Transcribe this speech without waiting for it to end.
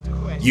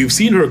You've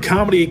seen her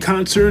comedy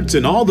concerts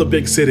in all the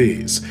big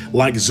cities,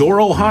 like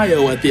Zora,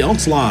 Ohio at the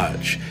Elks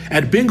Lodge,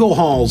 at bingo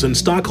halls in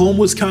Stockholm,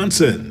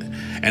 Wisconsin,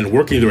 and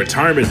working the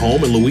retirement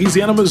home in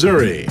Louisiana,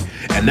 Missouri.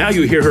 And now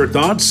you hear her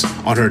thoughts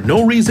on her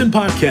No Reason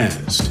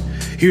podcast.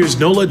 Here's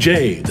Nola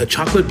J, the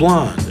Chocolate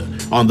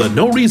Blonde, on the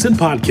No Reason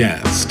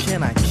podcast.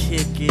 Can I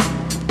kick it?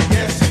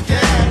 Yes, you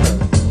can.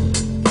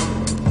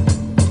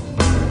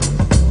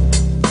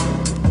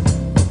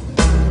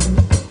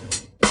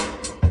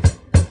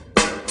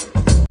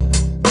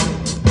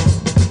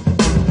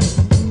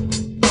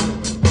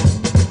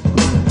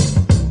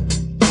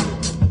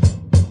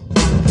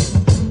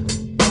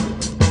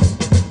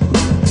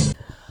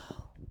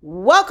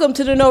 Welcome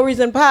to the No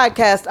Reason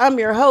Podcast. I'm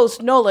your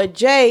host, Nola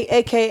J,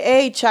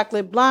 a.k.a.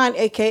 Chocolate Blonde,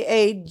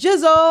 a.k.a.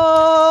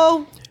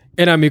 Jizzle.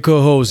 And I'm your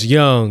co-host,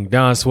 Young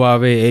Don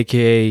Suave,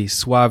 a.k.a.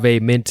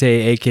 Suave Mente,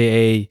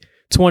 a.k.a.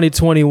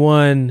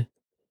 2021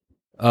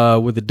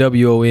 with the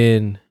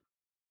W-O-N.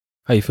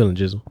 How you feeling,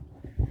 Jizzle?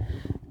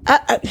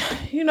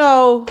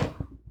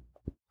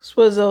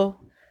 Swizzle,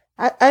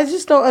 I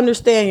just don't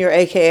understand your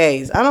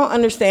AKAs. I don't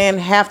understand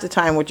half the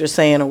time what you're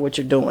saying or what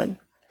you're doing.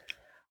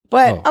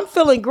 But I'm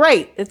feeling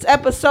great. It's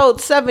episode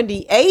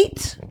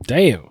 78.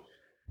 Damn.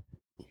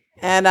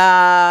 And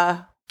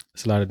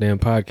It's a lot of damn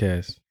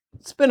podcasts.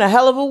 it's been a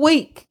hell of a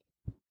week.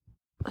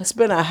 It's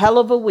been a hell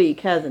of a week,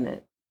 hasn't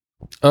it?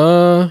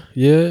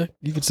 Yeah,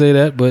 you could say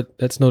that, but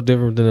that's no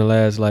different than the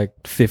last like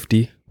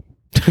 50.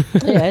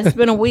 Yeah, it's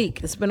been a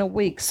week. It's been a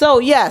week. So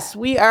yes,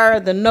 we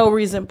are the No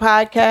Reason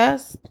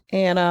Podcast.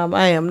 And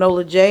I am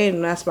Nola J,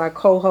 and that's my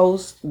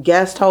co-host,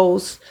 guest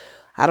host.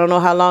 I don't know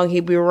how long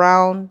he'll be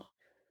around.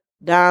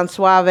 Don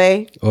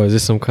Suave. Or is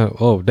this some kind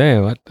of, oh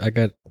damn, I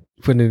got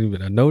putting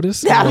in a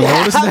notice? I'm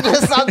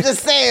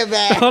just saying,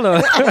 man. Hold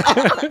on.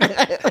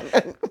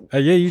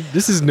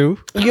 This is new.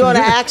 You're on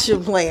an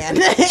action plan.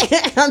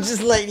 I'm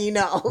just letting you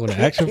know. On an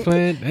action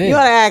plan? Damn. You're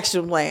on an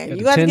action plan. Got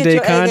You a got to get 10-day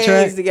your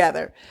contract? AKAs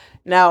together.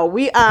 Now,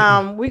 we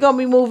gonna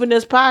be moving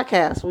this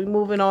podcast. We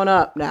moving on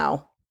up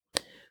now.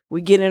 We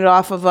getting it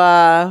off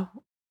of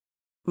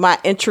my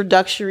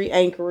introductory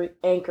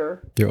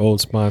anchor. Your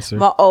old sponsor.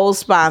 My old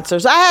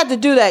sponsors. I had to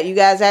do that. You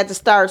guys had to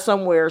start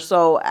somewhere.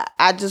 So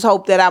I just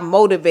hope that I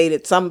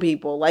motivated some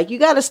people. Like, you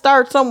got to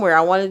start somewhere.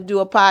 I wanted to do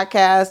a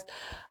podcast.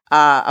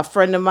 A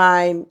friend of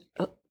mine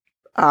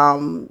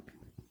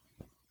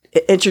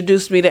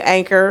introduced me to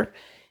Anchor,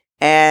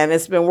 and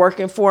it's been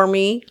working for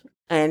me.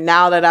 And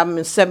now that I'm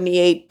in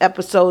 78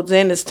 episodes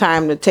in, it's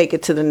time to take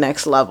it to the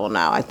next level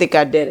now. I think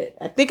I did it.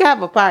 I think I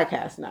have a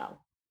podcast now.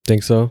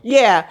 Think so?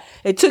 Yeah,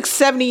 it took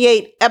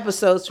 78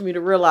 episodes for me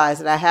to realize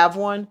that I have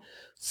one.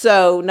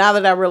 So now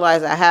that I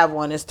realize I have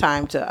one, it's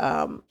time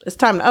to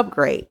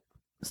upgrade.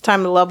 It's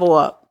time to level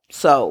up.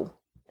 So,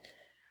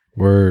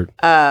 Word.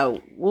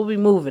 we'll be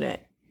moving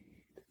it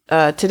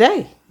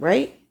today,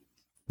 right?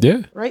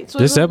 Yeah. Right. So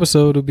This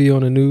episode will be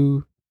on a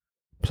new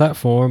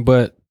platform,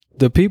 but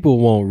the people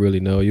won't really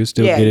know. You'll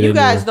still get it. You in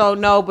guys there. don't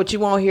know, but you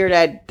won't hear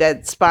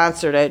that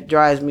sponsor that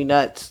drives me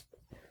nuts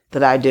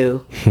that I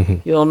do.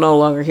 You'll no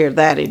longer hear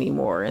that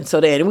anymore. And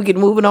so then we can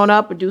move it on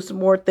up and do some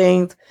more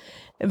things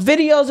and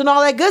videos and all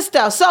that good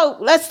stuff. So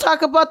let's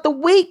talk about the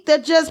week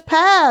that just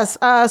passed.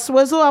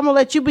 Swizzle, I'm gonna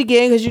let you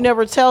begin because you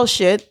never tell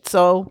shit.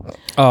 So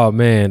Oh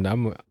man,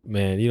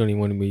 you don't even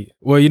want to meet.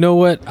 Well, you know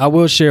what? I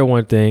will share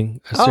one thing.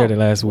 I shared it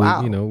last week.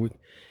 wow.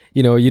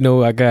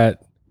 I got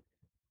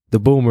the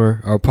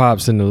boomer or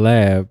pops in the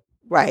lab.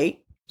 right.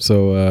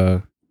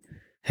 So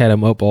had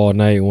him up all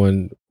night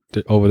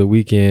over the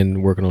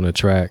weekend working on a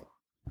track,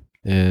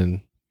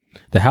 and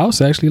the house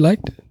actually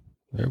liked it.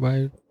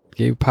 Everybody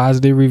gave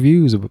positive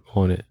reviews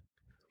on it.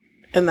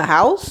 In the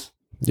house?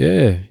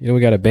 Yeah, we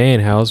got a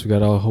band house. We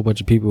got a whole bunch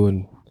of people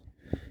in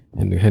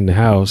the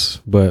house,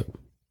 but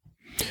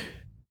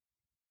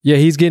yeah,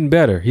 he's getting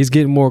better. He's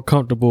getting more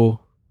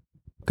comfortable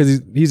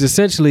because he's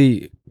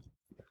essentially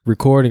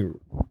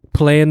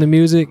playing the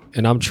music,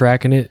 and I'm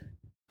tracking it.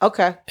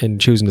 Okay.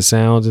 And choosing the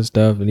sounds and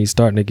stuff, and he's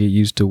starting to get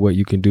used to what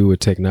you can do with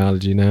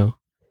technology now,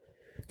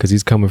 because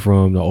he's coming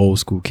from the old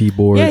school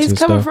keyboards. Yeah, he's and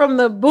coming stuff. from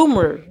the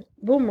boomer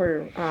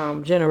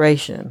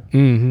generation.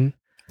 Mm-hmm.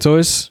 So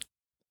it's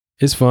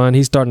fun.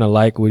 He's starting to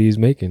like what he's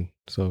making.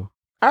 So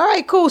All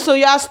right, cool. So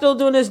y'all still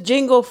doing this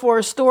jingle for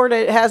a store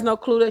that has no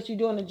clue that you're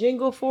doing a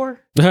jingle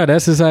for?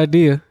 that's his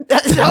idea.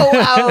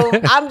 So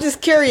I'm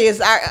just curious.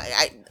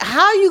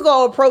 How you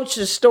gonna approach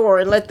the store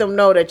and let them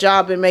know that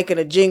y'all been making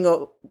a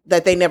jingle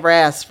that they never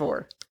asked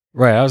for?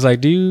 Right. I was like,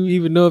 do you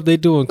even know if they're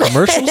doing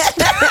commercials?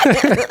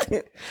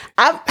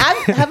 Have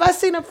I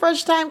seen a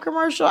Fresh Time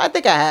commercial? I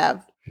think I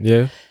have.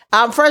 Yeah.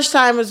 Fresh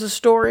Time is a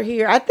store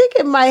here. I think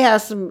it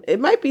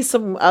might be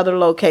some other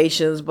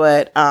locations,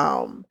 but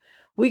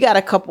we got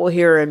a couple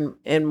here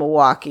in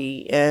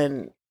Milwaukee,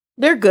 and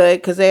they're good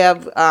because they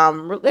have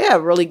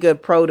really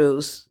good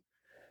produce.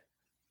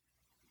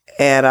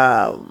 And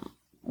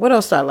what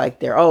else I like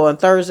there? Oh, on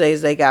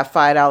Thursdays they got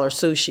 $5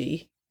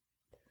 sushi.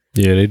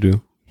 Yeah, they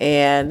do.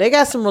 And they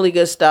got some really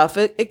good stuff.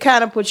 It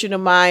kind of puts you in the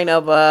mind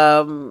of,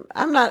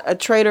 I'm not a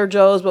Trader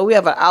Joe's, but we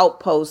have an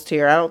Outpost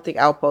here. I don't think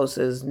Outpost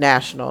is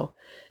national.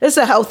 It's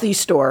a healthy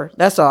store.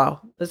 That's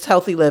all. It's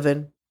healthy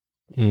living.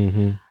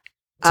 Mm-hmm.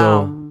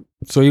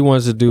 So he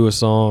wants to do a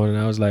song, and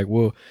I was like,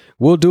 well,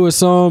 we'll do a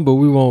song, but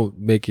we won't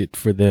make it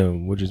for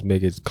them. We'll just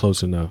make it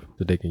close enough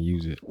that they can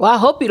use it. Well, I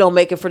hope you don't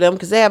make it for them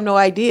because they have no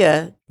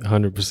idea.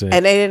 100%.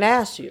 And they didn't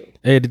ask you.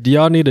 Hey, do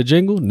y'all need a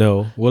jingle?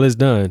 No. Well, it's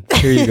done.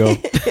 Here you go.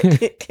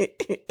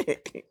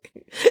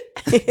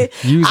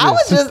 I'm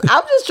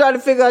just trying to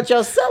figure out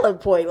your selling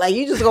point. Like,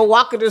 you just go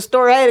walk into the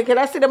store. Hey, can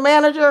I see the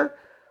manager?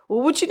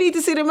 Well, what you need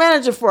to see the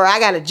manager for? I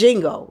got a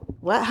jingle.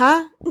 What?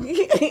 Huh?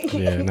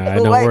 Yeah, nah,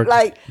 it don't work.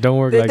 Don't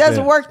work like that. It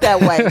doesn't work that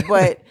way.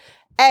 But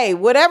hey,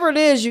 whatever it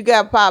is, you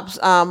got Pops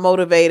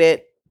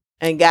motivated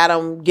and got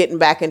him getting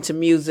back into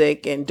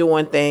music and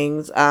doing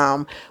things.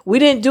 We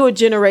didn't do a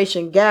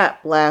generation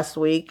gap last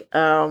week.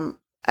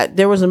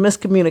 There was a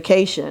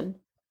miscommunication.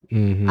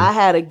 Mm-hmm. I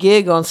had a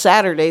gig on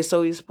Saturday,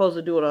 so he's supposed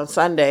to do it on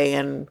Sunday.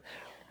 And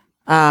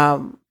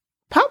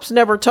Pops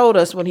never told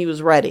us when he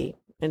was ready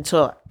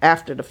until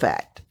after the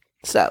fact.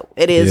 So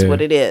it is what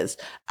it is.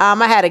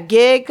 I had a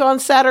gig on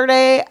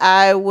Saturday.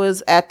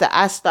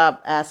 I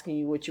stopped asking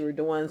you what you were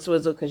doing,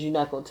 Swizzle, because you're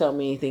not going to tell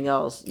me anything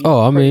else.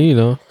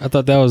 I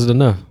thought that was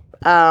enough.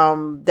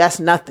 That's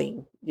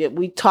nothing.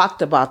 We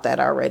talked about that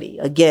already,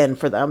 again,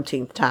 for the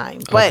umpteenth time.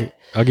 But okay.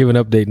 I'll give an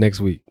update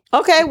next week.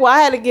 Okay, well, I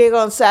had a gig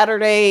on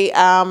Saturday.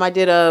 I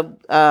did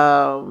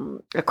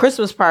a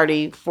Christmas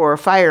party for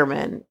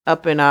firemen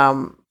up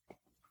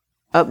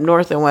up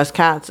north in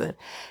Wisconsin.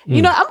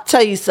 You know, I'm gonna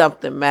tell you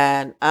something,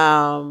 man.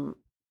 I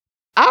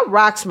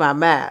rocks my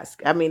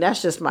mask. I mean,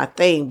 that's just my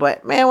thing.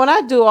 But man, when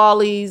I do all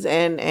these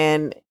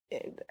and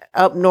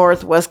up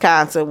north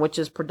Wisconsin, which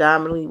is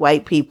predominantly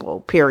white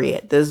people,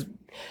 period.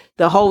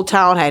 The whole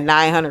town had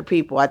 900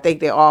 people. I think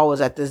they all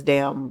was at this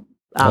damn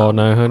all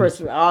 900.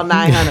 Christmas. All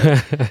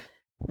 900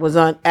 was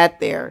at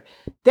there.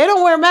 They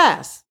don't wear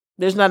masks.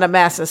 There's not a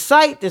mask in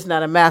sight. There's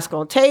not a mask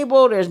on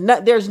table.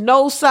 There's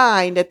no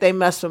sign that they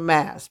mess with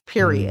masks,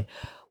 period.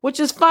 Which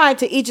is fine,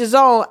 to each his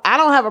own. I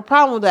don't have a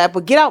problem with that,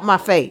 but get out my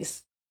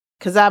face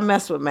because I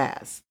mess with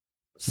masks.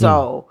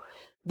 So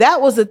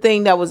that was the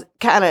thing that was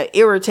kind of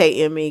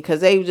irritating me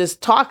because they were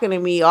just talking to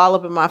me all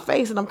up in my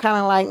face. And I'm kind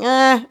of like,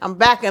 I'm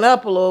backing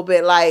up a little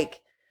bit. Like,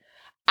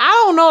 I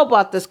don't know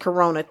about this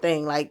corona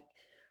thing, like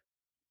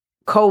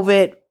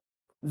COVID,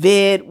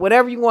 vid,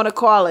 whatever you want to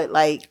call it.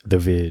 Like the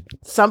vid.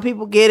 Some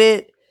people get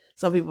it.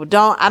 Some people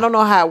don't. I don't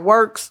know how it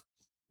works,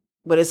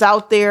 but it's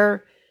out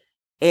there.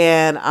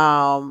 And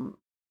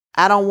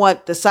I don't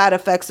want the side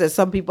effects that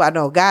some people I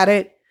know got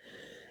it.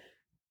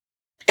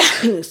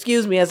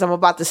 Excuse me as I'm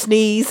about to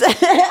sneeze.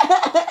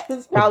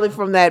 It's probably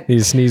from that.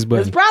 Need a sneeze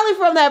button. It's probably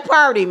from that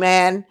party,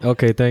 man.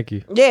 Okay, thank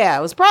you. Yeah,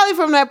 it was probably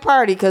from that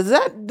party because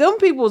them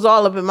people was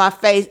all up in my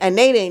face and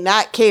they did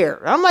not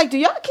care. I'm like, do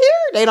y'all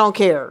care? They don't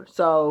care.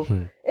 So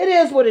it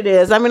is what it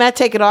is. I mean, I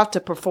take it off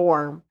to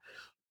perform.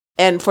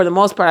 And for the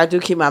most part, I do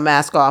keep my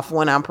mask off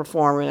when I'm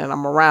performing and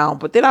I'm around.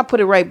 But then I put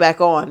it right back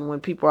on when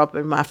people are up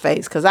in my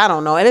face because I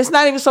don't know. And it's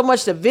not even so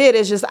much the vid.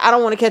 It's just I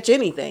don't want to catch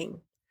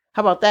anything.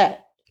 How about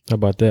that? How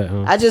about that?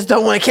 Huh? I just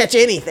don't want to catch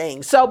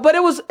anything. So, but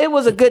it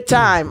was a good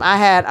time. I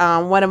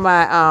had one of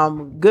my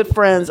good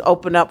friends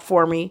open up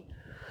for me.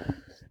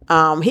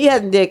 He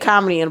hasn't did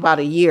comedy in about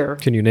a year.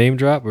 Can you name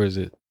drop or is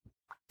it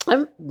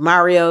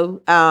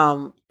Mario?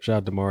 Shout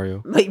out to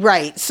Mario.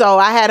 Right. So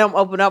I had him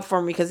open up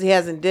for me because he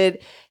hasn't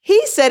did.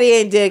 He said he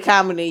ain't did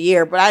comedy in a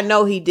year, but I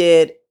know he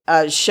did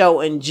a show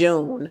in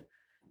June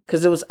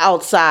because it was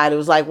outside. It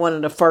was like one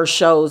of the first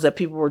shows that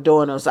people were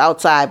doing. It was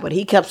outside, but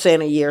he kept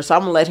saying a year, so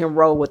I'm gonna let him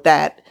roll with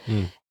that.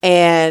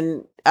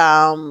 And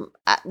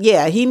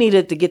he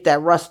needed to get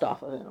that rust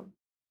off of him.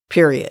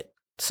 Period.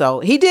 So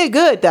he did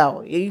good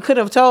though. You could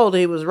have told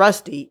he was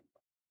rusty,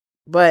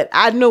 but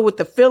I knew what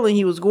the feeling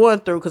he was going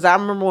through because I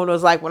remember when it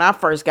was like when I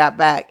first got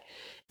back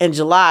in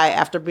July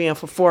after being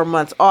for 4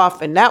 months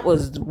off, and that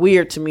was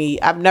weird to me.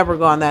 I've never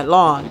gone that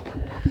long.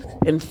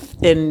 In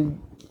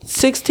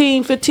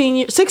 16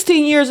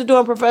 years of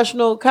doing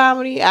professional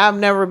comedy, I've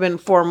never been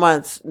 4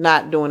 months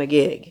not doing a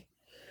gig.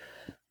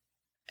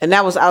 And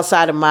that was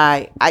outside of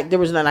there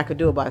was nothing I could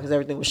do about it because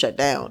everything was shut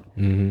down.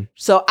 Mm-hmm.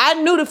 So I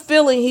knew the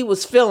feeling he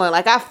was feeling.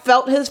 Like I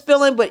felt his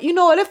feeling, but you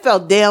know what? It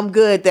felt damn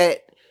good that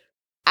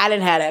I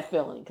didn't have that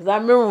feeling. Because I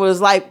remember it was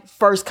like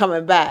first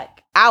coming back.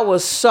 I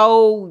was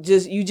so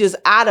you just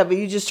out of it.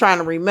 You're just trying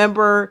to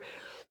remember.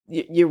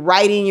 You're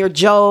writing your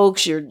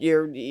jokes.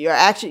 You're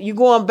actually you're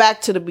going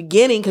back to the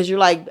beginning because you're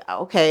like,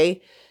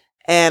 okay.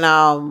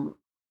 And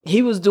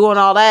he was doing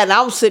all that, and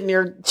I was sitting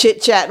there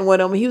chit chatting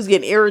with him. He was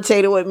getting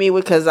irritated with me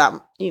because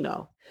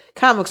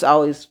comics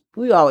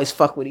we always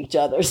fuck with each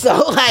other. So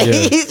like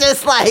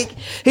he's like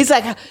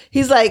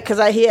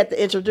because he had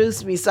to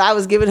introduce me, so I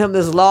was giving him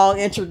this long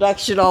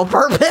introduction on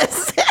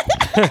purpose,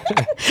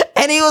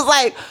 and he was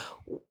like,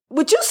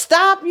 would you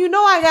stop? You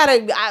know,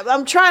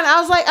 I'm trying.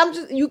 I was like,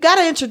 you got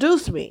to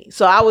introduce me.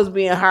 So I was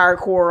being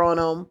hardcore on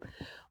him.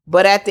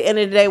 But at the end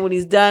of the day, when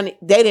he's done,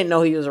 they didn't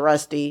know he was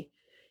rusty.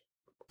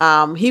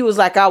 He was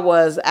like I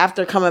was.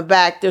 After coming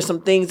back, there's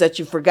some things that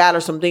you forgot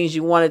or some things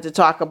you wanted to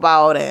talk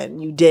about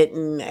and you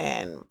didn't.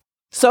 And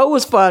so it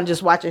was fun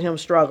just watching him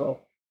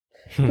struggle.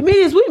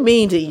 Comedians, we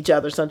mean to each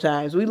other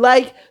sometimes. We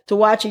like to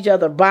watch each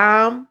other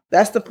bomb.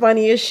 That's the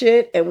funniest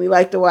shit. And we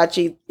like to watch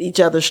each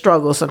other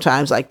struggle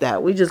sometimes like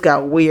that. We just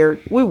got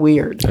weird. We're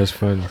weird. That's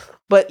funny.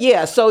 But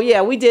yeah, so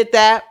yeah, we did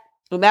that.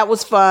 And that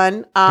was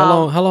fun.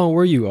 How long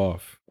were you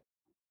off?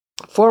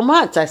 4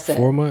 months, I said.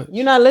 4 months?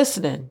 You're not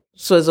listening,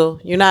 Swizzle.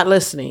 You're not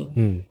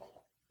listening.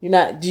 You're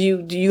not. Do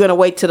you gonna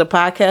wait till the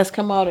podcast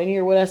come out and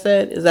hear what I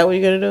said? Is that what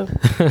you're gonna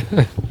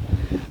do?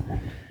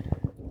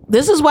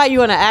 This is why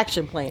you're on an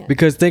action plan.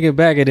 Because thinking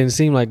back, it didn't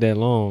seem like that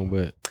long,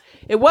 but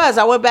it was.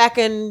 I went back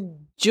in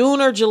June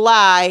or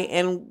July,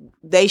 and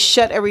they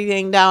shut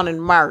everything down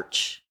in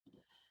March.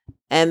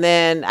 And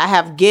then I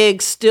have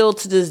gigs still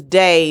to this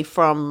day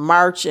from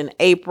March and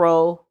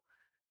April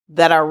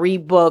that are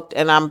rebooked,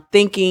 and I'm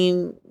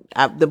thinking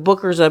the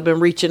bookers have been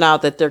reaching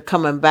out that they're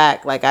coming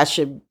back. Like I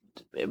should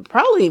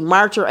probably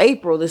March or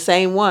April, the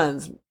same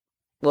ones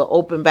will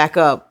open back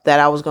up that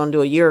I was going to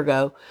do a year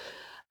ago.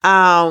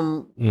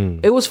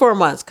 It was 4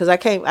 months because I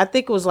think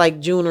it was like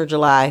June or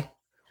July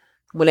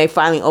when they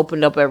finally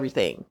opened up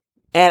everything.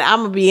 And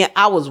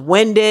I was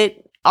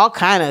winded, all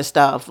kind of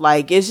stuff.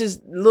 Like it's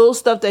just little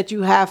stuff that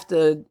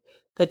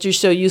that you're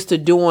so used to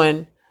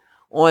doing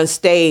on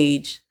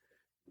stage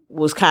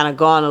was kind of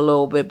gone a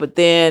little bit, but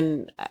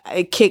then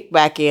it kicked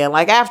back in.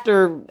 Like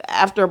after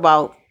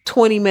about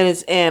 20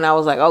 minutes in, I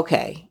was like,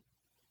 okay,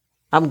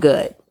 I'm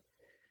good.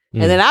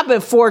 And then I've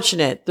been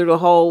fortunate through the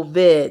whole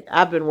vid.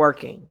 I've been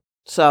working.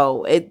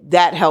 So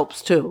that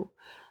helps too.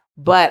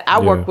 But I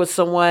worked with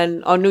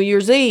someone on New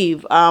Year's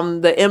Eve.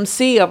 The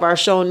MC of our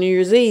show on New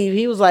Year's Eve,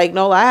 he was like,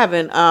 "No, I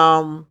haven't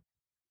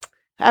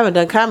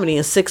done comedy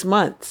in 6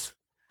 months."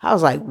 I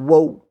was like,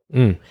 whoa.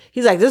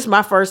 He's like, "This is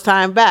my first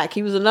time back."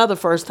 He was another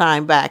first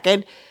time back.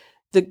 And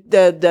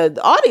the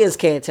audience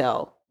can't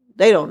tell.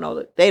 They don't know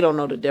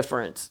the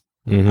difference.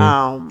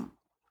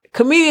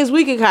 Comedians,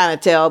 we can kind of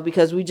tell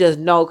because we just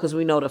know because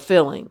we know the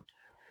feeling.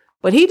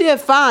 But he did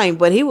fine,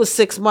 but he was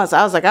 6 months.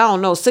 I was like, I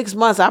don't know, 6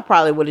 months, I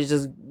probably would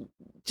have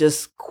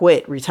just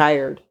quit,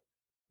 retired.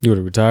 You would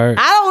have retired?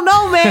 I don't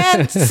know,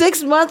 man.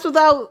 6 months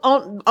without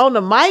on the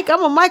mic.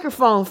 I'm a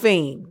microphone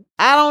fiend.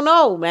 I don't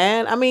know,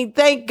 man. I mean,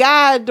 thank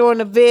God during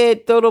the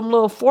vid, through them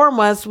little 4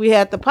 months, we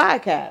had the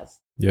podcast.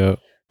 Yeah.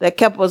 That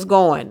kept us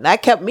going.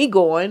 That kept me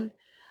going.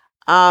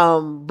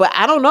 But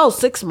I don't know,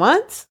 6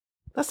 months?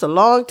 That's a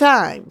long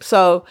time.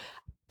 So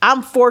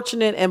I'm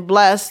fortunate and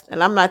blessed,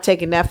 and I'm not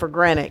taking that for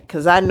granted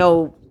because I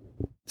know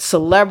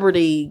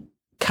celebrity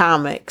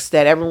comics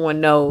that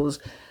everyone knows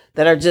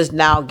that are just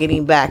now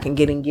getting back and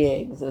getting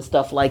gigs and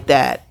stuff like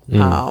that.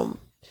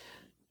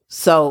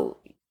 So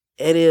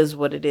it is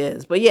what it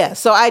is. But yeah,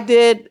 so I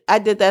did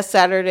that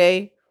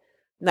Saturday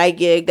night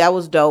gig. That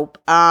was dope.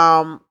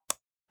 I'm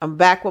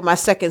back with my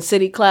Second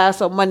City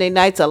class on Monday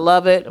nights. I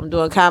love it. I'm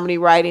doing comedy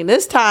writing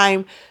this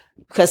time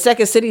because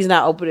Second City's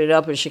not opening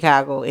up in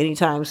Chicago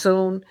anytime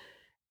soon.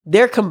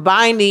 They're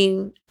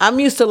combining. I'm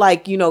used to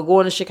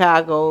going to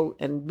Chicago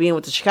and being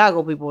with the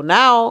Chicago people.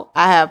 Now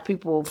I have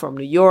people from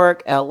New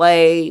York,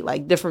 LA,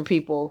 like different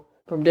people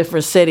from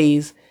different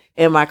cities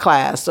in my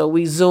class. So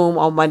we Zoom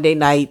on Monday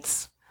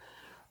nights,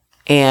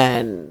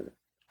 and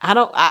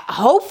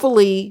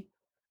hopefully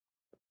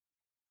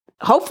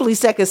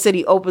Second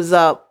City opens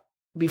up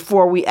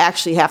before we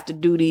actually have to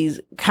do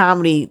these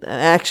comedy.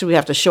 Actually, we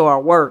have to show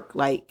our work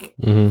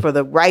for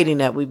the writing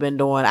that we've been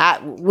doing.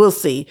 We'll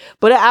see,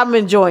 but I'm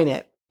enjoying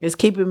it. It's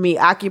keeping me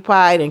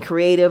occupied and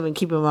creative and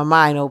keeping my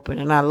mind open,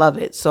 and I love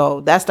it.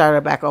 So that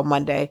started back on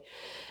Monday.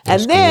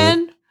 That's and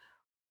then good.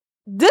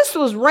 This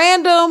was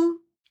random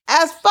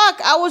as fuck.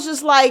 I was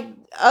just like,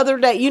 other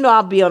day,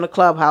 I'll be on the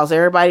Clubhouse.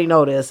 Everybody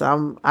know this.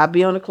 I'll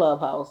be on the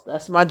Clubhouse.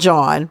 That's my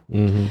John.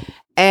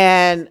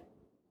 And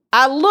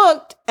I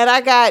looked and I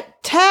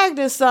got tagged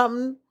in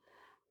something.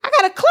 I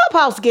got a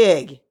Clubhouse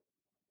gig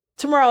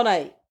tomorrow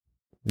night.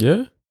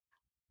 Yeah.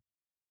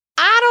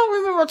 I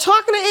don't remember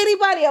talking to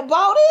anybody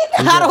about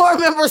it. I don't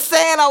remember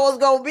saying I was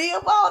going to be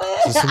about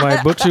it. So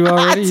somebody booked you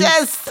already?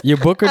 Your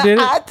booker did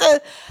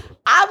it?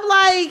 I'm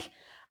like,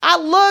 I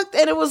looked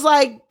and it was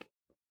like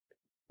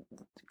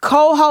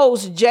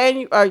co-host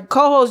January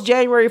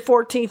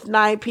 14th,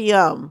 9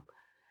 p.m.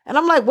 And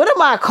I'm like, what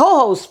am I a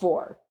co-host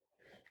for?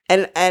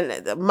 And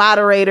the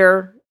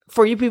moderator,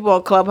 for you people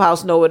on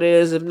Clubhouse know what it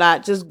is. If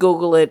not, just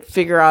Google it,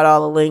 figure out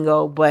all the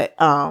lingo. But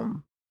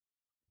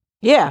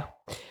yeah.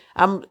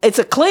 It's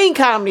a clean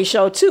comedy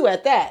show too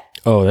at that.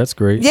 Oh, that's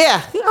great.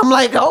 Yeah. I'm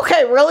like,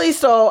 okay, really?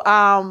 So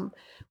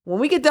when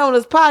we get done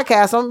with this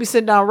podcast, I'm gonna be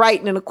sitting down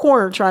writing in a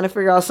corner trying to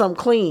figure out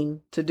something clean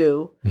to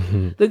do.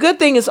 The good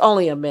thing is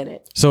only a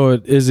minute. So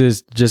is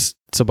this just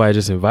somebody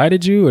just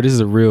invited you, or this is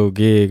a real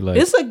gig? Like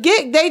it's a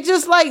gig. They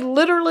just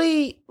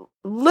literally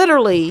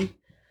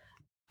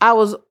I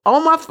was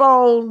on my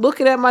phone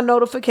looking at my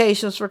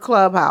notifications for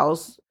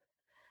Clubhouse,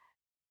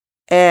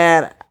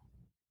 and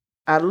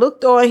I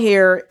looked on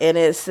here and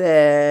it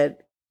said,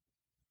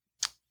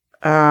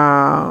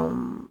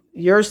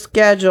 you're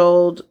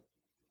scheduled.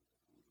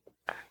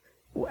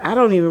 I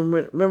don't even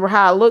remember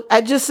how I looked.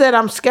 I just said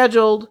I'm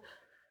scheduled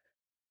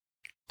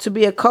to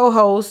be a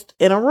co-host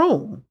in a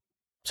room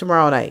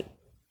tomorrow night.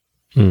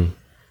 And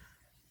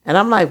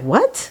I'm like,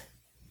 what?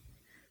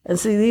 And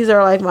see, these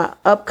are like my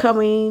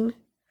upcoming,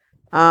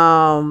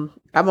 I'm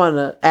on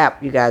the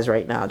app, you guys,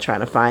 right now,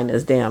 trying to find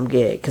this damn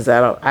gig. Cause if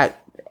I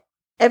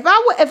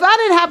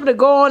didn't happen to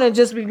go on and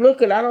just be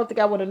looking, I don't think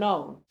I would have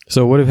known.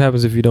 So what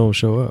happens if you don't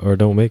show up or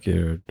don't make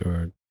it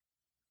or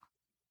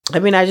I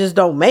mean, I just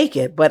don't make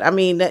it, but I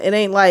mean, it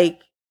ain't like,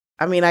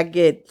 I mean, I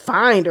get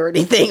fined or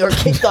anything or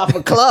kicked off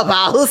a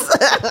Clubhouse.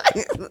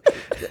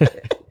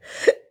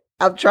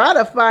 I'm trying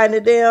to find the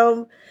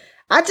damn,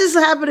 I just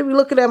happen to be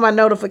looking at my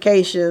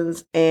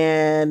notifications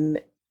and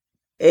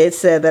it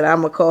said that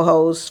I'm a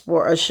co-host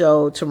for a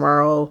show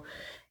tomorrow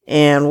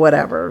and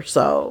whatever.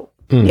 So,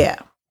 yeah.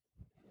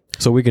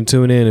 So we can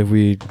tune in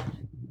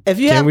if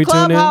you have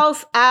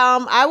Clubhouse,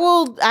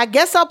 I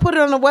guess I'll put it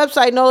on the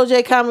website,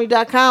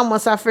 NolaJComedy.com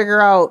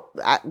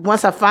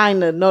once I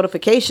find the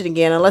notification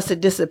again, unless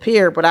it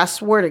disappeared. But I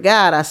swear to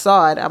God, I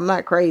saw it. I'm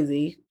not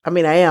crazy. I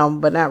mean, I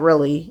am, but not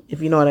really,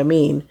 if you know what I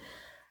mean.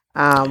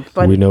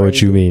 Funny, we know crazy.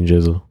 what you mean,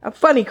 Jizzle. I'm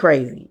funny,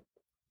 crazy.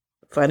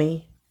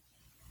 Funny.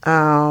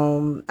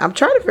 I'm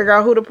trying to figure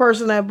out who the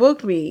person that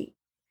booked me.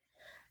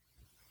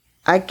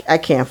 I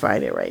can't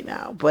find it right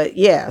now. But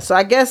yeah, so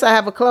I guess I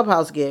have a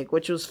Clubhouse gig,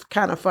 which was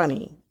kind of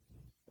funny.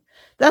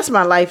 That's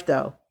my life,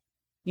 though.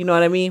 You know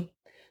what I mean?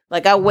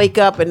 Like, I wake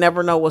up and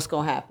never know what's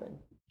going to happen.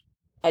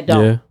 I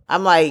don't. Yeah.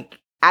 I'm like,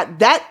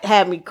 that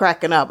had me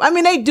cracking up. I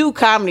mean, they do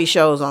comedy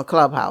shows on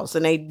Clubhouse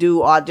and they do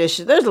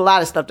auditions. There's a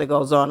lot of stuff that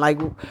goes on. Like,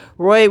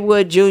 Roy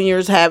Wood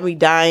Jr.'s had me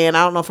dying.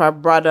 I don't know if I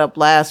brought it up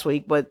last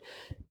week, but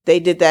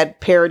they did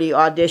that parody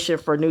audition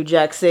for New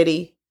Jack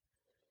City.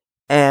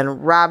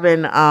 And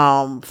Robin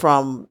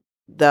from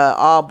the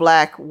All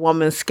Black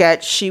Woman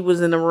sketch, she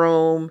was in the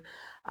room.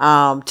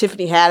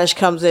 Tiffany Haddish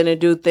comes in and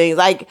do things.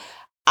 Like,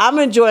 I'm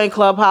enjoying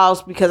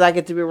Clubhouse because I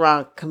get to be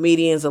around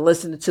comedians and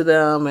listen to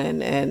them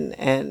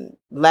and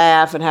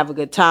laugh and have a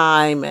good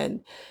time.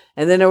 And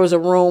then there was a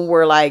room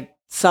where like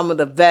some of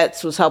the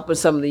vets was helping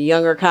some of the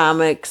younger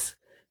comics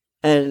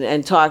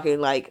and talking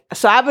like,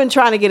 so I've been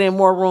trying to get in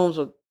more rooms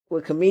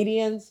with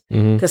comedians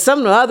because some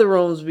of the other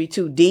rooms be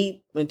too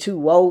deep and too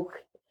woke.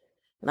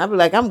 And I'd be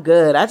like, I'm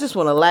good. I just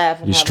want to laugh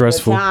and have a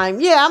good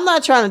time. Yeah, I'm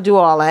not trying to do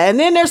all that. And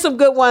then there's some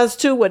good ones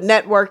too with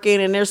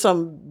networking, and there's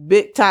some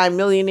big time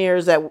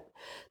millionaires that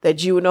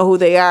you would know who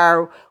they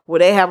are, where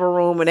they have a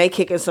room and they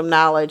kicking some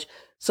knowledge.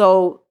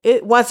 So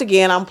once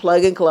again, I'm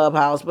plugging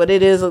Clubhouse, but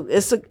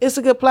it's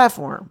a good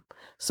platform.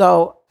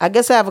 So I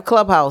guess I have a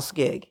Clubhouse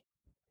gig.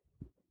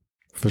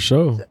 For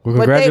sure. Well,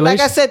 congratulations. Like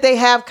I said, they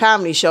have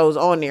comedy shows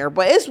on there,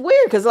 but it's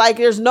weird because like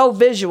there's no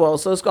visual,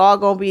 so it's all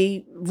gonna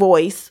be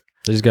voice.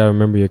 You just gotta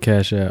remember your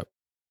Cash App.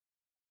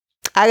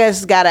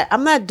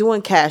 I'm not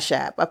doing Cash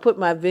App. I put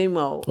my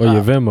Venmo. Oh,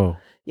 your Venmo.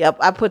 Yep,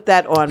 I put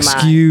that on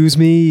Excuse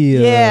me.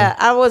 Yeah,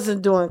 I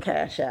wasn't doing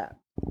Cash App.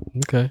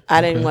 Okay.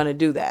 I didn't want to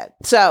do that.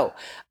 So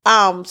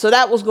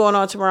that was going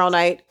on tomorrow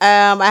night.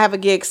 I have a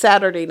gig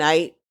Saturday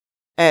night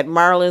at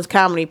Marlin's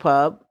Comedy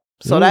Pub.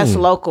 So that's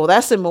local.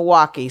 That's in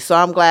Milwaukee. So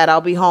I'm glad I'll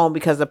be home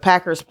because the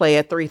Packers play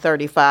at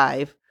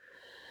 3:35.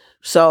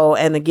 So,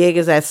 and the gig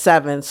is at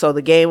 7. So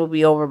the game will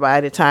be over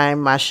by the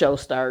time my show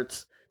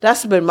starts.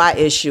 That's been my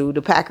issue.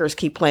 The Packers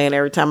keep playing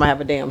every time I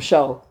have a damn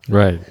show.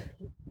 Right.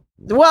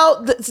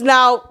 Well,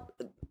 now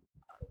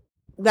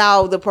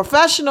the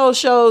professional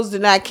shows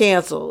did not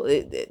cancel.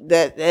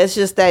 It's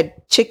just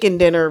that chicken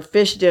dinner,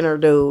 fish dinner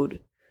dude.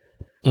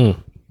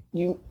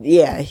 He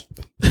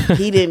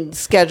didn't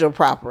schedule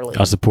properly.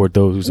 I support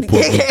those who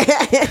support me.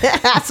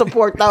 I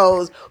support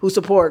those who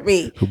support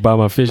me. Who buy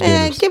my fish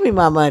dinners. Give me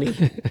my money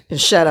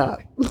and shut up.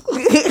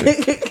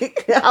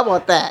 I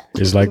want that.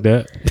 Just like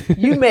that.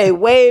 You made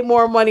way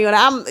more money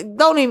on it.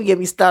 Don't even get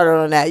me started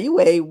on that. You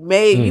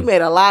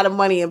made a lot of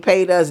money and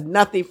paid us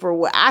nothing for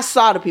what I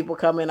saw the people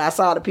come in. I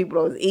saw the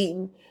people that was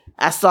eating.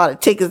 I saw the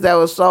tickets that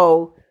was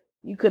sold.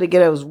 You could have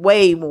get us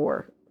way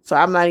more. So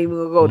I'm not even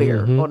gonna go there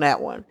on that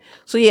one.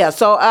 So yeah,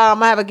 I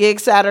have a gig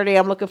Saturday.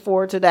 I'm looking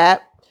forward to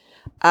that.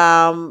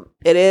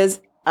 It is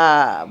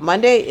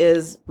Monday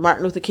is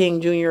Martin Luther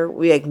King Jr.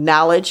 We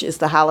acknowledge it's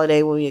the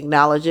holiday when we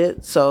acknowledge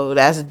it. So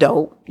that's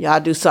dope. Y'all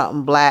do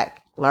something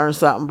black, learn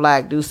something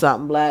black, do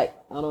something black.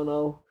 I don't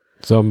know.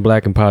 Something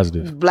black and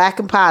positive. Black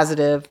and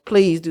positive.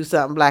 Please do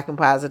something black and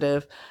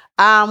positive.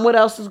 What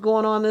else is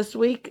going on this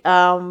week?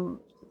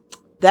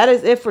 That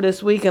is it for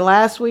this week. And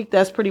last week,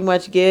 that's pretty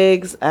much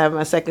gigs. I have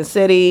my second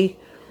city.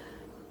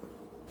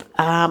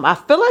 I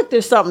feel like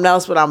there's something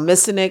else, but I'm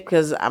missing it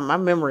because my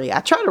memory. I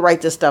try to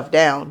write this stuff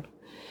down.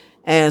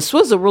 And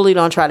Swizzle really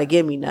don't try to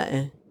give me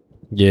nothing.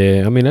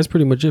 Yeah, I mean, that's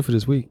pretty much it for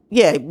this week.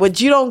 Yeah,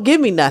 but you don't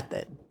give me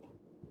nothing.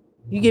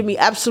 You give me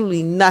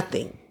absolutely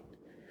nothing.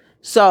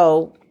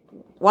 So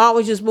why don't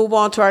we just move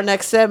on to our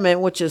next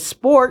segment, which is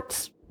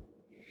sports.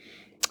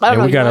 I don't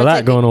know. we got a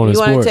lot going on in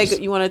sports.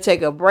 You want to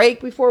take a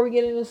break before we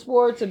get into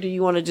sports, or do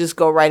you want to just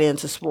go right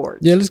into sports?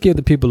 Yeah, let's give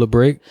the people a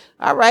break.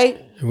 All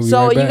right.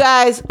 So you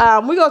guys,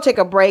 we're going to take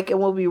a break and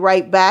we'll be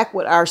right back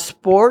with our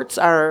sports,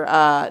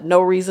 our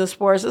no reason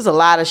sports. There's a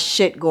lot of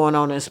shit going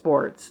on in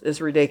sports.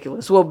 It's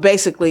ridiculous. Well,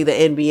 basically the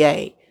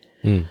NBA.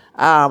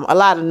 A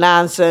lot of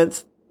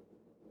nonsense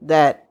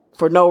that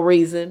for no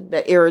reason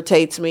that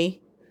irritates me.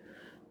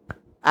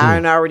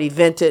 I already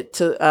vented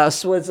to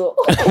Swizzle.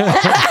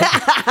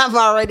 I'm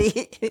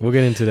already. We'll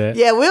get into that.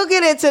 Yeah, we'll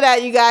get into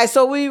that, you guys.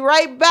 So we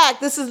right back.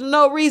 This is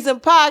No Reason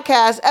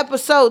Podcast,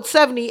 episode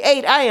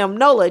 78. I am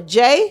Nola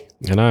J.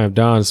 And I am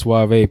Don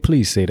Suave.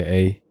 Please say the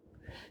A.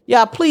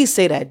 Y'all, please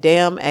say that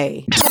damn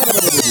A.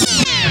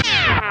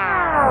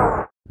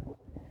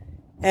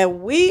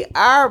 And we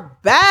are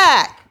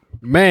back.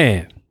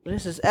 Man.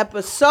 This is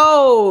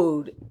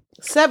episode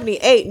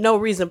 78, No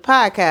Reason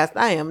Podcast.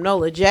 I am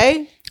Nola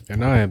J.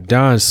 And I am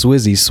Don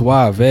Swizzy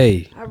Suave.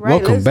 All right,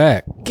 welcome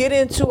back. Get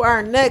into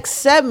our next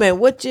segment,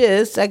 which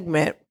is I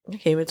can't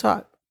even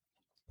talk.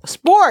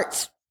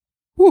 Sports.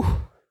 Whew.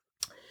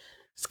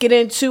 Let's get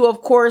into,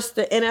 of course,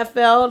 the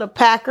NFL, the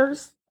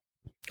Packers.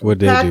 What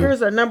they Packers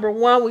do? are number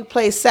one. We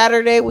play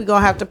Saturday. We're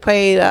going to have to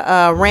play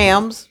the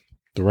Rams.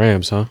 The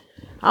Rams, huh?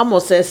 I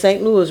almost said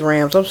St. Louis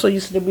Rams. I'm so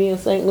used to being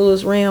St.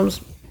 Louis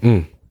Rams.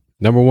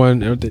 Number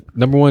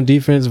one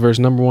defense versus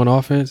number one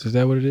offense. Is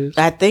that what it is?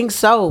 I think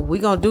so.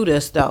 We're going to do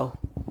this, though.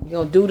 We're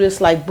going to do this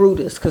like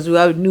Brutus because we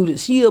already knew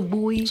this. Yeah,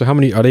 boy. So how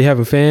many, are they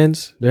having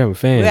fans? They're having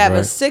fans, We have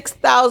right?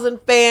 6,000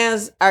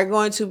 fans are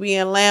going to be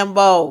in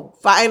Lambeau.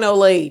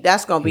 Finally.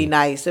 That's going to be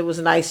nice. It was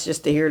nice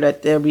just to hear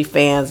that there'll be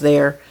fans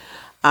there.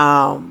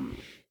 There'll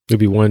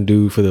be one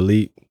dude for the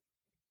leap.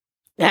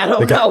 I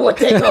don't know what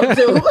they're going to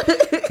do.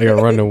 They got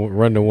to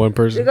run to one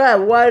person. They're going to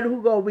have one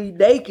who's going to be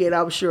naked,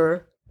 I'm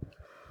sure.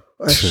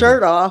 Or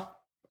shirt off.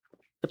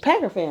 The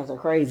Packer fans are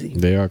crazy.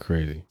 They are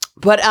crazy.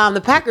 But the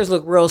Packers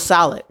look real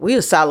solid. We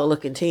a solid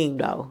looking team,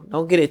 though.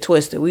 Don't get it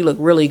twisted. We look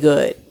really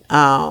good.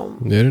 Yeah,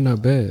 they're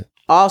not bad.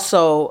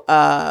 Also,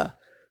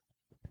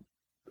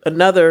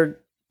 another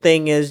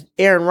thing is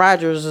Aaron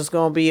Rodgers is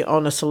going to be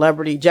on the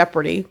Celebrity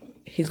Jeopardy.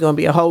 He's going to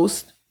be a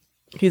host.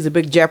 He's a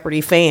big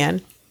Jeopardy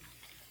fan.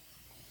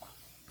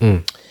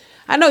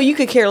 I know you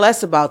could care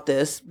less about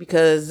this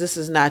because this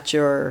is not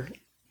your...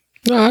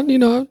 No, I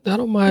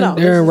don't mind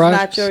Aaron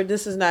Rodgers.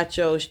 This is not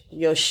your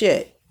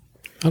shit.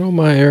 I don't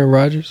mind Aaron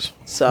Rodgers.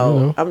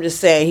 So I'm just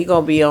saying he's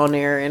gonna be on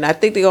there, and I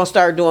think they're gonna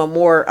start doing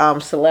more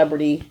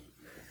celebrity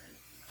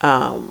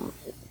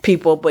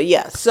people. But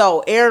yeah,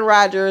 so Aaron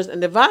Rodgers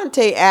and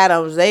Devontae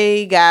Adams,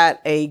 they got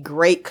a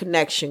great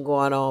connection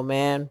going on,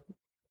 man.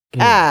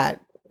 God,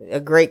 a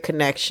great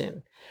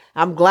connection.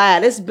 I'm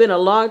glad. It's been a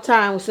long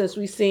time since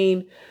we've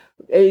seen.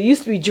 It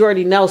used to be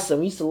Jordy Nelson.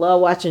 We used to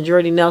love watching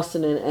Jordy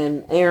Nelson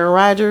and Aaron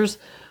Rodgers.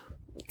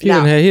 He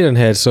done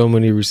had so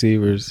many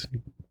receivers.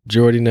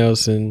 Jordy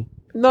Nelson.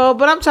 No,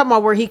 but I'm talking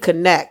about where he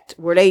connect,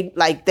 where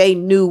they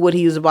knew what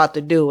he was about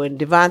to do, and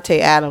Devontae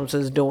Adams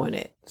is doing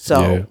it.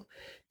 So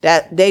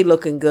that they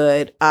looking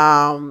good.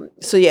 So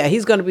yeah,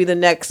 he's going to be the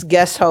next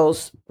guest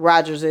host.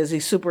 Rodgers is.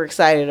 He's super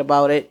excited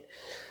about it.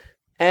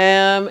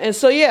 And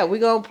so yeah, we're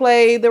gonna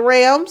play the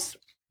Rams.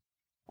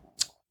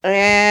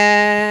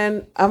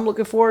 And I'm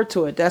looking forward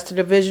to it. That's the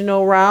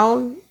divisional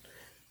round.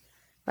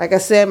 Like I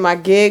said, my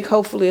gig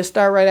hopefully will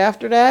start right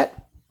after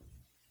that.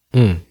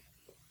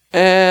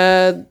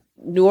 And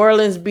New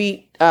Orleans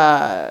beat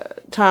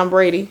Tom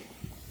Brady.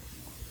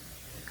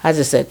 I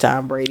just said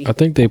Tom Brady. I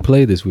think they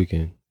play this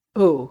weekend.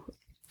 Who?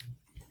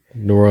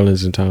 New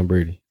Orleans and Tom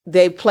Brady.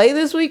 They play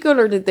this weekend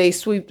or did they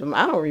sweep them?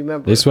 I don't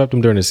remember. They swept them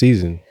during the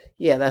season.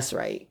 Yeah, that's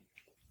right.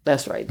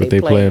 That's right. But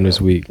they play them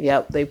this week.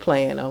 Yep, they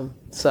playing them.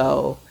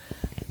 So...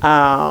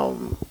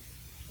 And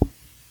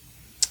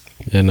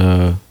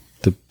the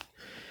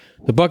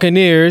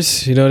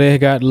Buccaneers, they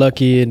got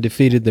lucky and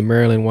defeated the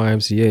Maryland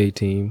YMCA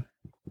team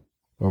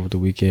over the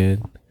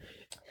weekend.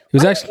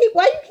 It was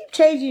why you keep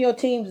changing your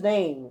team's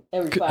name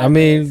every 5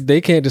 minutes?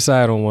 They can't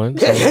decide on one.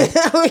 So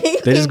they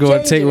just go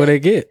and take what they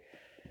get.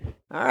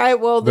 All right,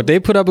 well, but they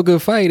put up a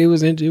good fight. It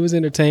was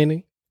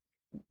entertaining.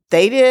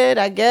 They did,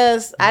 I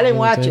guess. I didn't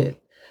watch it.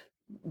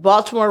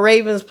 Baltimore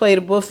Ravens play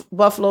the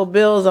Buffalo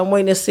Bills. I'm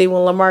waiting to see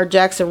when Lamar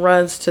Jackson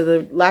runs to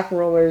the locker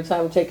room every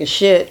time to take a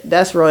shit.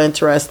 That's real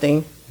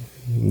interesting.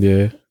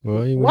 Yeah.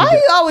 Well, why are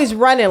you always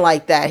running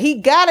like that? He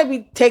got to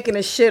be taking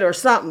a shit or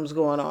something's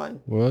going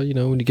on. Well,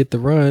 when you get the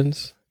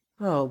runs.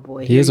 Oh,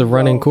 boy. He is a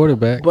running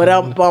quarterback.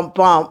 But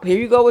bump. Here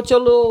you go with your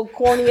little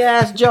corny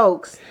ass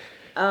jokes.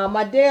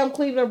 My damn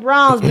Cleveland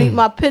Browns beat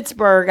my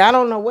Pittsburgh. I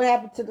don't know what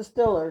happened to the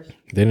Steelers.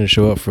 They didn't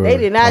show up for. They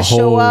did not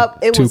show up.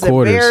 It was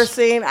quarters.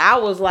 Embarrassing. I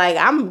was like,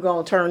 I'm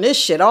gonna turn this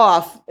shit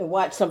off and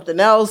watch something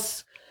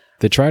else.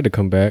 They tried to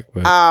come back,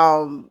 but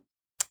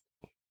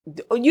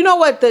you know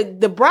what?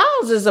 The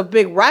Browns is a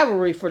big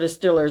rivalry for the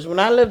Steelers. When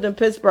I lived in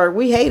Pittsburgh,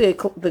 we hated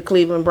the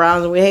Cleveland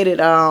Browns and we hated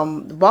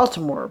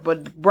Baltimore,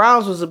 but the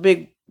Browns was a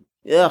big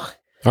ugh.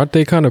 Aren't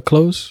they kind of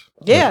close?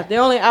 Yeah,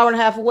 they're only an hour and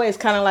a half away. It's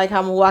kind of like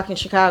how Milwaukee and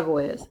Chicago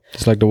is.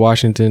 It's like the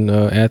Washington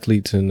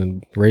athletes and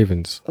the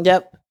Ravens.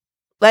 Yep.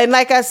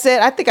 Like I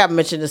said, I think I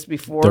mentioned this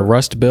before. The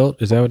Rust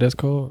Belt, is that what that's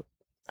called?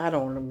 I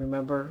don't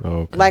remember. Oh,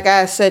 okay. Like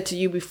I said to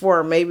you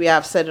before, maybe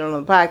I've said it on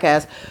the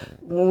podcast.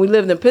 When we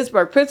lived in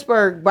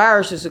Pittsburgh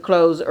bars used to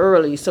close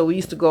early, so we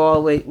used to go all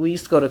the way. We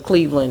used to go to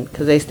Cleveland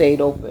because they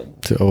stayed open.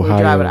 To We Ohio.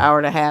 drive an hour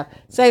and a half.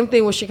 Same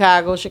thing with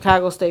Chicago.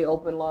 Chicago stayed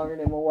open longer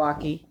than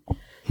Milwaukee.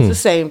 It's the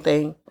same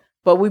thing.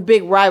 But we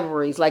big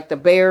rivalries like the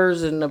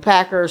Bears and the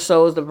Packers.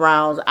 So is the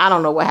Browns. I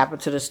don't know what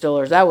happened to the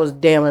Steelers. That was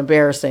damn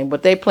embarrassing.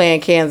 But they play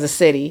in Kansas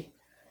City.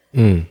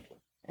 Mm.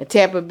 And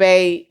Tampa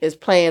Bay is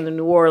playing the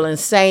New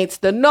Orleans Saints,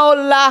 the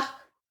NOLA.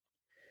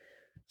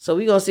 So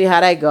we're going to see how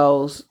that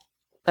goes.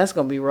 That's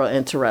going to be real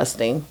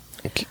interesting.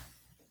 Okay.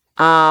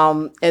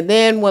 And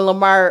then when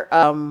Lamar,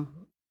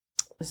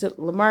 is it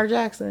Lamar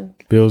Jackson?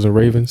 Bills and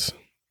Ravens.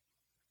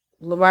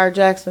 Lamar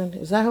Jackson.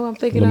 Is that who I'm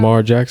thinking Lamar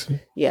of? Jackson.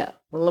 Yeah.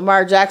 When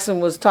Lamar Jackson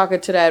was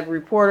talking to that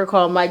reporter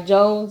called Mike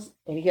Jones,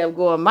 and he kept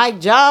going, Mike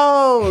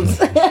Jones.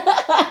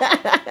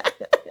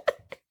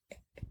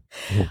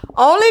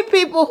 Only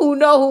people who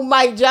know who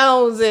Mike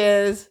Jones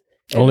is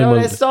and Only know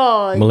that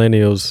song.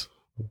 Millennials.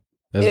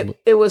 That's,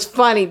 It was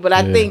funny, but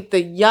I Yeah. think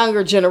the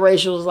younger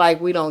generation was like,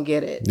 we don't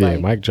get it. yeah,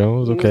 Like, Mike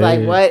Jones. he was Okay.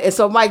 like, what? And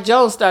so Mike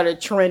Jones started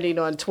trending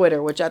on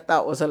Twitter, which I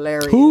thought was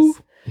hilarious. Who?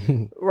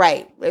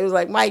 Right. It was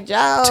like, Mike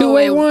Jones.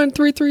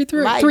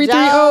 281-333 Mike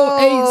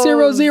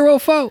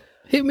 330-8004.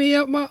 Hit me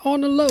up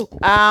on the low.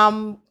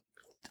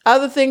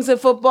 Other things in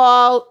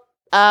football,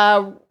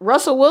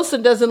 Russell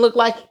Wilson doesn't look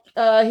like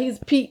he's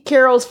Pete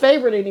Carroll's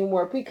favorite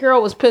anymore. Pete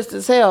Carroll was pissed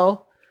as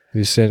hell.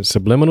 He sent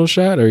subliminal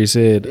shot, or he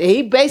said,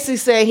 He basically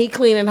said he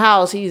cleaning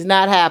house. He's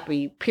not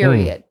happy,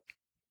 period.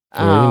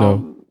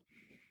 Well,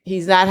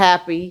 He's not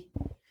happy,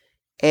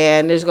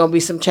 and there's going to be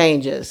some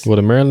changes. well,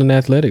 the Maryland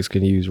Athletics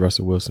can use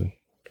Russell Wilson.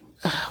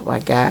 Oh my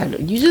God,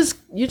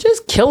 you're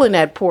just killing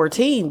that poor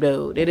team,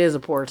 dude. It is a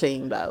poor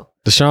team, though.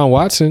 Deshaun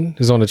Watson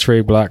is on the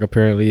trade block,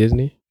 apparently, isn't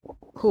he?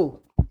 Who?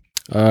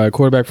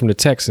 Quarterback from the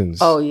Texans.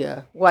 Oh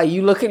yeah. Why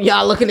y'all looking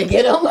to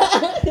get him?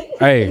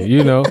 Hey,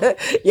 you know.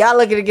 Y'all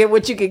looking to get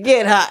what you can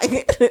get, huh?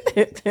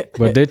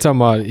 But they're talking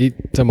about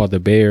the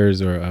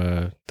Bears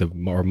or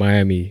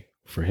Miami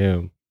for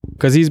him,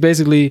 because he's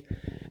basically,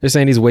 they're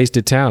saying he's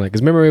wasted talent.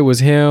 Because remember, it was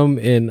him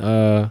and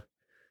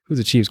who's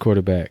the Chiefs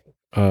quarterback?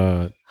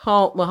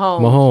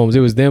 Mahomes.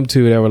 It was them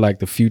two that were like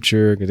the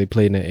future because they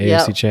played in the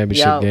AFC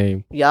Championship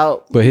game.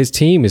 Yep. But his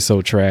team is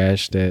so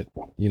trash that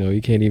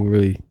he can't even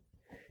really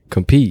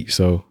compete.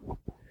 So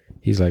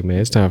he's like, man,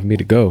 it's time for me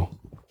to go.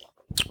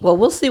 Well,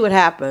 we'll see what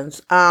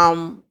happens.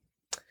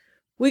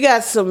 We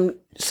got some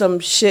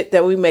shit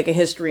that we making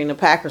history in the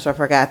Packers.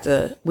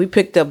 We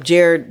picked up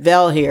Jared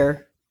Vell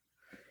here.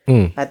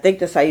 I think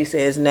that's how you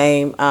say his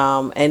name.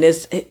 And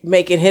it's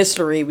making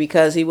history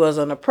because he was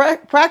on a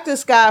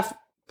practice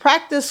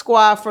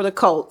squad for the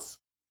Colts.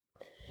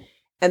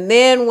 And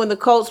then when the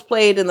Colts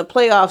played in the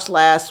playoffs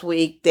last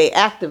week, they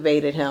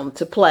activated him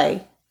to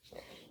play.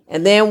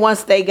 And then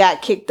once they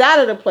got kicked out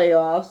of the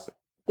playoffs,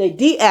 they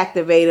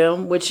deactivated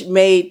him, which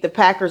made the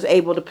Packers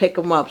able to pick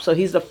him up. So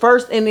he's the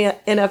first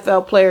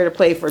NFL player to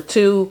play for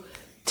two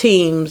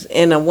teams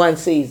in one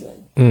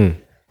season.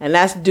 And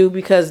that's due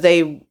because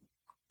they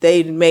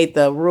made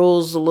the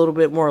rules a little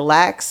bit more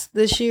lax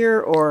this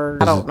year, or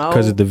I don't know.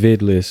 Because of the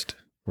vid list,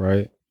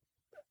 right?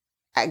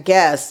 I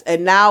guess.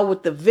 And now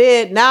with the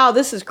vid, now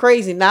this is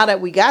crazy. Now that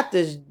we got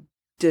this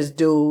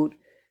dude,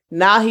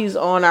 now he's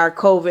on our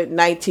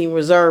COVID-19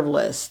 reserve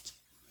list.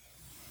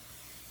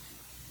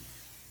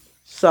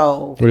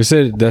 So. But it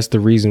said that's the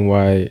reason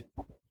why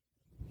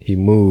he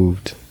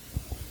moved.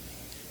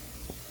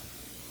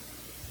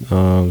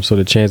 So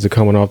the chance of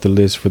coming off the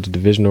list for the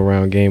divisional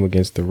round game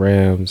against the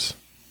Rams.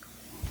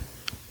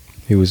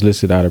 He was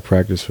listed out of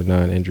practice for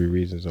non-injury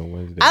reasons on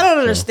Wednesday. I don't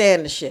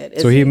understand the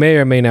shit. So he may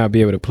or may not be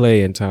able to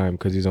play in time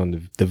because he's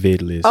on the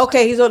vid list.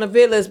 Okay, he's on the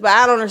vid list, but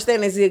I don't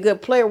understand. Is he a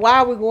good player? Why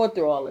are we going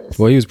through all this?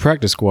 Well, he was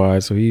practice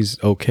squad, so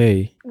he's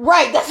okay.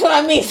 Right, that's what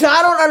I mean. So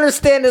I don't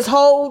understand this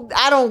whole.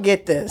 I don't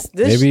get this.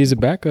 Maybe he's a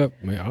backup.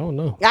 I don't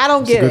know. I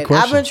don't That's a get good it.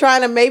 question. I've been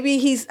trying to. Maybe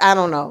he's. I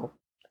don't know.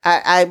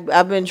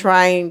 I've been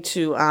trying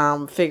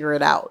to figure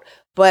it out.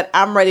 But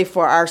I'm ready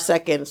for our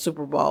second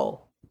Super Bowl.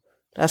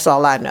 That's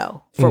all I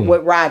know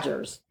with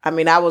Rodgers. I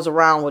mean, I was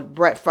around with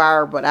Brett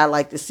Favre, but I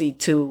like to see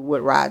two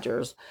with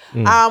Rodgers.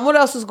 What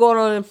else is going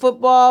on in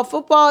football?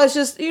 Football is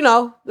just, the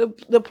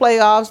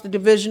playoffs, the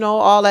divisional,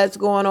 all that's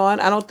going on.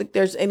 I don't think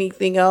there's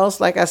anything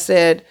else. Like I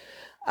said,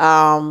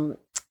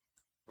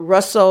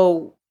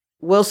 Russell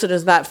Wilson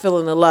is not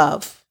feeling the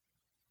love.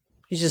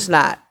 He's just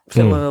not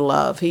feeling the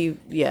love.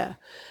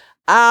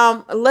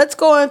 Let's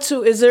go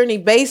into, is there any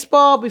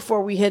baseball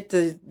before we hit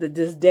this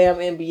damn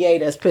NBA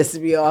that's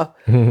pissing me off?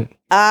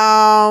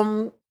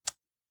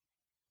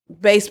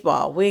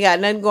 Baseball. We ain't got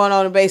nothing going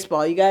on in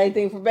baseball. You got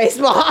anything for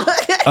baseball?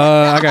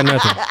 I got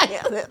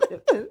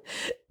nothing.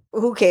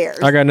 Who cares?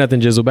 I got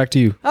nothing, Jizzle. Back to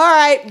you. All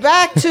right,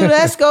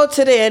 let's go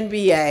to the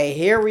NBA.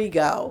 Here we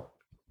go.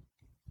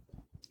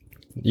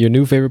 Your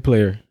new favorite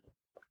player.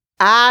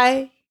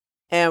 I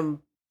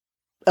am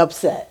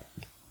upset.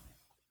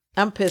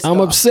 I'm pissed off. I'm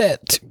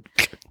upset.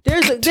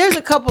 There's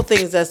a couple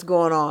things that's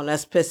going on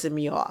that's pissing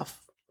me off.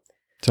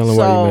 Tell them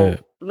why you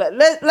mad.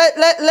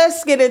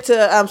 Let's get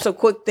into some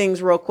quick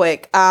things real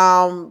quick.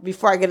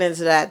 Before I get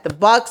into that, the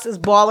Bucks is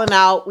balling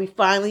out. We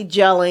finally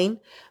gelling.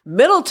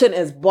 Middleton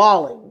is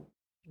balling.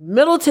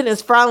 Middleton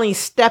is finally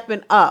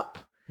stepping up.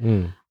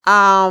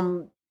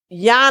 Giannis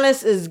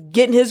is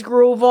getting his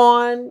groove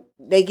on.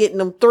 They getting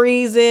them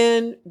threes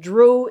in.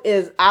 Drew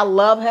is, I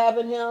love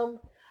having him.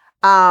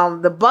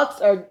 The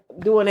Bucks are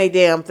doing a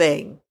damn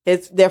thing.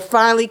 They're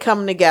finally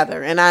coming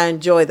together, and I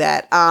enjoy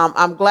that.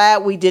 I'm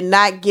glad we did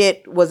not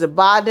get, was it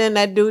Bogdan,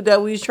 that dude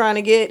that we was trying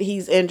to get?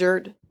 He's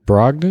injured.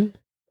 Brogdon?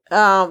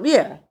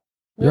 Yeah.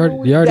 You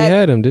already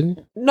had him, didn't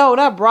you? No,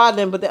 not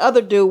Brogdon, but the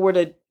other dude where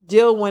the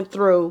deal went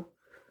through.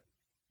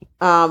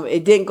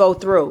 It didn't go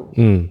through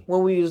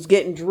when we was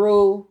getting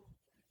Drew.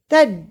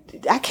 That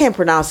I can't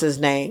pronounce his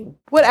name.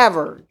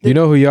 Whatever. You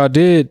know who y'all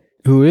did?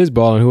 Who is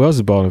balling? Who else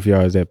is balling for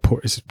y'all? Is that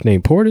his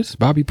name Portis?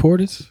 Bobby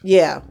Portis?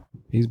 Yeah,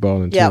 he's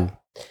balling too. Yep.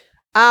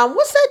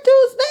 What's that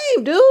dude's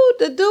name, dude?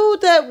 The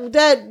dude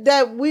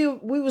that we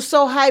was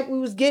so hyped we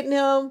was getting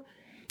him.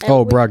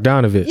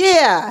 Bogdanovich.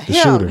 Yeah, the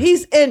him. shooter.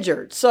 He's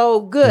injured,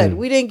 so good.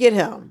 We didn't get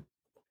him.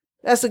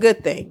 That's a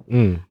good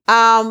thing.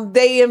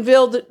 They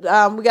unveiled.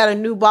 We got a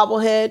new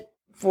bobblehead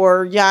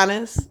for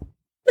Giannis.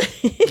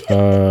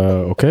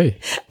 Okay.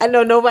 I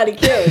know nobody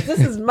cares. This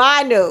is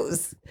my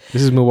news.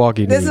 This is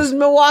Milwaukee news. This is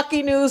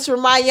Milwaukee news for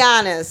my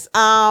Giannis.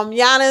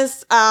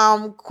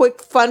 Giannis,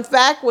 quick fun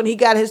fact, when he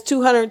got his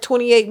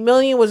 $228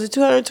 million, was it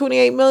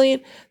 $228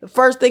 million? The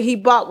first thing he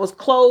bought was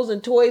clothes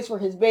and toys for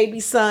his baby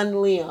son,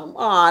 Liam.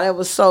 Oh, that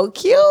was so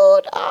cute.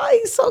 Oh,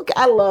 he's so cute.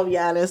 I love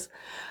Giannis.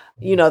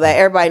 You know that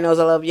everybody knows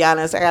I love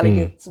Giannis. I got to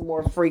get some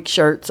more freak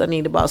shirts. I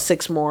need about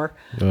 6 more.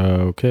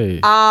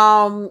 Okay.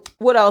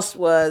 What else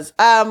was?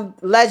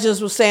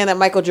 Legends was saying that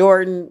Michael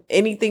Jordan,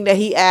 anything that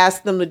he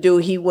asked them to do,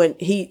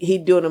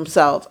 he'd do it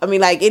himself. I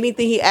mean, like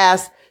anything he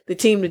asked the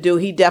team to do,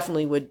 he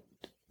definitely would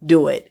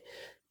do it.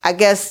 I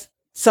guess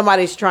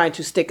somebody's trying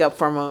to stick up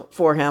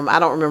for him. I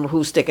don't remember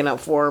who's sticking up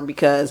for him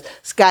because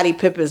Scottie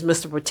Pippen's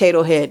Mr.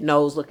 Potato Head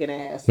nose looking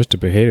ass. Mr.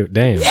 Potato,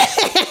 damn.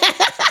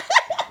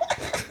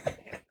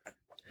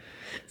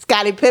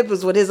 Scottie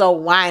Pippen's with his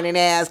old whining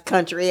ass,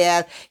 country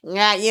ass.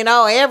 You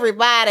know,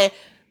 everybody.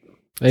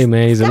 Hey,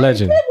 man, he's a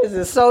legend. Pippins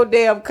is so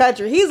damn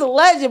country. He's a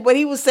legend, but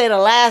he was saying The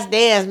Last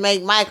Dance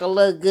make Michael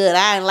look good.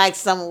 I ain't like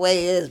some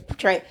way it is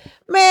portrayed.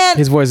 Man.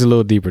 His voice is a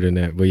little deeper than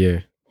that, but yeah.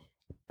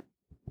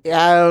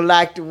 Yeah, I don't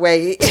like the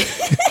way.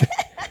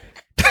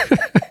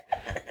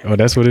 Oh,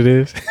 that's what it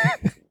is?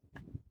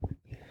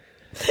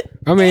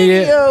 I mean,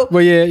 yeah.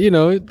 Well, yeah, you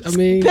know, I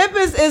mean.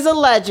 Pippins is a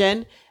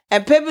legend.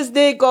 And Pippins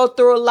did go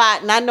through a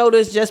lot, and I know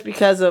this just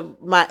because of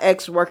my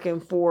ex working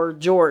for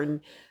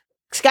Jordan.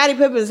 Scottie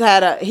Pippins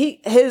had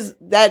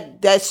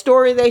that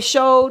story they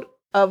showed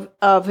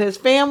of his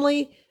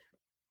family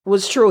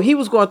was true. He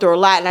was going through a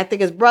lot, and I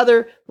think his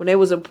brother, when they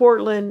was in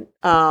Portland,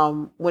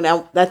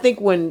 I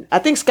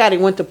think Scottie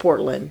went to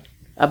Portland,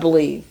 I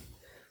believe,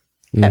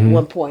 at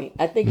one point.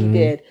 I think he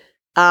did.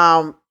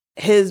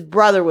 His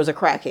brother was a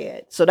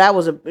crackhead, so that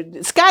was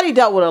Scottie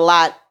dealt with a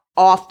lot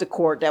off the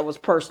court that was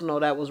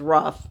personal, that was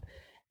rough.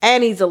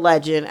 And he's a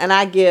legend. And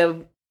I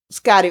give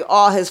Scottie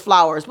all his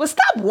flowers. But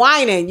stop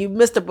whining, you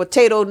Mr.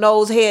 Potato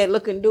Nose Head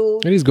looking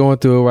dude. And he's going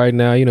through it right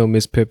now. You know,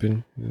 Miss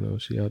Pippen. You know,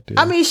 she out there.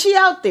 I mean, she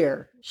out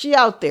there.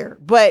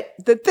 But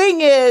the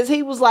thing is,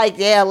 he was like,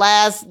 yeah,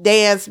 Last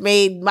Dance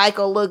made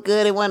Michael look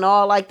good. It went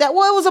all like that.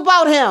 Well, it was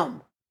about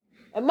him.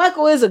 And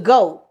Michael is a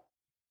GOAT.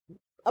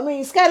 I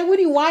mean, Scottie, what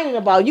are you whining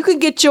about? You can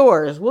get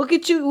yours. We'll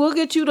get you the Last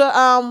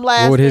Dance.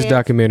 What would his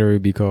documentary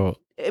be called?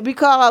 It'd be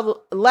called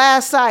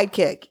Last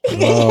Sidekick.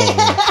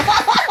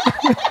 Oh.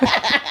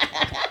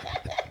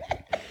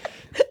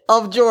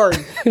 Of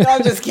Jordan. No,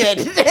 I'm just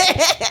kidding.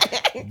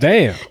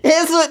 Damn.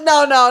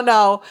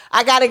 No.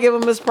 I got to give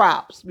him his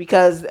props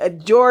because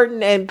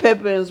Jordan and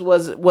Pippins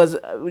was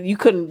you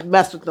couldn't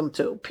mess with them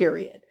too,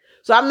 period.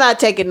 So I'm not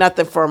taking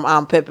nothing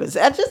from Pippins.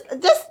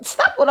 Just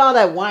stop with all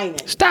that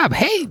whining. Stop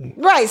hating.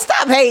 Right,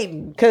 stop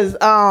hating. Because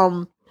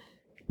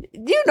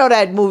you know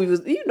that movie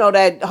was,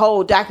 that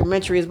whole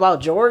documentary is about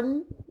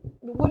Jordan.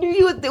 What do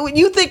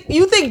you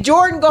think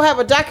Jordan gonna have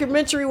a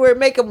documentary where it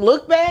make him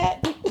look bad?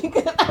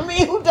 I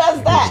mean, who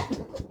does that?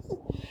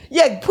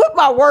 Yeah, put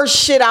my worst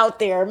shit out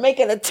there, make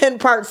it a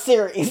 10-part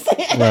series.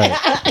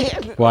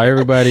 Right. Why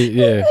everybody,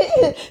 yeah.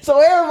 So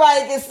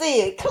everybody can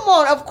see it. Come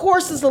on, of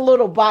course it's a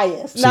little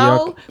biased.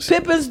 No,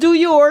 Pippins, do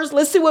yours.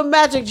 Let's see what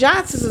Magic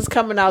Johnson's is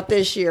coming out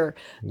this year.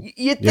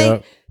 You think...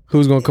 Yep.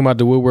 Who's gonna come out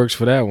the woodworks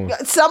for that one?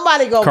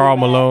 Somebody go. Karl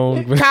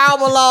Malone. Karl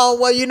Malone.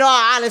 Well,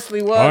 I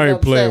honestly was. I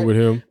ain't playing with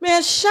him.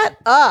 Man, shut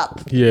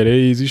up. Yeah, they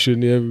easy.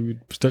 Shouldn't ever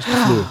touch the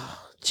floor.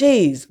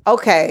 Jeez.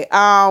 Okay.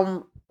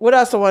 What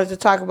else I wanted to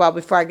talk about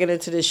before I get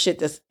into this shit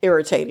that's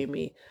irritating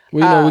me?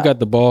 Well, we got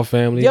the Ball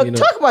family.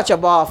 Talk about your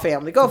Ball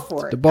family. Go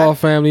for it. The Ball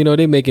family,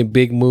 they making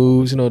big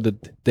moves. The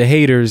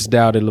haters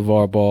doubted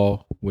LeVar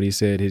Ball when he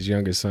said his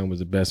youngest son was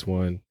the best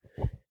one.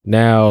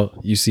 now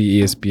you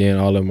see ESPN,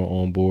 all of them are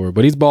on board.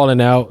 But he's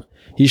balling out.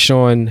 He's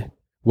showing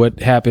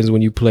what happens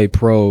when you play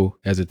pro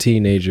as a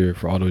teenager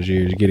for all those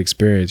years. You get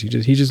experience. He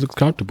just looks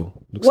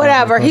comfortable.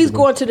 Whatever. He's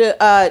going to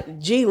the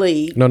G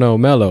League. No,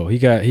 Melo. He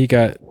got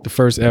the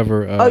first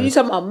ever. You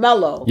talking about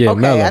Melo? Yeah,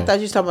 okay. Melo. I thought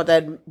you were talking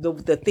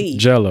about the thief.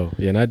 Jello.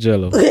 Yeah, not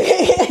Jello.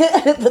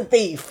 The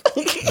thief.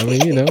 I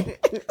mean,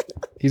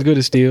 he's good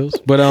at steals.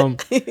 But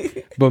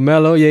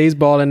Melo, yeah, he's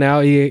balling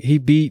out. He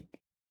beat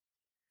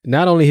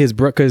not only his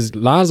brother, because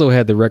Lonzo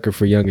had the record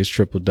for youngest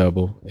triple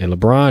double, and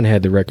LeBron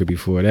had the record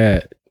before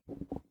that,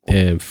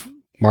 and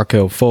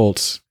Markelle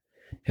Fultz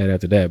had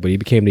after that. But he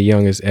became the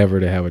youngest ever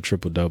to have a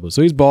triple double.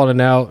 So he's balling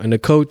out, and the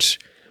coach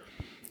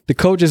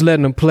is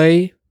letting him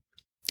play,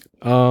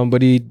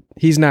 but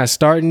he's not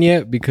starting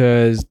yet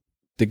because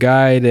the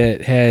guy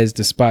that has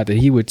the spot that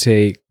he would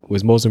take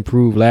was most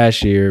improved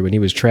last year when he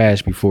was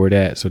trash before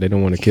that. So they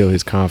don't want to kill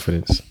his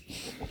confidence.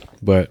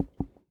 But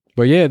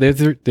yeah,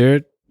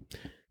 they're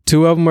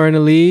two of them are in the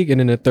league, and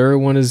then the third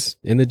one is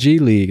in the G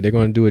League. They're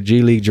going to do a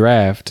G League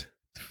draft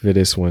for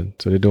this one.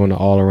 So they're doing an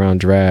all-around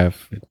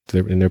draft,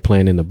 and they're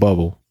playing in the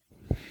bubble.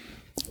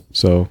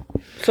 So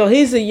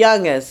he's the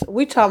youngest.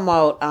 We talking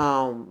about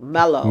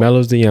Melo.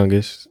 Melo's the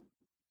youngest.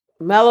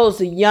 Melo's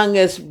the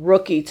youngest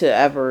rookie to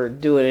ever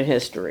do it in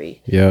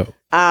history. Yep.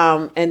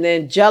 And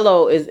then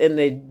Jello is in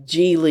the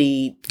G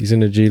League. He's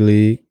in the G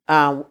League.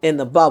 In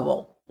the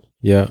bubble.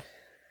 Yeah.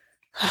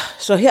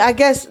 So I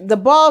guess the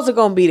balls are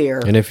gonna be there.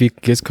 And if he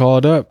gets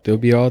called up, they'll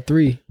be all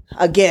three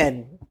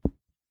again.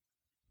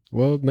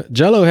 Well,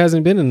 Jello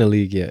hasn't been in the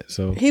league yet,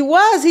 so he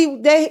was.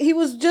 He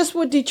was just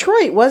with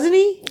Detroit, wasn't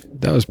he?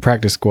 That was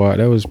practice squad.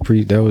 That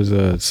was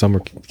a summer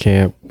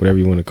camp, whatever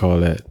you want to call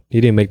that. He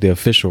didn't make the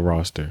official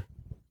roster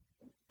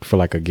for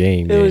like a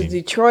game. It was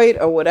Detroit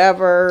or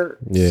whatever.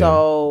 Yeah.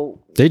 So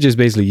they just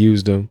basically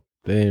used him.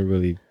 They didn't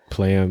really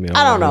play him.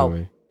 I don't know.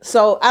 Anyway.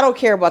 So I don't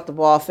care about the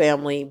Ball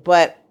family,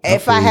 but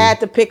if I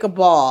had to pick a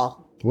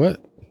ball.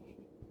 What?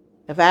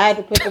 If I had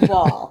to pick a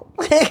ball.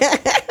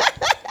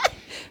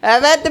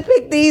 If I had to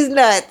pick these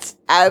nuts,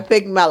 I would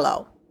pick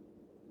Melo.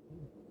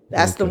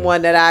 That's the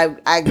one that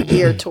I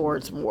gear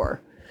towards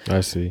more.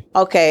 I see.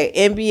 Okay,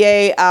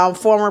 NBA,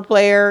 former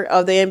player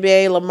of the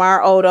NBA,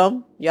 Lamar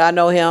Odom. Y'all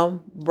know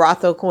him.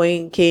 Brothel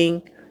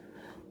King.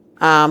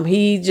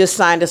 He just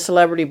signed a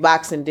celebrity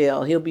boxing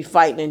deal. He'll be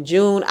fighting in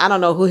June. I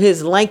don't know who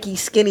his lanky,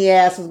 skinny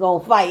ass is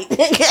gonna fight.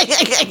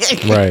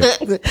 Right.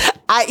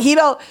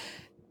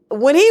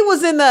 When he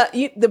was in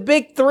the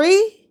big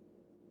three,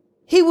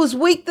 he was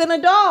weak than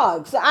a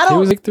dog. So He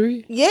was big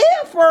three? Yeah,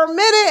 for a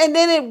minute, and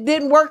then it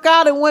didn't work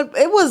out and went.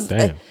 It was.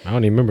 Damn, I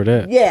don't even remember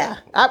that. Yeah,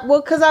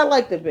 because I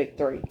like the big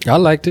three. I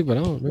liked it, but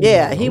I don't remember.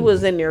 Yeah, he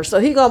was in there, so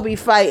he's gonna be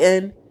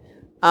fighting.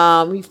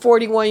 He's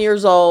 41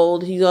 years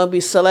old. He's gonna be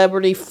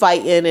celebrity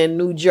fighting in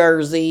New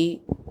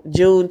Jersey,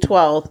 June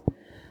 12th.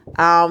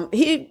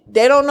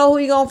 They don't know who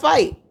he's gonna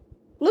fight.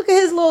 Look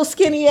at his little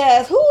skinny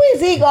ass. Who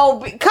is he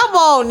gonna be? Come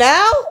on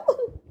now.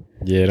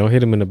 Yeah, don't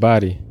hit him in the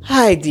body.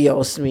 Ay,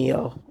 Dios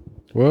mío.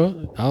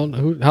 Well, I don't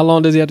know. How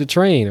long does he have to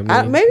train?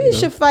 I mean, maybe he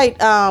should fight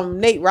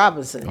Nate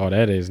Robinson. Oh,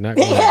 that is not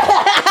good.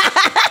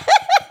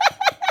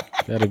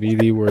 That'll be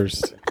the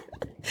worst.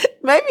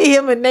 Maybe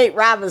him and Nate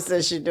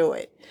Robinson should do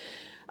it.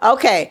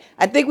 Okay,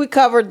 I think we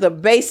covered the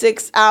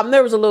basics.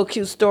 There was a little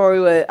cute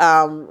story with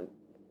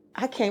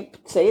I can't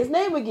say his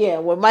name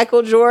again, with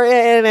Michael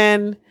Jordan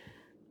and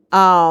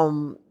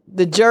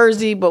the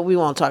jersey, but we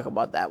won't talk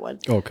about that one.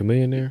 Oh,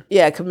 Chameleonaire?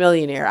 Yeah,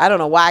 Chameleonaire. I don't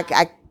know why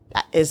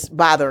it's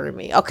bothering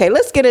me. Okay,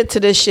 let's get into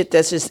this shit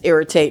that's just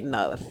irritating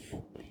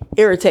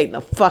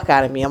the fuck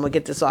out of me. I'm gonna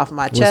get this off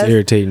my chest. What's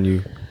irritating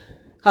you?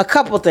 A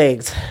couple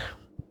things.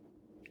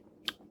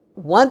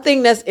 One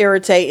thing that's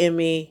irritating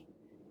me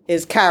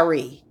is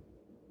Kyrie.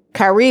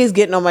 Kyrie is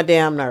getting on my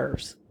damn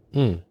nerves.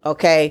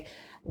 Okay.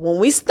 When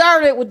we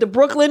started with the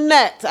Brooklyn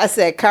Nets, I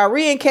said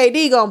Kyrie and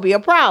KD gonna be a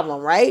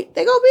problem, right?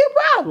 They gonna be a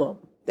problem.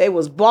 They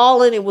was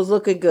balling. It was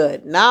looking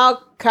good. Now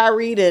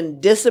Kyrie then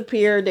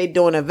disappeared. They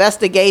doing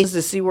investigations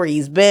to see where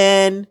he's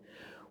been.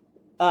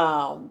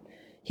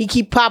 He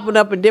keep popping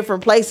up in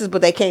different places,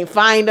 but they can't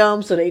find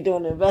him. So they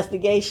doing an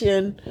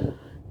investigation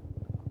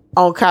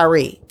on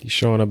Kyrie. He's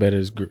showing up at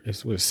his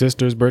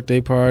sister's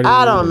birthday party.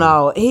 I don't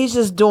know. He's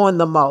just doing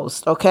the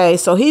most. Okay.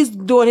 So he's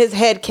doing his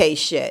head case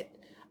shit.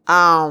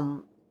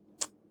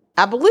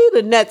 I believe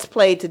the Nets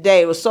played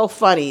today. It was so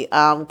funny.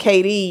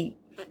 KD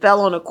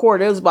fell on the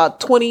court. It was about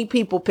 20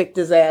 people picked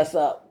his ass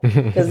up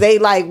because they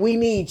like, we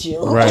need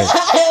you. Right.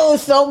 It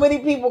was so many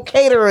people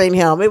catering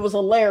him. It was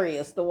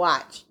hilarious to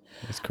watch.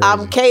 That's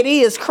crazy.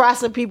 KD is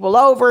crossing people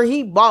over.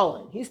 He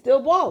balling. He's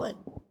still balling.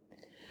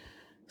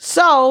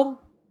 So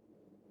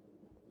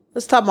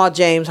let's talk about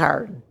James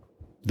Harden.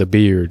 The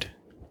beard.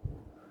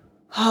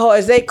 Oh,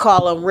 as they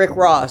call him, Rick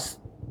Ross.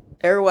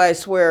 Everybody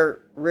swear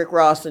Rick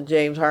Ross and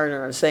James Harden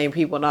are the same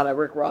people. Now that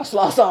Rick Ross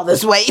lost all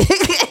this weight.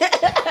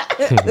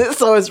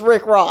 So it's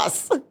Rick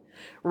Ross.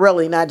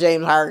 Really, not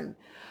James Harden.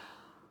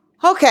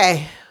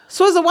 Okay.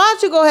 Swizza, why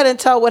don't you go ahead and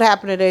tell what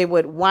happened today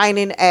with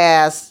whining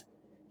ass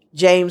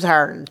James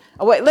Harden.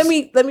 Oh, wait, let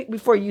me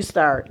before you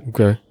start.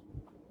 Okay.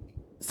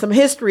 Some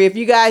history. If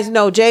you guys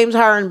know, James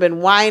Harden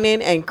been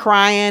whining and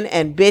crying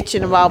and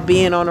bitching about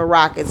being on the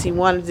Rockets. He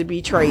wanted to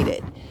be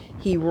traded.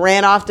 He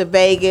ran off to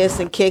Vegas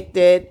and kicked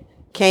it,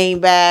 came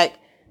back.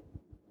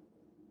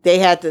 They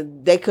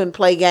couldn't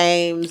play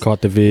games.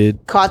 Caught the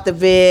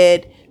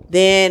vid.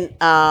 Then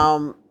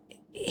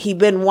he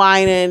been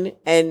whining,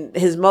 and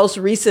his most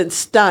recent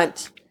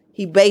stunt,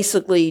 he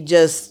basically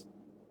just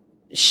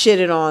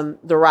shitted on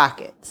the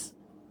Rockets.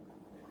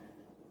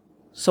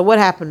 So what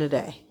happened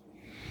today?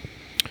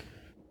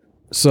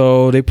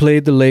 So they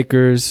played the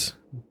Lakers.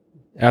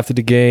 After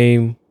the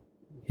game,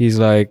 he's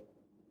like,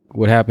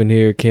 "What happened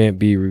here can't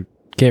be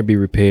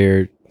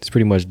repaired. It's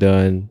pretty much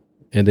done."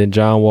 And then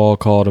John Wall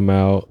called him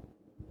out.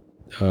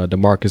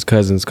 DeMarcus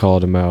Cousins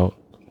called him out.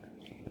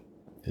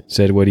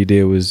 Said what he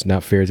did was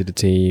not fair to the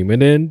team.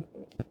 And then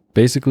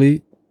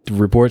basically the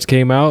reports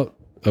came out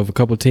of a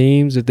couple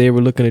teams that they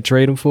were looking to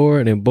trade him for,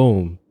 and then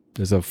boom,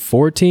 there's a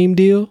 4-team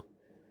deal.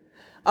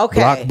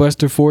 Okay.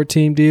 Blockbuster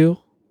 4-team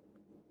deal.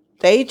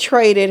 They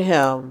traded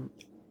him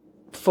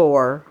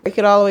for, break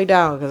it all the way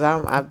down because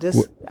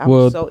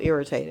I'm so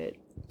irritated.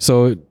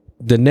 So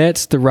the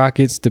Nets, the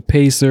Rockets, the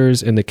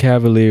Pacers, and the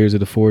Cavaliers are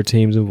the 4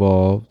 teams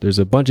involved. There's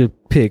a bunch of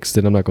picks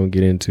that I'm not going to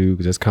get into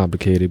because that's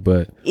complicated,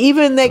 but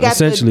even they got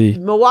essentially the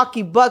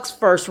Milwaukee Bucks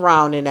first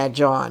round in that,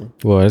 John.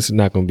 Well, it's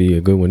not going to be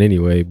a good one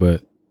anyway,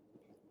 but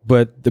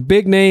the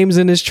big names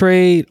in this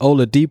trade,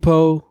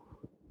 Oladipo,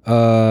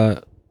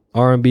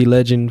 R&B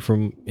legend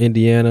from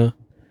Indiana.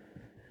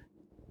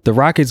 The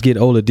Rockets get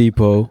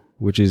Oladipo,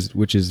 which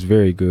is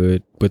very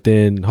good, but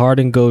then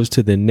Harden goes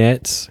to the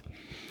Nets.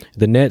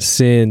 The Nets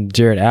send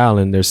Jarrett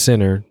Allen, their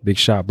center, big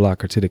shot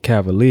blocker, to the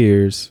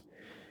Cavaliers.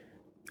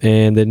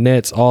 And the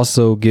Nets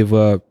also give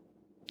up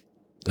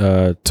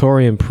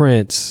Taurean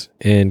Prince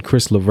and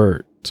Chris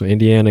LeVert. So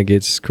Indiana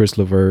gets Chris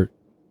LeVert.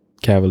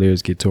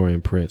 Cavaliers get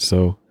Taurean Prince.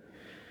 So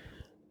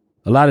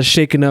a lot of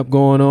shaking up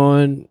going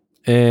on.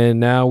 And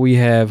now we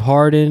have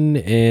Harden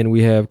and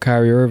we have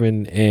Kyrie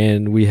Irving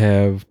and we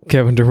have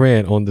Kevin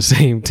Durant on the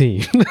same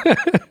team.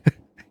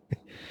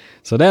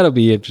 So that'll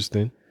be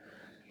interesting.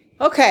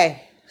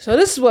 Okay. So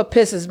this is what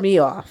pisses me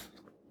off.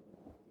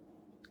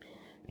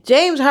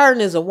 James Harden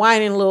is a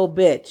whining little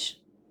bitch.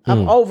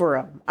 I'm over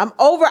him.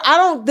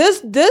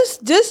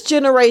 This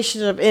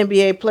generation of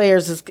NBA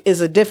players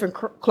is a different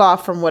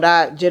cloth from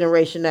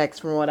Generation X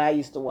from what I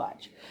used to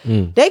watch.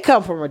 They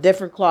come from a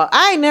different cloth.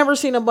 I ain't never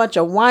seen a bunch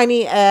of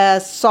whiny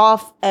ass,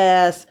 soft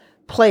ass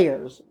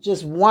players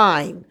just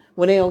whine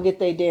when they don't get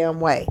their damn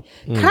way.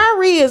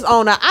 Kyrie is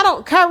on I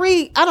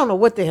don't know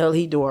what the hell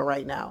he doing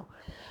right now.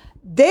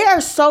 They are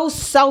so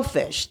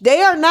selfish.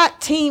 They are not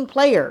team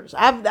players.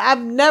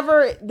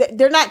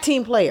 They're not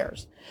team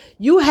players.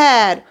 You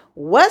had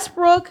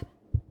Westbrook,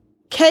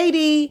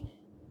 KD,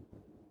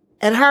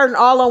 and Harden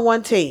all on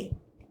one team.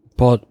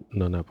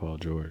 Not Paul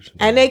George.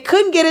 And they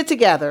couldn't get it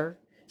together.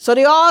 So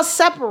they all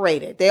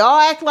separated. They all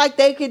act like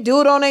they could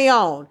do it on their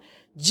own.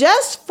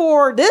 Just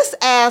for this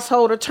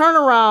asshole to turn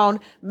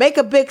around, make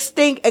a big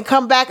stink, and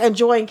come back and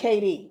join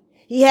KD.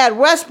 He had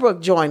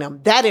Westbrook join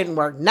him. That didn't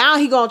work. Now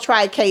he gonna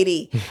try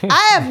KD.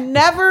 I have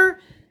never.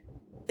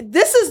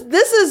 This is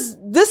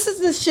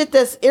the shit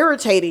that's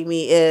irritating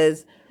me.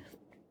 Is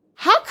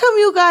how come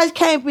you guys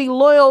can't be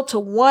loyal to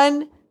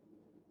one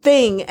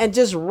thing and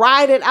just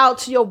ride it out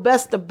to your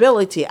best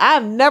ability? I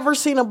have never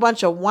seen a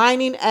bunch of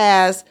whining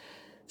ass,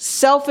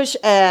 selfish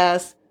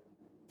ass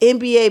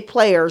NBA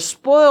players,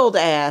 spoiled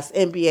ass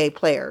NBA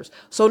players.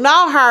 So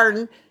now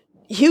Harden.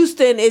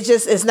 Houston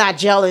it's not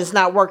gelling, it's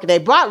not working. They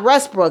brought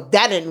Westbrook,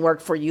 that didn't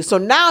work for you. So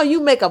now you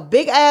make a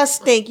big ass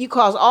stink, you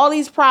cause all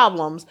these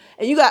problems,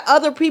 and you got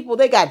other people,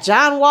 they got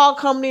John Wall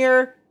come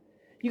near.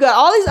 You got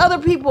all these other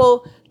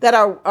people that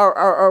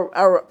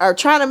are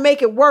trying to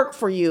make it work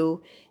for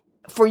you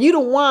to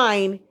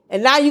whine,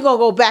 and now you're gonna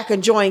go back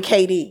and join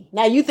KD.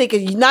 Now you think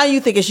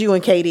it's you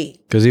and KD.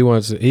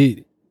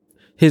 Because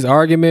his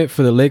argument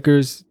for the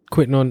Lakers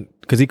quitting on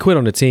because he quit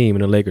on the team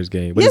in the Lakers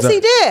game. But yes,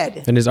 he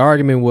did. And his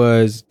argument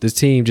was this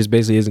team just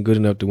basically isn't good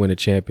enough to win a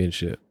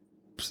championship.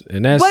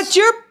 And but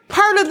you're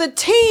part of the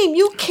team.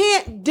 You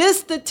can't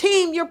diss the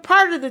team. You're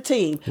part of the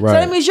team. Right. So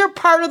that means you're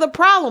part of the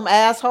problem,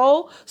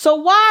 asshole. So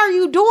why are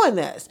you doing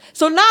this?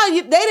 So now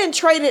they didn't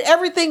traded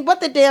everything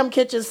but the damn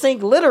kitchen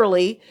sink,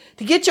 literally,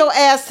 to get your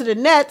ass to the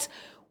Nets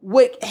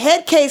with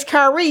head case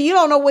Kyrie. You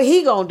don't know what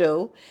he gonna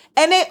do.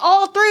 And they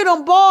all three of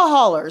them ball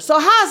haulers. So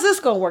how's this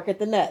gonna work at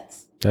the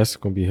Nets? That's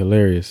gonna be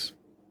hilarious.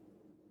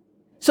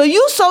 So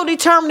you so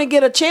determined to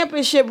get a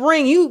championship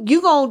ring,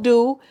 you gonna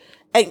do,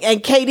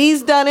 and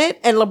KD's done it,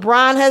 and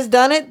LeBron has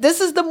done it.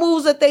 This is the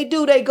moves that they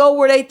do. They go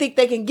where they think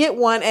they can get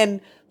one, and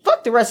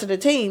fuck the rest of the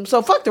team.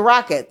 So fuck the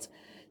Rockets.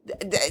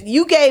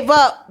 You gave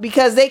up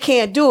because they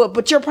can't do it,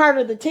 but you're part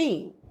of the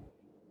team.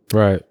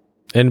 Right.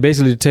 And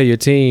basically to tell your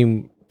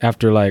team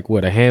after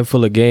a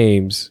handful of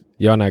games,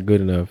 y'all not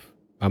good enough.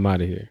 I'm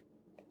out of here.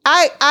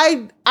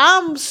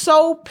 I'm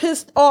so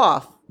pissed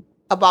off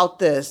about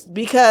this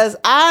because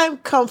I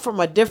come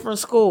from a different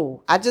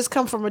school. I just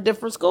come from a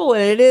different school,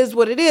 and it is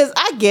what it is.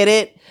 I get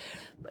it.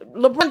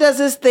 LeBron does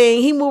his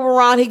thing. He move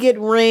around. He get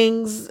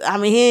rings. I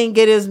mean, he ain't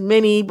get as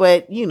many,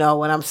 but you know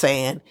what I'm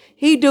saying.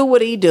 He do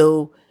what he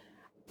do.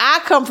 I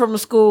come from a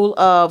school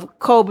of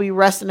Kobe,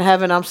 rest in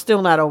heaven. I'm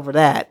still not over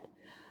that.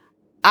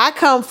 I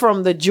come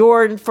from the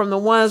Jordan, from the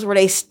ones where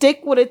they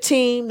stick with a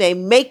team. They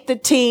make the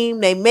team.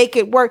 They make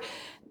it work.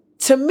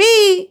 To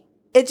me,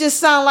 it just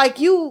sounds like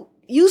you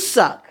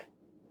suck.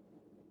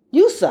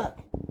 You suck.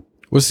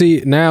 Well,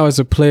 see, now as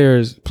a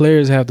players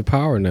have the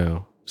power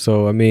now.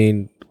 So, I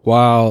mean,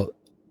 while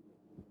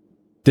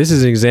this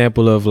is an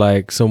example of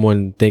like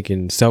someone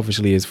thinking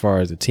selfishly as far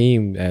as the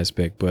team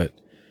aspect, but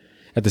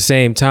at the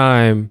same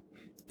time,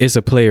 it's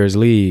a players'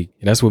 league.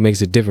 And that's what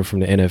makes it different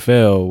from the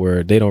NFL,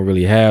 where they don't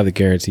really have the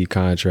guaranteed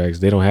contracts.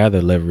 They don't have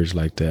the leverage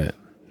like that.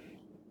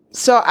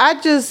 So I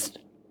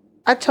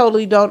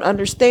totally don't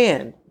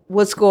understand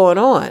what's going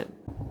on.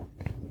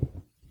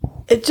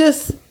 It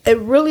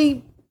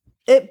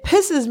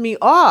pisses me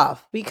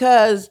off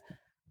because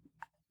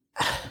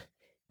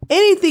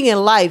anything in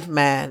life,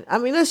 man, I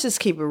mean, let's just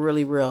keep it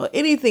really real.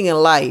 Anything in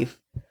life,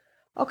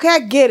 okay, I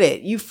get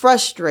it. You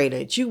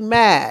frustrated, you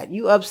mad,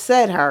 you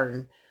upset,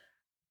 hurting.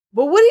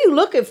 But what are you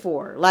looking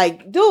for?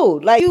 Like,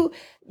 dude, like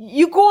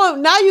you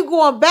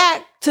going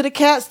back to the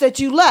cats that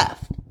you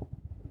left.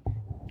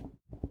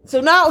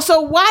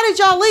 So why did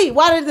y'all leave?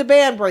 Why did the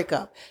band break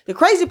up? The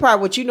crazy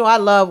part, I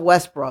love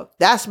Westbrook.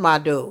 That's my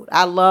dude.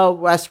 I love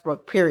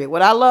Westbrook, period.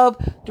 What I love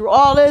through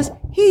all this,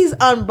 he's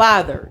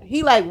unbothered.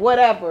 He like,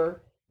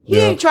 whatever. He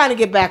ain't trying to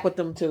get back with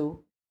them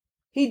two.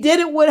 He did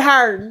it with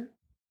Harden.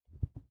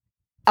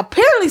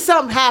 Apparently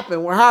something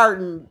happened where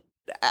Harden,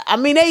 I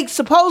mean, they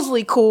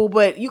supposedly cool,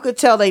 but you could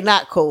tell they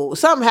not cool.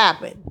 Something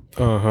happened.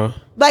 Uh-huh.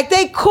 Like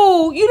they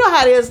cool. You know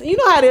how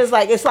it is.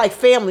 Like it's like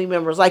family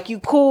members. Like you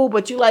cool,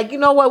 but you like, you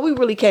know what? We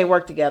really can't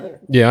work together.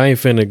 Yeah, I ain't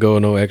finna go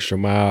no extra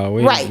mile.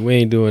 We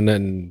ain't doing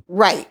nothing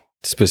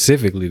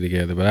specifically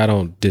together, but I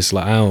don't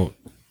dislike, I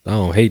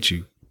don't hate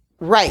you.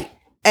 Right.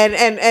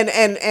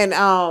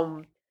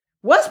 And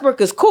Westbrook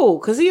is cool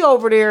because he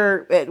over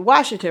there at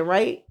Washington,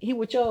 right? He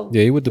with y'all.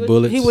 Yeah, he with the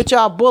Bullets. He with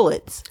y'all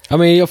Bullets. I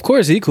mean, of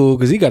course he cool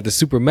because he got the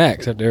super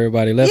max after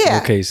everybody left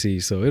from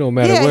KC, so it don't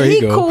matter where he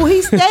go. Yeah, he cool.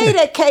 He stayed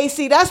at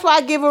KC. That's why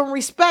I give him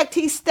respect.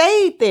 He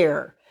stayed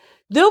there.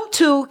 Them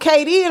two,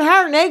 KD and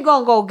Harden, they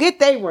gonna go get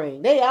their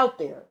ring. They out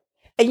there,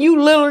 and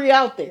you literally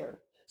out there.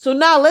 So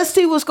now let's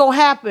see what's gonna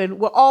happen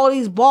with all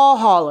these ball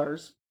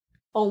haulers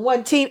on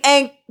one team,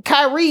 and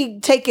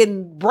Kyrie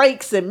taking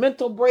breaks and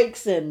mental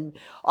breaks and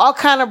all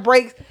kind of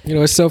breaks. You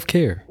know, it's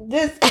self-care.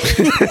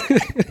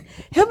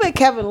 Him and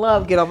Kevin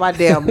Love get on my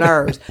damn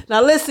nerves.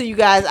 Now listen, you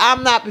guys,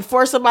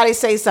 before somebody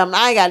say something,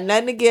 I ain't got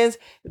nothing against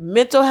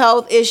mental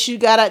health issue. You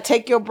gotta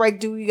take your break,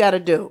 do what you gotta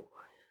do.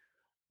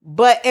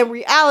 But in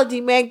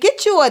reality, man,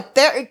 get you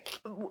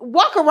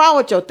walk around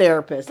with your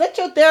therapist. Let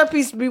your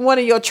therapist be one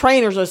of your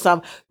trainers or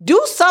something.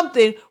 Do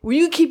something where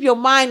you keep your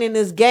mind in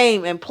this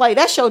game and play.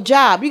 That's your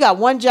job. You got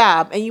one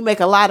job and you make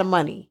a lot of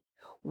money.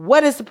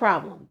 What is the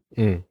problem?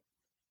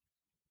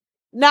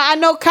 Now, I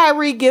know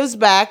Kyrie gives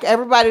back.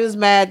 Everybody was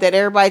mad that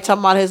everybody talking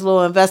about his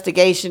little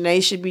investigation.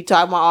 They should be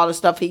talking about all the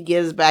stuff he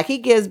gives back. He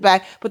gives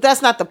back, but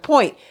that's not the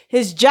point.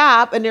 His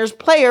job, and there's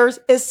players,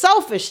 is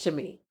selfish to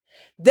me.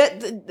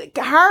 That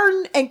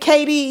Harden and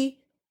KD,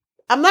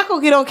 I'm not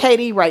gonna get on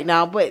KD right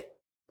now, but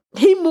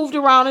he moved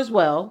around as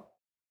well.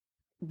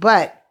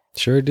 But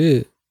sure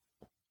did.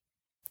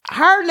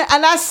 Harden,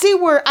 and I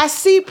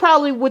see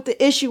probably what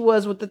the issue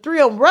was with the three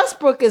of them.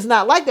 Westbrook is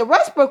not like that.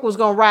 Westbrook was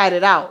gonna ride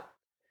it out.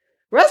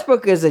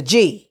 Westbrook is a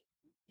G.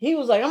 He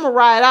was like, I'm gonna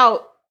ride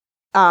out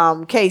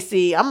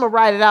KC. I'm gonna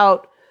ride it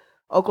out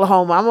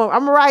Oklahoma. I'm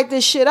gonna ride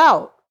this shit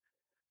out.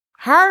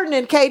 Harden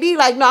and KD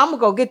like, no, I'm going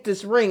to go get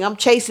this ring. I'm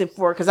chasing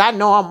for it because I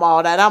know I'm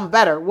all that. I'm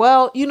better.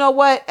 Well, you know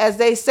what? As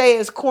they say,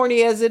 as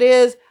corny as it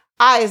is,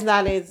 I is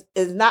not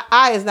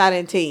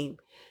in team.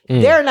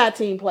 They're not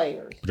team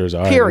players. There's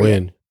an I and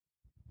win.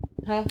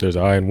 Huh? There's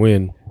an I and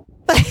win.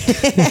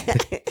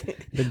 Okay,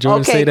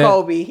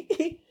 Kobe.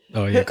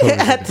 Oh, yeah, Kobe.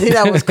 I think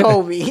that was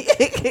Kobe.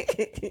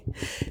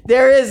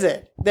 There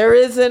isn't.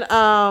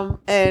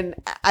 And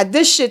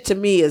this shit to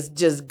me is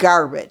just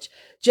garbage.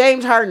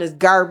 James Harden is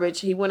garbage.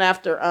 He went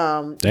after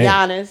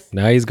Giannis.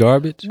 Now he's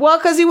garbage? Well,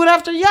 because he went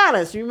after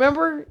Giannis.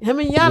 Remember? Him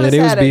and Giannis they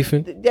was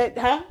beefing.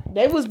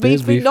 They was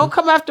beefing. Don't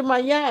come after my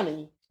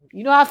Gianni.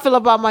 You know how I feel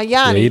about my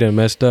Gianni. Yeah, he done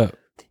messed up.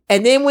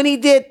 And then when he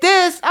did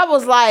this, I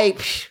was like,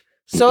 psh.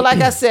 So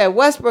like I said,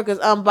 Westbrook is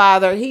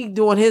unbothered. He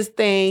doing his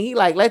thing. He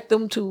like, let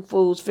them two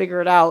fools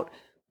figure it out.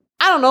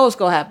 I don't know what's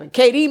going to happen.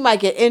 KD might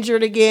get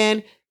injured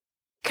again.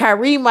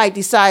 Kyrie might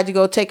decide to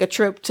go take a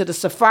trip to the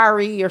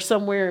safari or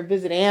somewhere and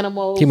visit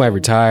animals. He might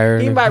retire.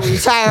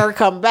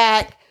 Come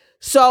back.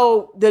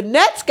 So the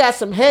Nets got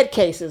some head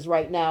cases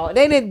right now. And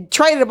they didn't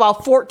trade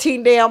about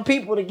 14 damn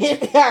people to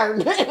get there.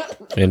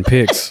 And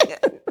picks.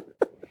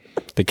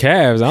 The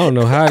Cavs, I don't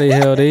know how the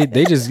hell they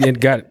just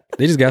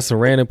got some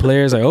random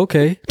players. Like,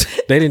 okay,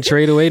 they didn't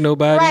trade away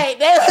nobody. Right.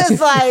 They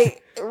was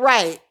like,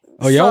 right.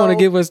 Oh, y'all want to So-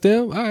 give us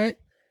them? All right.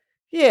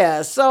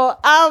 Yeah, so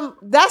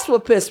that's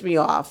what pissed me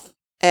off.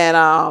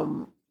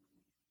 And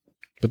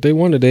But they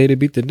won today to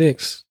beat the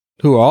Knicks,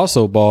 who are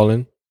also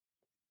balling.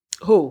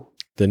 who?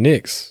 The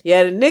Knicks.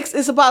 Yeah, the Knicks.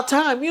 It's about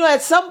time. You know,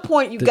 at some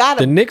point you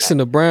gotta. The Knicks and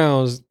the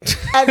Browns.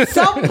 At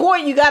some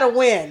point you gotta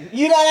win.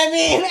 You know what I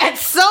mean? At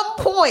some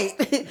point,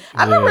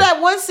 I remember Yeah.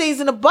 that one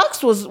season the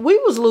Bucks we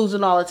was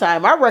losing all the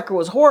time. Our record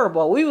was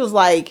horrible. We was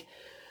like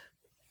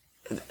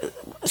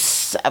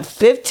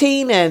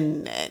 15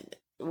 and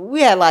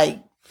we had like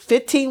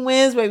 15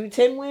 wins, maybe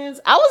 10 wins.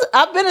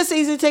 I've been a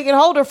season ticket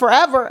holder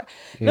forever.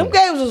 Them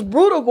games was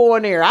brutal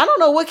going there. I don't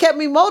know what kept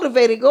me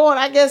motivated going.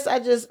 I guess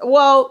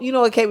what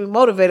kept me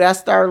motivated. I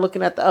started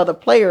looking at the other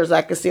players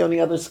I could see on the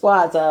other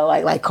squads,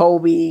 like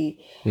Kobe.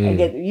 I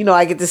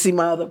get to see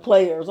my other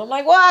players. I'm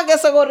like, well, I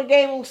guess I'll go to the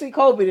game and see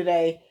Kobe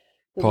today.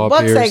 The Paul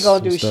Bucks Pierce ain't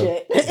gonna do and stuff.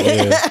 shit,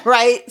 Yeah.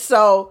 right?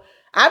 So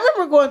I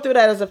remember going through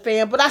that as a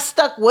fan, but I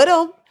stuck with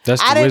them.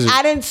 That's the I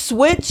Wizards. didn't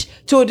switch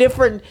to a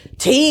different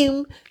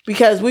team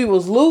because we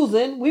was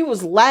losing. We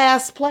was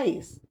last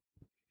place.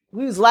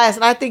 We was last,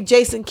 and I think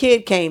Jason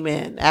Kidd came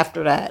in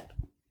after that.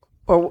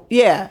 Or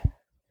yeah,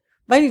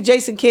 maybe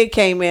Jason Kidd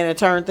came in and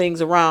turned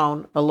things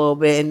around a little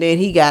bit, and then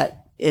he got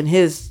in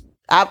his.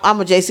 I'm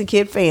a Jason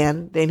Kidd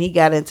fan. Then he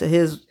got in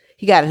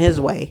his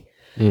way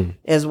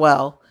as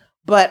well.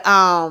 But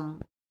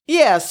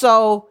yeah.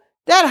 So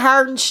that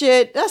Harden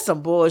shit, that's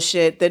some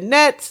bullshit. The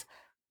Nets.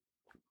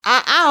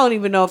 I don't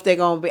even know if they're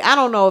going to be, I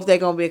don't know if they're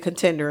going to be a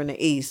contender in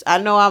the East. I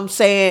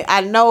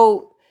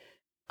know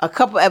a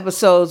couple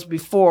episodes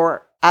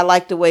before, I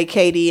liked the way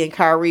KD and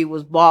Kyrie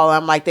was balling.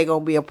 I'm like, they're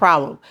going to be a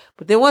problem.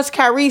 But then once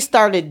Kyrie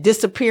started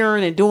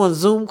disappearing and doing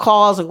Zoom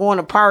calls and going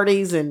to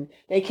parties and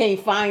they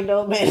can't find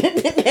them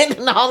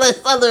and all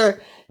this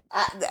other,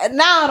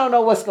 now I don't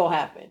know what's going to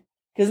happen.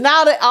 Because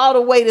now that all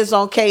the weight is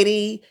on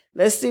KD,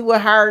 let's see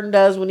what Harden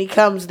does when he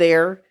comes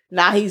there.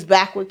 Now he's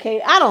back with KD.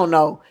 I don't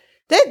know.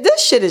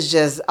 This shit is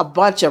just a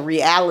bunch of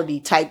reality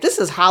type. This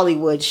is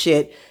Hollywood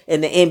shit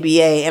in the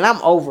NBA, and I'm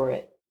over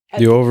it.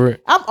 You over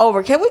it? I'm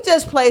over. Can we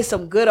just play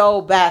some good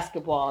old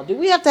basketball? Do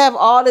we have to have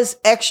all this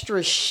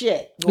extra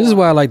shit? This is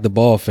why I like the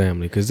Ball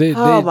family, because they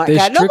Oh my they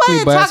God. strictly Nobody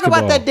talk basketball.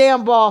 about that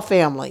damn Ball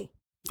family.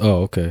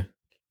 Oh, okay.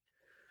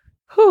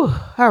 Whew.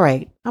 All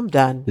right. I'm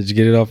done. Did you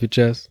get it off your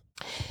chest?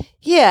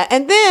 Yeah.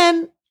 And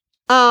then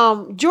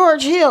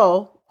George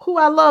Hill, who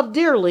I love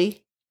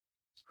dearly,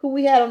 who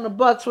we had on the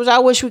Bucks, which I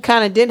wish we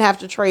kind of didn't have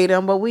to trade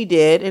him, but we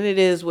did, and it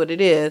is what it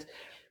is.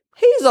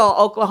 He's on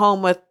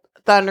Oklahoma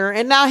Thunder,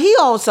 and now he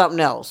owns something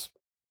else.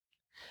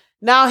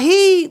 Now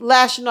he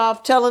lashing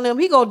off, telling him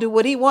he gonna do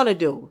what he want to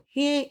do.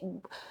 He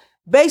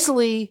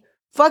basically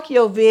fuck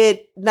your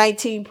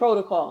COVID-19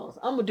 protocols.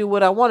 I'm gonna do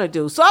what I want to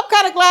do. So I'm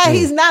kind of glad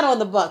he's not on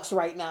the Bucks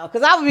right now,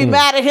 because I would be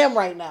mad at him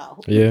right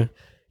now. Yeah.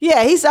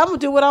 Yeah, he said I'm gonna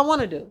do what I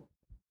want to do.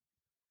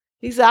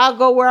 He said I'll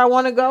go where I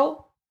want to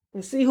go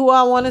and see who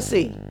I want to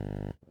see.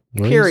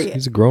 Well, Period.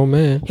 He's a grown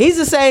man. He's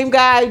the same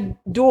guy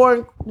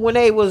during when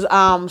they was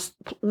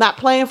not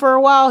playing for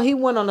a while. He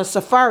went on a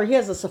safari. He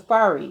has a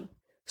safari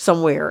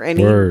somewhere, and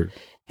Word.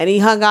 he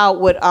hung out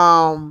with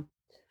a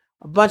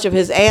bunch of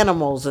his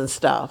animals and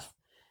stuff,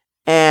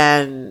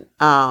 and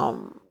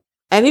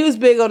he was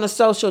big on the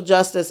social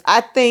justice.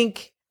 I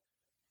think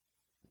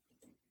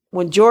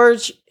when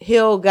George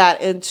Hill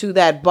got into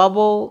that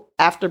bubble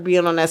after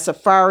being on that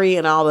safari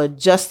and all the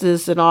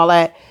justice and all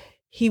that,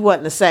 he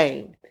wasn't the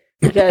same.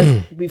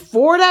 Because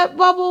before that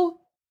bubble,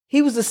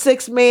 he was the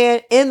sixth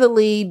man in the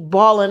lead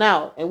balling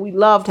out. And we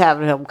loved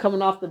having him.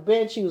 Coming off the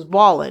bench, he was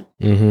balling.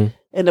 Mm-hmm.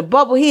 In the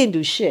bubble, he didn't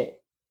do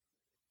shit.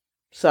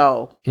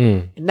 So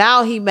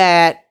now he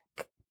mad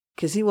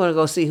because he want to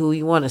go see who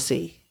he want to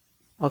see.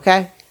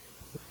 Okay?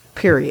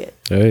 Period.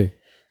 Hey,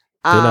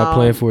 they're not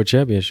playing for a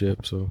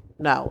championship, so.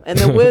 No. And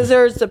the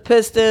Wizards, the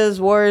Pistons,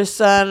 Warriors,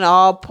 Sun,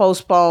 all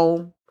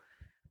postponed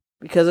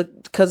because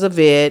of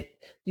it.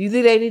 You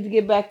think they need to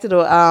get back to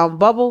the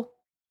bubble?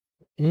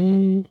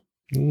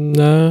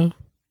 Nah,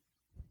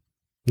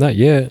 not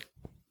yet.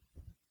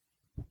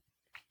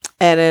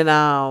 And then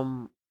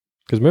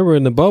Because remember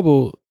in the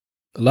bubble,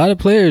 a lot of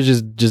players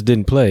just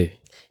didn't play.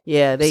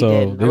 yeah, they So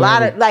did. they A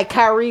lot wanted- of like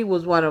Kyrie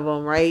was one of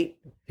them, right?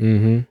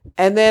 Mm-hmm.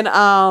 And then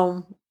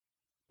I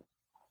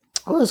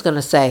was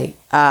gonna say,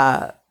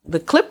 the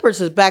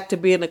Clippers is back to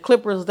being the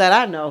Clippers that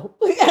I know.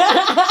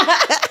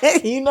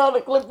 You know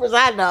the Clippers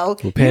I know.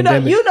 Well,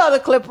 pandemic- You know the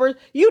Clippers.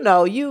 You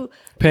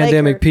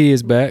Pandemic Laker, P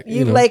is back.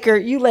 you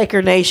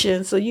Laker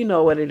Nation, so you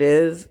know what it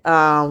is.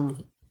 Yeah,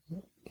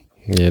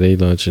 they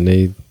launching.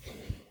 It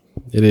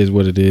is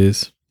what it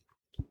is.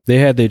 They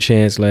had their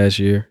chance last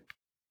year.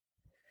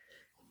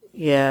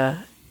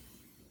 Yeah.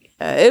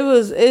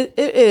 It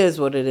is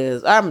what it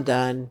is. I'm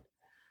done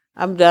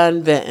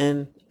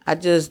venting.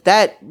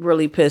 That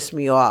really pissed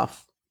me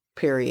off.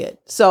 Period.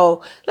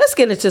 So let's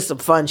get into some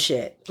fun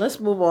shit. Let's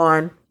move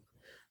on.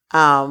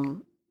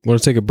 Want to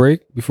take a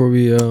break before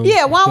we?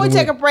 Yeah, why don't we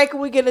take a break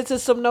and we get into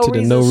some no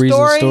reason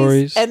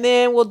stories, and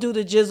then we'll do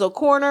the Jizzle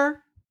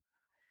corner.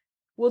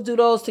 We'll do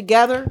those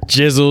together.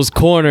 Jizzle's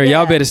Corner. Yeah.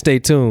 Y'all better stay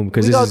tuned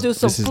because We're going to do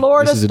some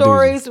Florida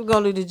stories. We're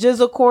going to do the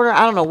Jizzle Corner.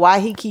 I don't know why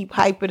he keep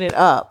hyping it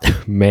up.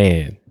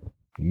 Man.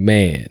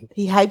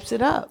 He hypes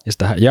it up.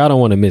 Y'all don't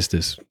want to miss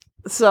this.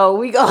 So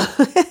we go.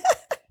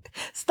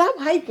 Stop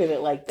hyping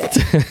it like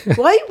that.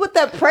 Why you put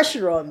that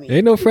pressure on me?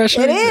 Ain't no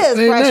pressure. It is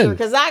Ain't pressure nothing.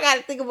 because I got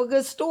to think of a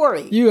good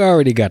story. You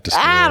already got the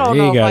story. I don't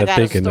you know ain't if I gotta got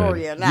a think of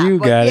story nothing. or not. You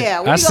but got yeah,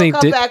 it. we're I going to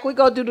come synced it. back. We're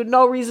going to do the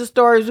No Reason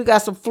stories. We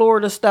got some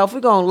Florida stuff. We're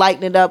going to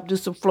lighten it up, do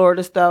some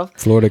Florida stuff.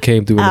 Florida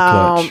came through in the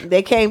clutch.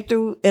 They came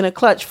through in a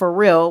clutch for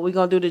real. We're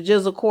going to do the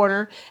Jizzle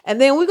Corner. And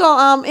then we're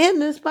going to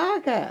end this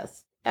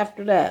podcast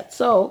after that.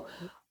 So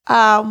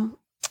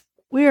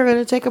we are going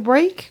to take a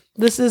break.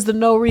 This is the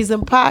No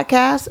Reason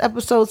Podcast,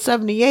 episode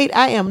 78.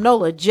 I am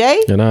Nola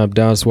J. And I'm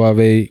Don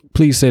Suave.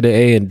 Please say the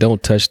A and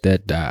don't touch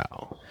that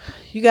dial.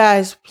 You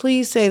guys,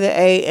 please say the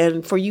A.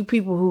 And for you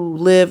people who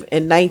live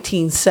in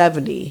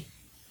 1970,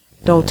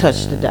 don't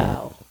touch the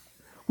dial.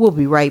 We'll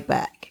be right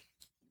back.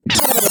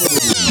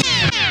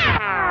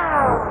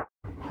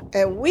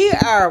 And we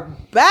are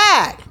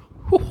back.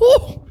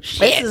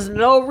 This is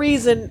No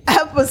Reason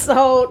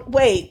episode.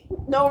 Wait,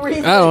 No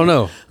Reason. I don't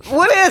know.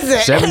 What is it?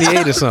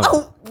 78 or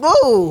something.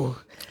 Woo.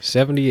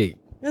 78.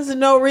 This is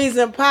No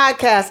Reason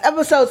Podcast,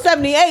 episode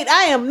 78.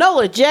 I am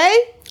Nola J.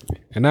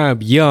 And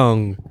I'm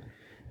young,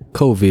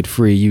 COVID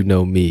free. You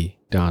know me,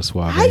 Don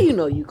Suave. How you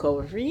know you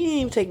COVID free? You ain't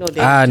even take no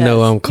damn I test.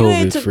 know I'm You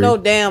ain't COVID took free. no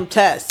damn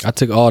test. I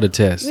took all the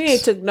tests. You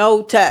ain't took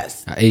no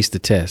test. I aced the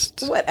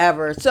tests.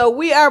 Whatever. So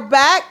we are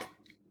back.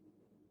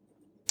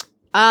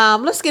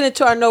 Let's get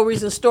into our No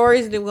Reason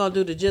stories, and then we're gonna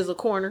do the Jizzle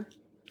Corner.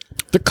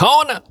 The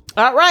corner.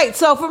 All right.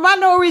 So for my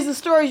No Reason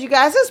stories, you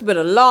guys, it's been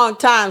a long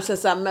time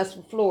since I messed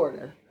with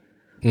Florida.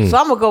 So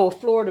I'm gonna go with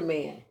Florida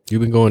Man.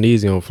 You've been going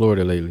easy on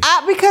Florida lately.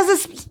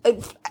 Because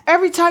it's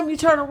every time you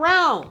turn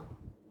around,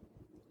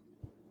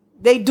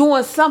 they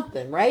doing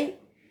something, right?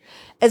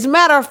 As a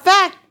matter of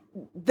fact,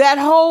 that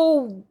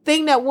whole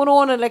thing that went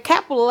on in the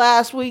Capitol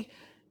last week,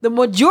 the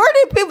majority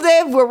of people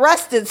they've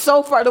arrested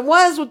so far, the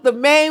ones with the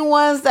main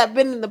ones that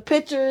been in the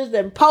pictures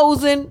and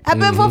posing, have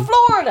been from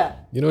Florida.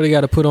 You know they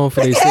got to put on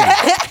for their state.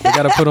 They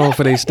got to put on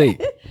for their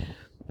state.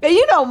 And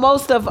you know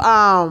most of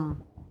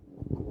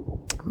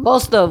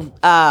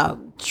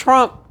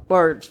Trump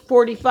or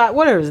 45,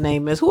 whatever his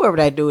name is, whoever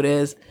that dude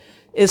is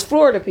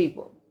Florida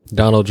people.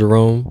 Donald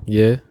Jerome,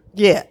 yeah.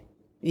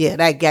 Yeah,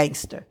 that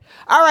gangster.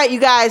 All right, you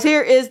guys,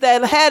 here is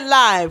the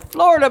headline.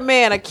 Florida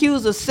man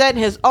accused of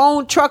setting his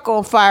own truck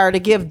on fire to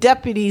give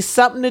deputies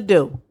something to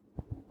do.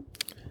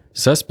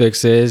 Suspect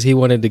says he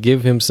wanted to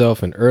give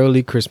himself an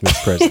early Christmas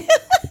present.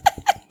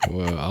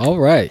 Well, all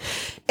right.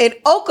 In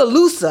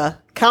Okaloosa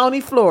County,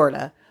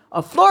 Florida,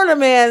 a Florida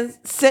man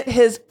set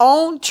his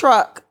own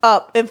truck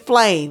up in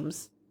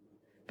flames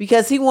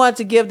because he wanted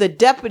to give the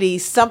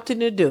deputies something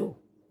to do.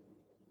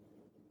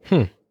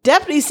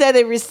 Deputies said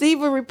they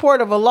received a report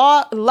of a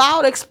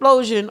loud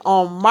explosion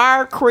on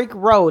Mar Creek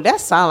Road.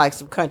 That sounds like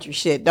some country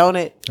shit, don't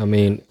it? I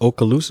mean,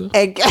 Okaloosa?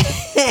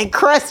 And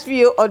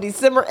Crestview on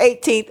December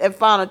 18th and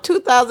found a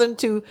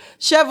 2002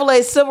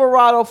 Chevrolet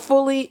Silverado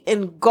fully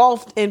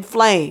engulfed in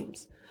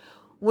flames.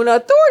 When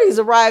authorities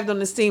arrived on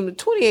the scene, the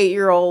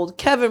 28-year-old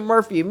Kevin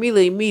Murphy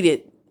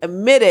immediately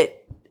admitted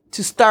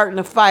to starting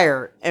the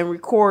fire and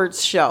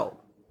records show.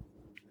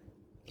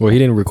 Well, he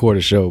didn't record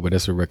a show, but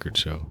that's a record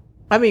show.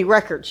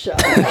 Record show. He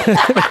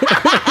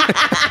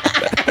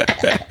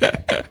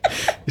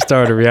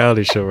started a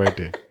reality show right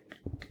there.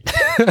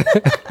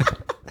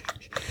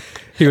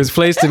 He was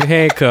placed in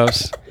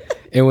handcuffs,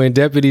 and when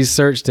deputies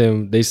searched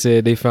him, they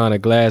said they found a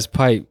glass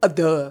pipe.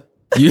 Duh.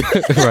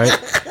 Right.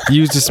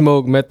 Used to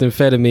smoke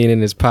methamphetamine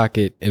in his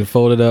pocket and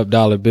folded up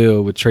dollar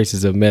bill with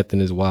traces of meth in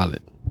his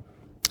wallet.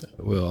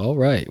 Well, all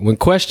right. When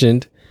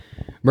questioned,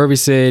 Murphy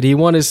said he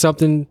wanted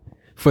something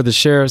for the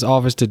sheriff's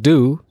office to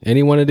do, and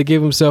he wanted to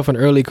give himself an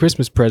early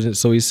Christmas present,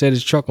 so he set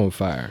his truck on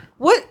fire.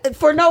 What?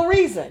 For no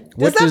reason.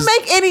 Does that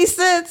make any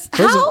sense?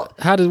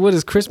 What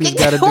does Christmas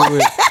got to do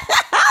with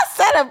I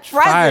set a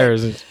present.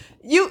 fires?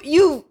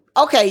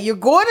 Okay, you're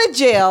going to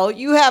jail.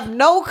 You have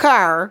no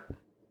car.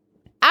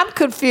 I'm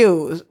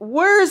confused.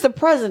 Where is the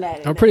present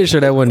at? I'm pretty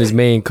sure that wasn't his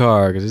main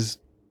car because it's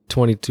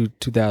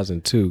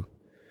 2002.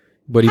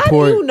 But How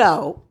do you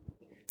know?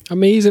 I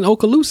mean, he's in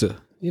Okaloosa.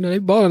 You know, they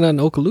balling out in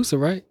Okaloosa,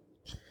 right?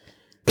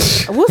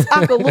 What's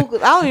Okaloosa? I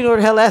don't even know where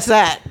the hell that's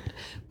at.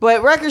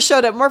 But records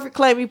show that Murphy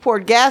claimed he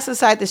poured gas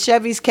inside the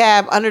Chevy's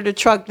cab under the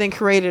truck, then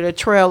created a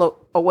trail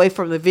away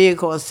from the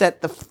vehicle and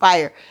set the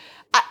fire.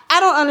 I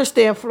don't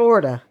understand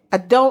Florida. I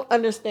don't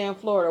understand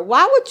Florida.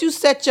 Why would you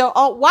set your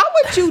own? Why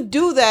would you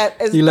do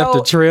that? You left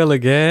a trail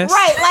of gas?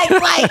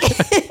 Right, like.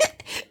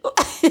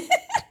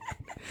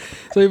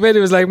 So he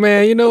basically was like,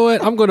 man, you know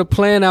what? I'm going to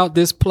plan out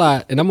this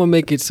plot and I'm going to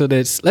make it so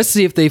that, let's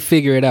see if they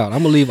figure it out.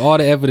 I'm going to leave all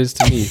the evidence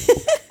to me.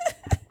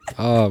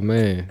 Oh,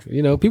 man.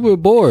 You know, people are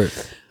bored.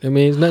 I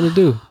mean, it's nothing to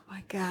do. Oh,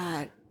 my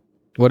God.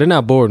 Well, they're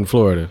not bored in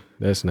Florida.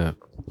 That's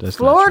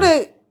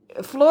Florida.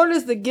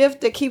 Florida's the gift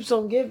that keeps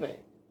on giving.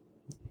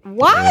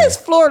 Why is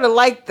Florida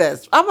like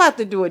this? I'm about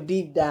to do a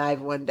deep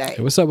dive one day.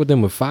 Hey, what's up with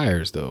them with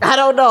fires, though? I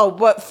don't know,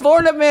 but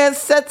Florida man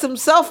sets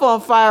himself on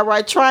fire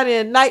while trying to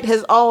ignite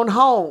his own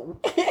home.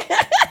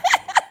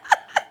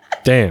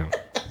 Damn.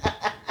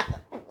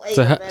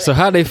 So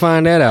how'd they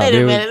find that out?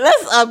 Wait a minute.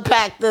 Let's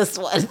unpack this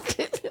one.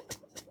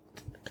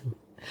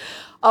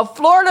 A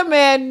Florida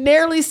man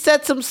nearly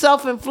sets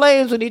himself in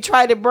flames when he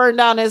tried to burn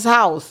down his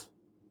house.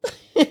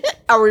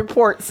 A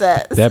report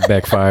says. That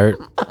backfired.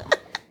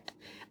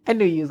 I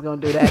knew you was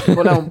going to do that.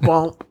 But don't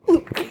bump.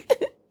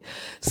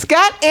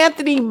 Scott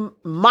Anthony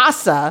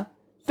Massa,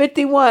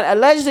 51,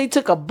 allegedly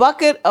took a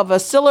bucket of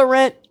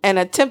accelerant and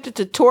attempted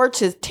to torch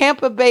his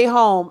Tampa Bay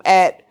home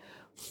at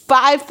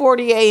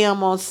 5:40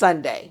 a.m. on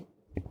Sunday.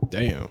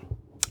 Damn.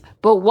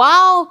 But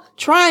while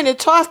trying to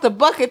toss the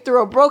bucket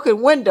through a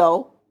broken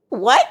window,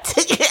 what?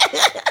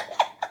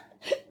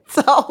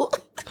 So,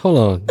 hold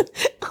on.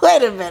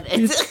 Wait a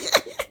minute.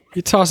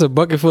 You toss a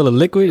bucket full of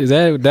liquid? Is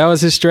that was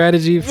his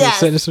strategy for Yes.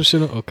 setting some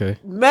shit up? Okay.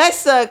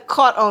 Mesa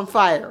caught on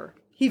fire.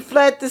 He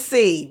fled the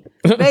scene.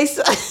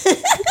 Mesa,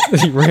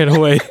 He ran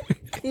away.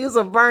 he was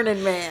a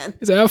burning man.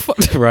 He's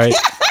like, right.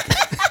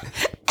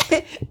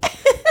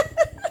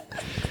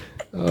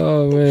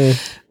 Oh, man.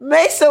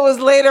 Mesa was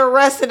later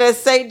arrested at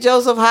St.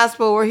 Joseph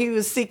Hospital where he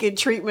was seeking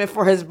treatment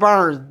for his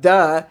burns.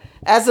 Duh.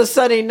 As of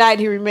Sunday night,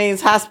 he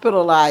remains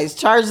hospitalized.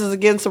 Charges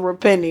against him were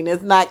pending.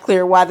 It's not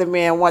clear why the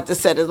man wanted to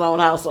set his own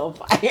house on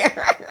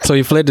fire. So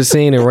he fled the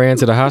scene and ran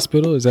to the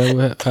hospital? Is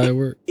that how it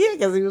worked? Yeah,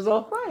 because he was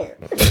on fire.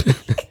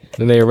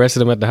 Then they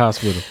arrested him at the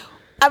hospital.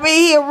 I mean,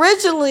 he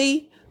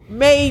originally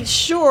made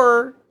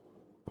sure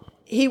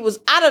he was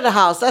out of the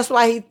house. That's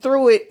why he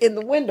threw it in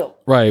the window.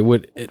 Right,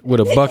 with a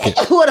bucket.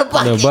 With a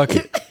bucket. In a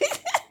bucket.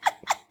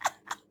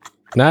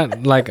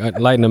 Not like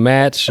lighting a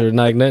match or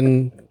like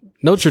nothing.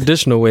 No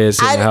traditional way of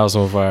setting the house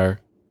on fire.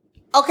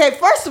 Okay,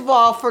 first of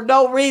all, for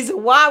no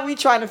reason, why are we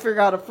trying to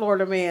figure out a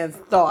Florida man's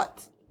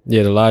thoughts?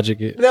 Yeah, the logic.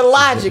 The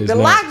logic. is The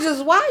not- logic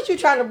is, why are you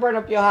trying to burn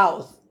up your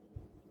house?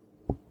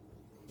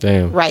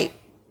 Damn. Right.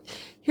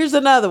 Here's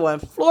another one.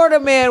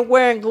 Florida man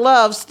wearing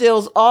gloves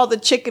steals all the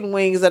chicken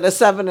wings at a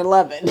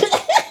 7-Eleven.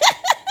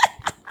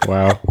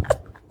 Wow.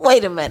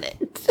 Wait a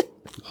minute.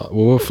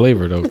 Well, what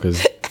flavor though?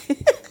 Because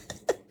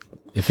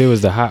if it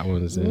was the hot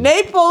ones, then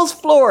Naples,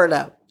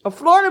 Florida. A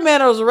Florida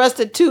man was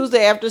arrested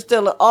Tuesday after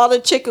stealing all the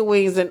chicken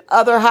wings and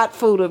other hot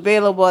food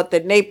available at the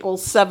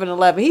Naples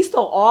 7-Eleven. He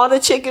stole all the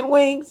chicken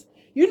wings.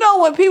 You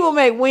know, when people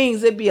make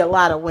wings, it'd be a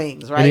lot of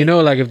wings, right? and you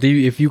know, like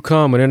if you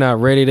come and they're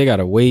not ready, they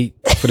gotta wait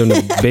for them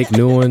to bake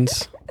new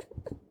ones.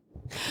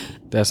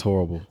 That's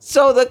horrible.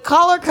 So the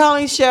Collier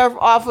County Sheriff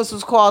Office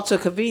was called to a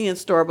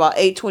convenience store about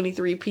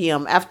 8:23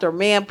 p.m. after a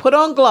man put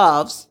on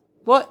gloves.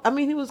 What? I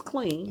mean, he was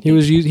clean. He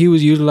was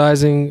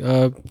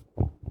utilizing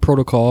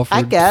protocol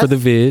I guess. for the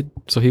vid,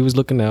 so he was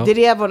looking out. Did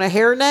he have on a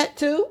hairnet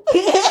too?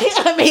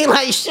 I mean,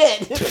 like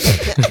shit.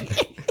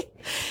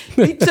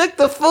 He took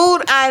the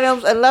food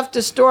items and left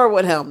the store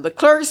with him. The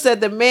clerk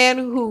said the man,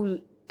 who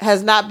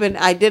has not been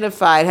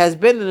identified, has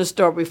been in the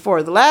store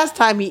before. The last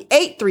time he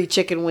ate 3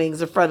 chicken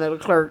wings in front of the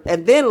clerk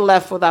and then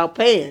left without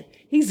paying.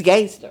 He's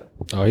gangster.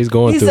 Oh, he's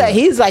going through.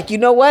 He's like, you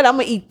know what? I'm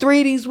gonna eat 3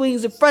 of these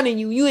wings in front of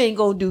you. You ain't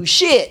gonna do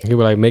shit. He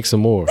would like make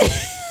some more.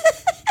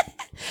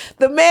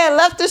 The man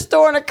left the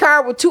store in a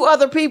car with 2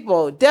 other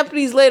people.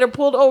 Deputies later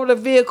pulled over the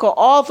vehicle.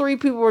 All 3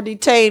 people were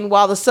detained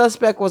while the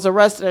suspect was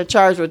arrested and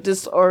charged with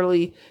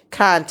disorderly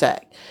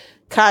conduct.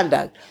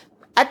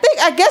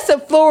 I guess in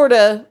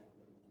Florida,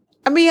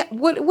 I mean,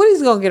 what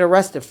he's gonna get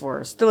arrested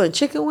for? Stealing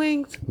chicken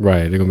wings?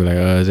 Right. They're gonna be like,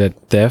 is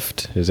that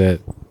theft? Is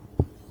that?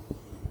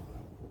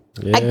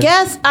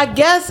 Yeah. I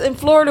guess in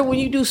Florida, when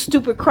you do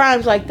stupid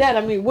crimes like that,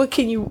 I mean,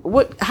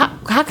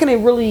 how can it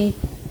really?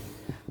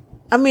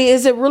 I mean,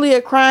 is it really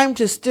a crime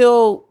to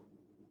steal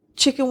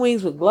chicken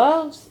wings with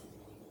gloves?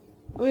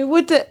 I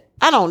mean,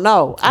 I don't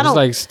know. It's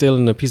like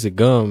stealing a piece of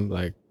gum.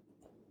 Like,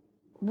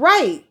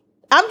 right.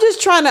 I'm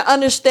just trying to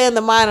understand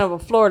the mind of a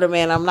Florida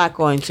man. I'm not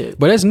going to.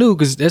 but that's new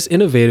because that's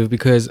innovative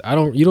because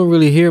you don't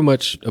really hear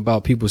much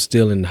about people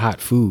stealing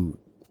hot food.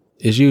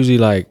 It's usually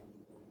like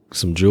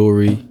some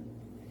jewelry,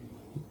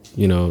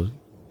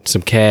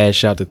 some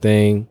cash out the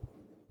thing,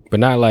 but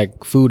not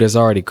like food that's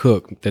already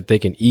cooked that they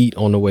can eat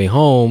on the way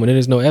home and then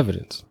there's no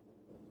evidence.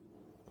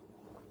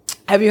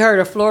 Have you heard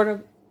of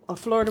a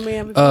Florida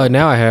man before?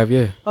 Now I have,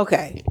 yeah.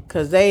 Okay,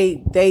 because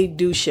they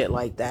do shit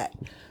like that.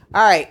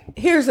 All right,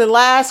 here's the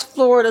last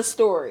Florida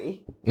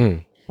story.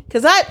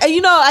 Because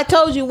I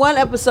told you one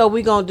episode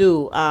we gonna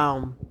do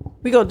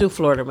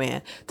Florida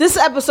man. This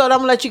episode I'm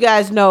gonna let you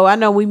guys know. I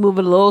know we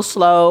moving a little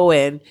slow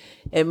and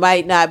it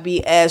might not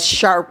be as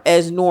sharp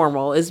as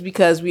normal. It's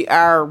because we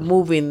are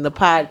moving the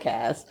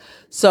podcast.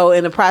 So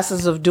in the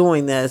process of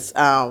doing this,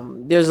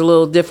 there's a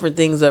little different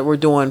things that we're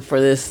doing for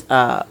this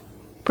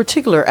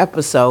particular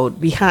episode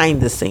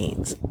behind the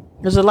scenes.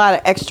 There's a lot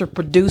of extra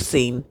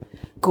producing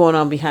going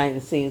on behind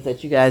the scenes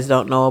that you guys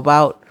don't know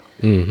about.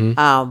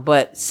 Mm-hmm.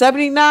 But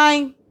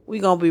 79,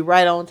 we're going to be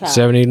right on time.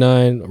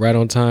 79, right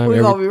on time.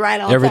 We're going to be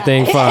right on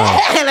everything time.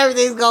 fine. And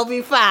everything's going to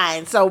be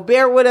fine. So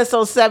bear with us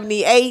on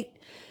 78.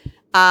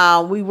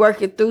 We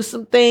working through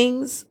some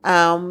things.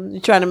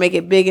 Trying to make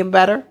it big and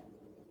better.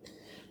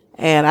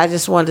 And I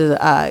just wanted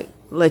to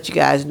let you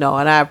guys know,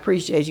 and I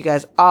appreciate you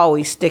guys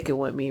always sticking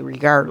with me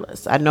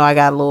regardless. I know I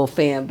got a little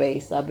fan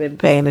base. I've been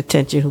paying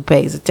attention who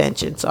pays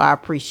attention, so I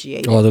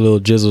appreciate All it. the little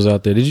jizzles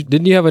out there.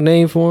 Didn't you have a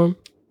name for them?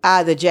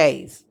 The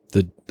Jays.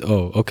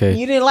 Okay.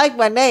 You didn't like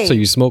my name. So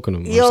you smoking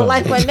them? You don't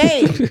like my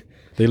name.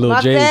 They little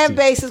My J's. fan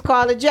base is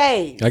called the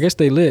Jays. I guess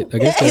they lit. I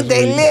guess that's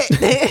They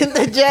what lit.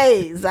 The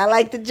Jays. I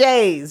like the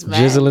Jays,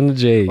 man. Jizzle and the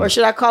J's. Or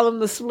should I call them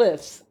the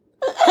Spliffs?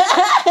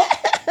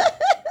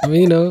 I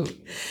mean,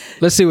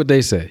 let's see what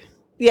they say.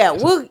 Yeah,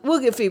 we'll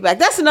get feedback.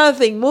 That's another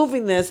thing.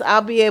 Moving this,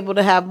 I'll be able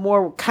to have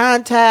more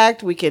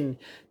contact. We can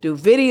do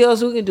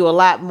videos. We can do a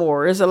lot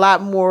more. There's a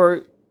lot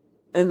more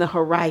in the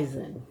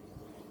horizon.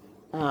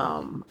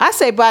 I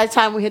say by the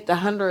time we hit the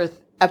 100th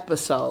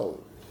episode,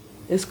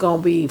 it's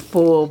gonna be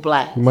full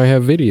blast. You might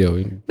have video.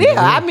 Yeah,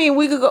 I mean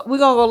we're gonna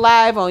go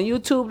live on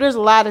YouTube. There's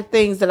a lot of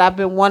things that I've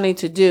been wanting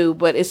to do,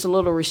 but it's a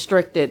little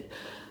restricted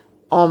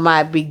on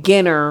my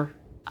beginner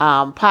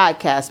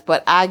podcast.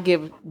 But I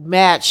give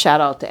mad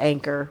shout out to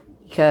Anchor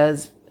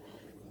because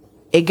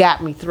it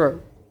got me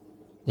through.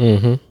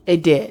 Mm-hmm.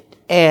 It did,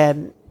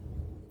 and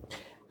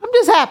I'm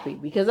just happy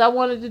because I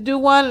wanted to do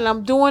one, and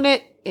I'm doing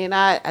it. And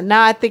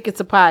now I think it's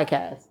a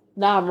podcast.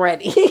 Now I'm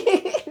ready.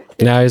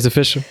 Now it's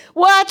official.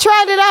 Well, I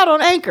tried it out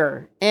on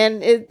Anchor,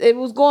 and it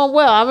was going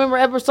well. I remember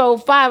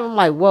episode 5. I'm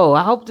like, whoa!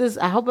 I hope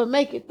I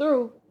make it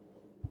through.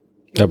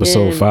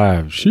 Episode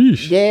 5.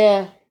 Sheesh.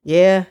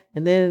 Yeah.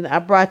 And then I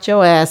brought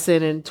your ass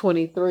in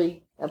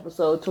 23,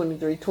 episode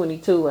 23,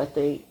 22, I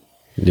think.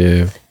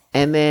 Yeah.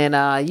 And then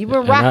you've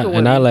been rocking with me.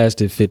 And I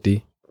lasted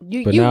 50.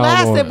 You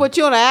lasted, but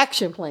you're on an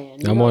action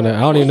plan. I'm on that. I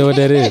don't even know what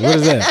that is. What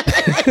is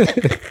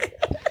that?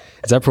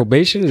 Is that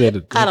probation? Is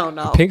that I don't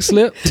know. Pink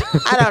slip?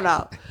 I don't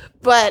know.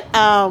 But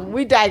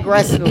we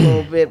digressing a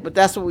little bit, but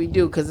that's what we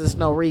do because there's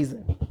no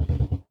reason.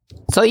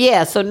 So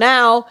yeah, so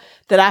now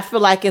that I feel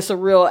like it's a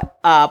real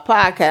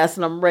podcast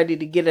and I'm ready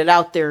to get it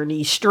out there in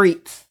these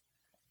streets,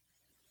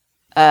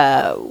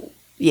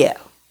 yeah,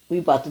 we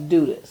about to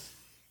do this.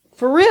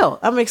 For real.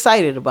 I'm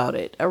excited about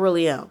it. I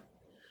really am.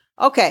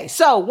 Okay,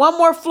 so one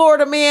more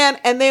Florida man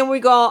and then we're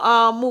going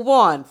to move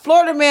on.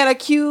 Florida man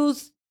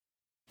accused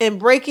in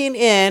breaking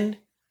in,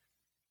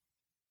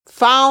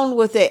 found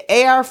with an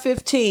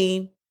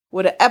AR-15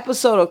 with an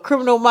episode of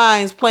Criminal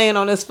Minds playing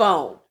on his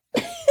phone.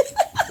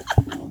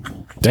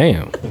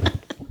 Damn.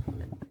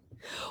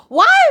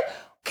 Why?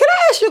 Can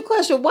I ask you a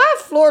question? Why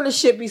Florida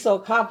shit be so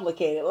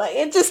complicated? Like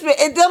it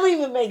doesn't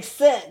even make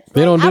sense.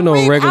 They don't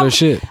do regular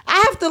shit.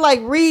 I have to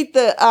read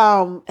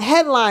the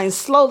headlines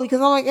slowly because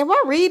I'm like, am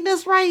I reading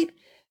this right?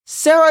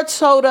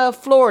 Sarasota,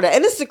 Florida.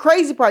 And this is the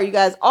crazy part, you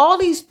guys. All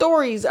these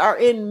stories are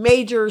in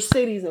major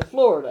cities in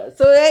Florida.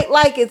 So it ain't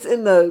like it's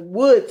in the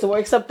woods or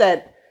except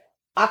that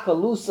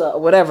Okaloosa or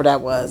whatever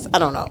that was. I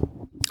don't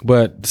know.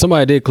 But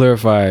somebody did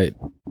clarify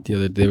the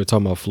other day. They were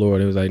talking about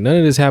Florida. It was like, none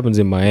of this happens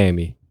in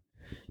Miami.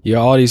 Yeah,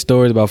 all these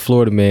stories about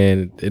Florida,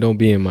 man, they don't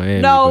be in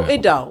Miami. No,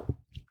 it don't.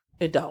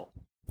 It don't.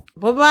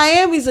 But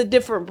Miami's a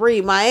different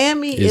breed.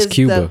 Miami is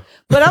Cuba.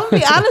 But I'm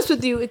gonna be honest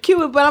with you,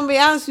 Cuba. But I'm gonna be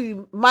honest with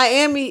you,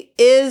 Miami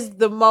is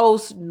the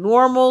most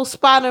normal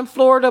spot in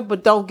Florida.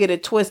 But don't get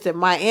it twisted.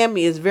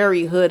 Miami is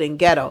very hood and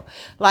ghetto.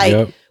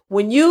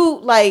 When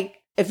you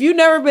if you've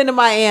never been to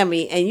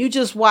Miami and you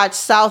just watch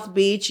South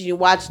Beach and you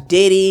watch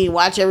Diddy and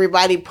watch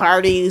everybody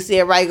partying, you see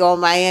everybody go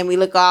to Miami,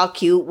 look all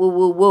cute, woo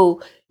woo woo.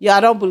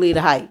 Y'all don't believe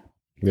the hype.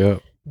 Yeah.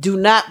 Do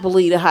not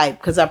believe the hype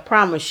because I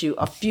promise you,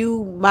 a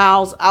few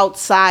miles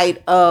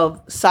outside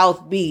of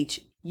South Beach,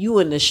 you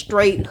in the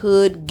straight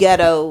hood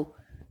ghetto,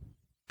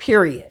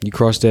 period. You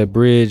cross that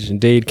bridge in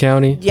Dade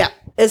County? Yeah.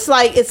 It's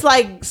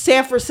like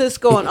San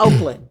Francisco and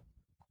Oakland.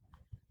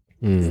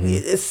 Mm-hmm.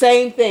 It's the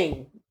same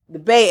thing. The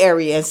Bay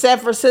Area. And San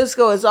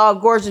Francisco is all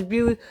gorgeous,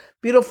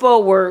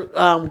 beautiful, where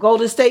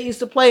Golden State used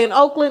to play in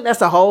Oakland.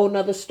 That's a whole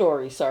nother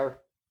story, sir.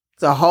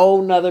 It's a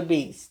whole nother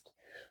beast.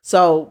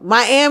 So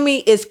Miami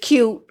is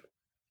cute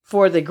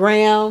for the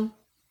gram,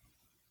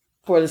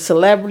 for the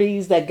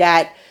celebrities that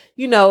got,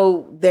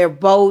 their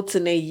boats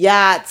and their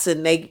yachts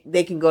and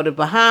they can go to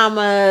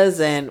Bahamas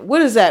and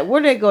what is that?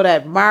 Where do they go?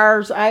 That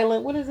Mars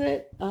Island? What is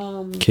it?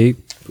 Cape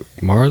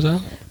Mars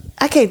Island?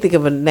 I can't think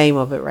of a name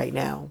of it right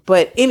now.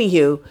 But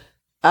anywho,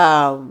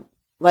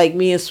 like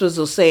me and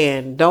Swizzle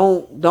saying,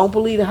 don't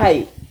believe the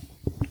hype.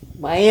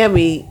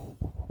 Miami,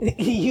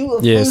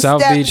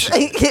 South Beach.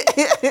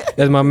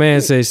 As my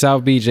man say,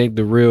 South Beach ain't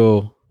the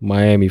real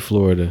Miami,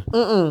 Florida.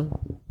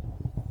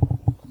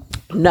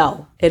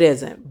 No, it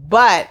isn't.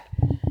 But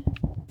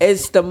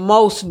it's the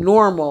most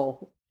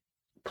normal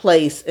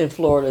place in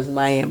Florida is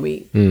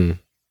Miami.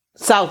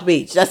 South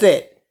Beach. That's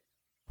it.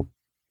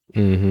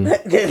 Mm-hmm.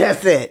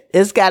 That's it.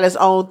 It's got its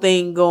own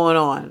thing going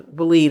on.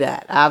 Believe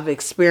that. I've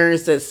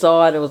experienced it,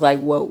 saw it. It was like,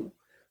 whoa.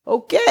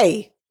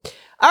 Okay.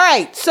 All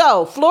right.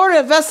 So Florida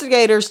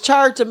investigators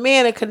charged a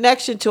man in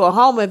connection to a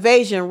home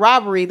invasion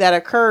robbery that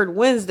occurred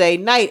Wednesday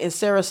night in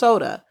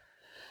Sarasota.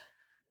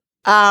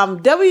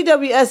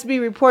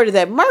 WWSB reported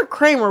that Mark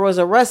Kramer was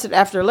arrested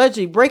after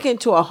allegedly breaking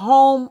into a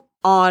home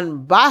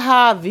on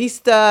Baja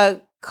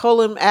Vista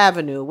Colum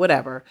Avenue,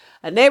 whatever.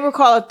 A neighbor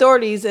called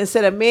authorities and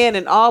said a man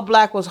in all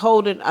black was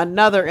holding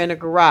another in a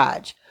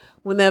garage.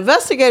 When the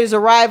investigators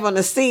arrived on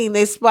the scene,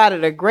 they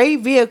spotted a gray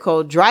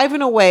vehicle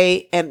driving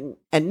away and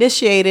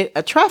initiated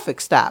a traffic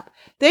stop.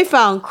 They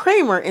found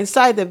Kramer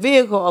inside the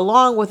vehicle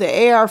along with an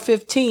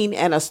AR-15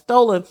 and a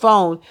stolen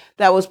phone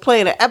that was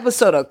playing an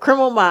episode of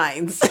Criminal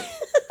Minds.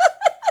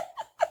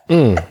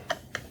 They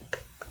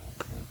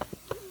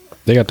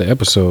got the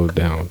episode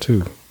down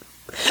too.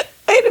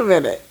 Wait a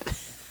minute.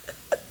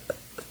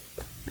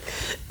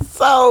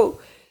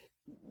 So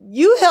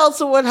you held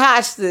someone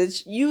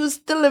hostage, you was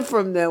stealing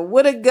from them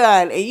with a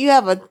gun, and you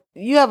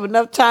have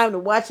enough time to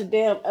watch a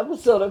damn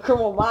episode of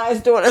Criminal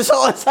Minds during this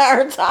whole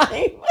entire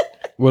time.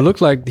 Well, it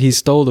looked like he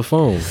stole the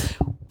phone.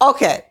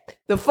 Okay.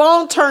 The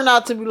phone turned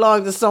out to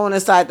belong to someone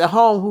inside the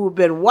home who had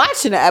been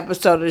watching the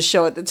episode of the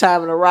show at the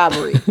time of the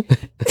robbery.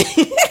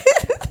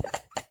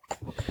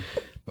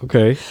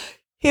 Okay.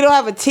 He don't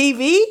have a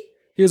TV?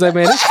 He was like,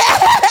 man,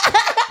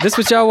 this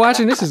what y'all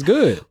watching? This is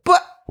good.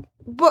 But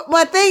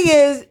my thing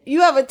is, you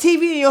have a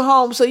TV in your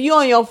home, so you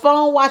on your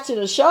phone watching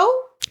a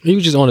show? He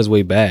was just on his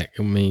way back.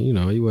 I mean,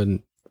 he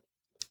wasn't.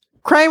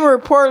 Kramer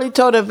reportedly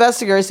told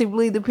investigators he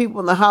believed the people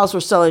in the house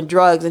were selling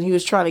drugs and he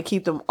was trying to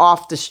keep them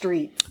off the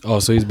street. Oh,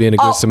 so he's being a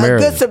good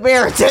Samaritan. A good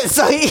Samaritan.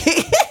 So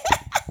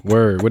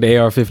Word. With the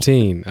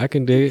AR-15. I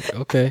can dig it.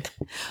 Okay.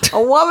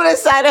 A woman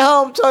inside the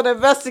home told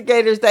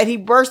investigators that he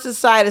burst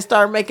inside and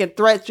started making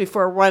threats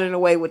before running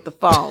away with the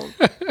phone.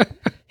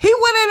 He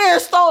went in there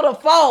and stole the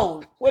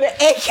phone with an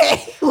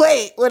AK.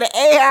 Wait, with an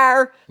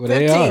AR-15. With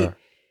AR.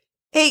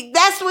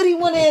 That's what he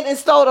went in and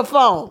stole the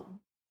phone.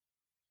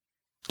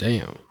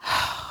 Damn.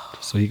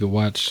 So he could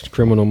watch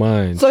Criminal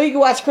Minds.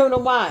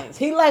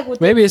 He like with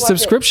maybe his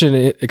subscription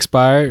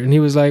expired, and he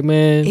was like,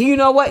 "Man, you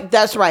know what?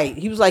 That's right."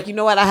 He was like, "You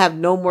know what? I have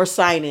no more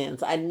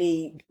sign-ins. I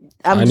need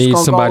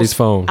somebody's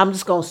phone. I'm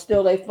just gonna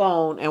steal their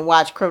phone and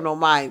watch Criminal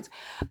Minds."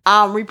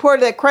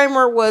 Reported that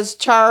Kramer was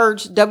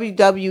charged.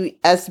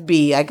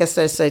 WWSB, I guess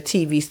that's a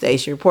TV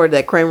station, reported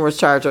that Kramer was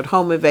charged with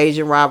home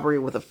invasion, robbery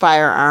with a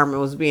firearm,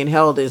 and was being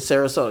held in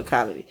Sarasota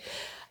County.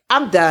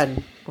 I'm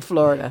done with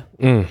Florida.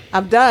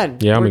 I'm done.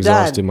 Yeah, I'm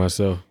exhausted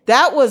myself.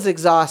 That was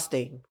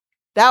exhausting.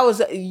 That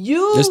was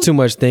you. There's too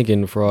much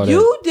thinking for all that.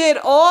 You did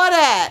all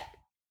that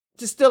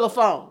to steal a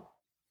phone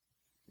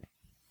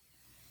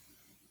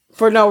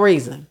for no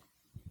reason.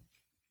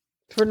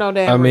 For no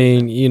damn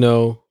reason. I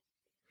mean,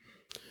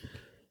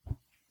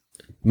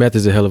 meth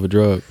is a hell of a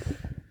drug.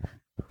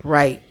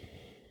 Right.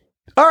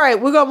 All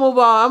right, we're going to move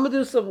on. I'm going to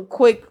do some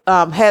quick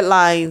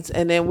headlines,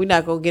 and then we're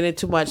not going to get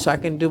into much so I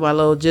can do my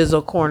little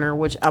Jizzle corner,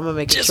 which I'm going to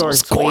make it short and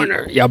sweet.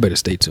 Corner. Y'all better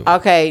stay tuned.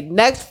 Okay,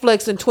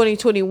 Netflix in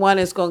 2021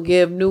 is going to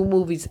give new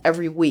movies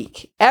every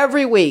week.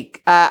 Every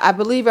week. I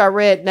believe I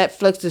read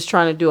Netflix is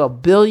trying to do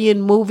 1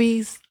 billion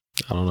movies.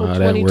 I don't know how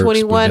that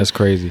works, but that's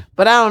crazy.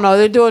 But I don't know.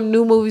 They're doing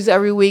new movies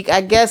every week.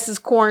 I guess it's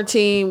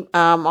quarantine,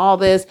 all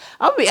this.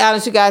 I'll be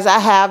honest, you guys. I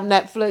have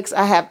Netflix.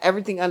 I have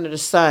everything under the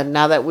sun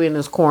now that we're in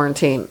this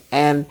quarantine.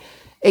 And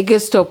it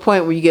gets to a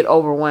point where you get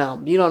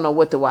overwhelmed. You don't know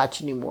what to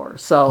watch anymore.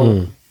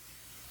 So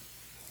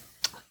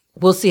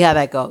we'll see how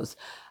that goes.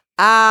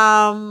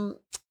 The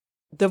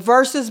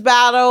Versus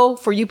battle,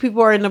 for you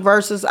people who are in the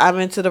Versus, I'm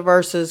into the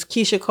Versus.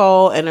 Keisha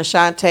Cole and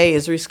Ashanti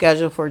is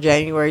rescheduled for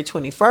January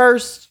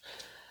 21st.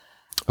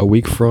 A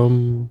week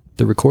from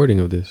the recording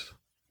of this.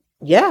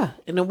 Yeah,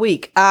 in a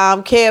week.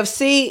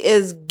 KFC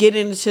is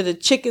getting into the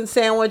chicken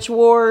sandwich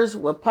wars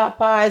with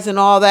Popeyes and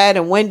all that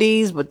and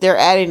Wendy's, but they're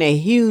adding a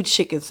huge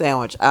chicken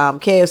sandwich.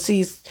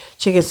 KFC's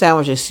chicken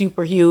sandwich is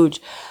super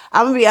huge.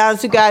 I'm going to be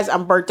honest with you guys,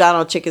 I'm burnt out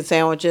on chicken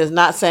sandwiches.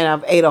 Not saying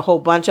I've ate a whole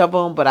bunch of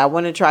them, but I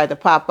went and tried the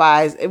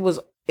Popeyes. It was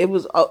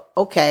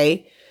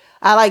okay.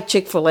 I like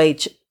Chick-fil-A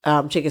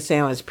chicken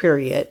sandwich,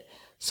 period.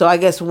 So I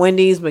guess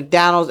Wendy's,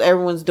 McDonald's,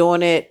 everyone's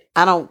doing it.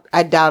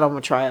 I doubt I'm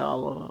going to try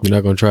all of them. You're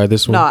not going to try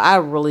this one? No, I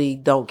really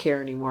don't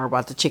care anymore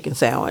about the chicken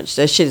sandwich.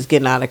 That shit is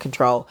getting out of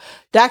control.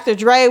 Dr.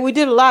 Dre, we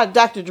did a lot of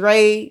Dr.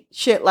 Dre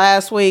shit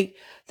last week.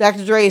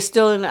 Dr. Dre is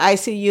still in the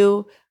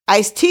ICU.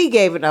 Ice-T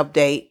gave an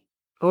update.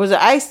 Or was it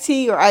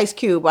Ice-T or Ice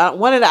Cube?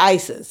 One of the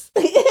Ices.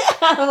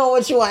 I don't know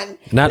which one.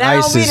 Not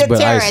ISIS,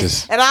 but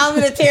Isis. And I'm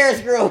in the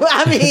terrorist group.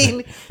 I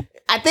mean,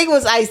 I think it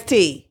was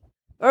Ice-T.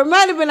 Or it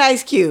might have been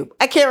Ice Cube.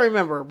 I can't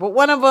remember. But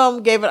one of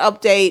them gave an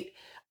update.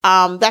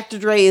 Dr.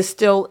 Dre is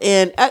still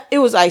in, it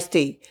was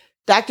Ice-T.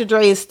 Dr.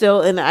 Dre is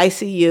still in the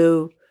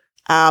ICU.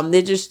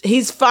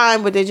 He's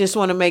fine, but they just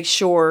want to make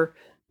sure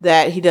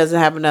that he doesn't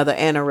have another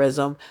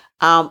aneurysm.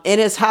 In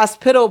his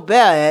hospital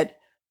bed,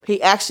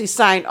 he actually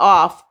signed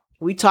off.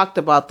 We talked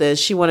about this.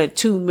 She wanted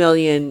 $2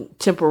 million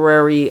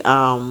temporary,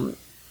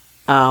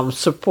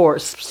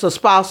 support, so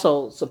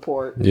spousal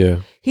support.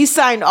 Yeah. He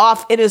signed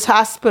off in his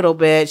hospital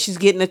bed. She's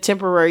getting a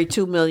temporary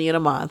 $2 million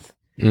a month.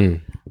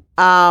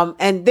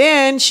 And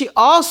then she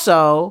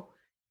also,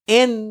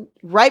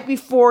 right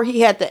before he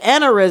had the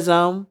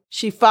aneurysm,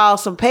 she filed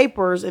some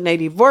papers in a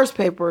divorce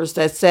papers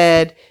that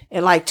said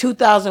in like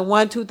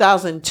 2001,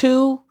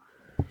 2002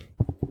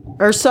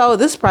 or so,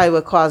 this is probably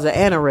what caused the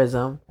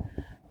aneurysm.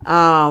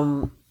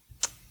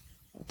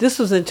 This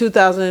was in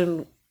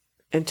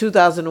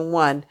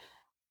 2001.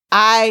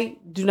 I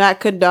do not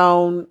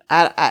condone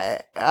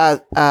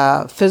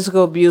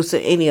physical abuse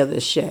and any of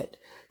this shit.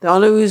 The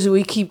only reason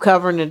we keep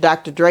covering the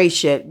Dr. Dre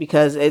shit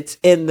because it's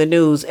in the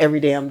news every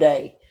damn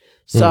day.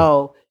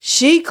 So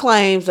she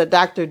claims that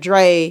Dr.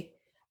 Dre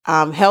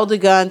held a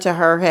gun to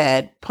her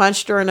head,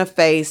 punched her in the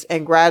face,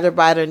 and grabbed her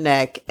by the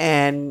neck.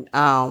 And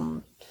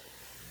some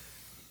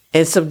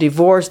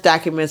divorce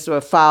documents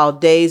were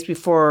filed days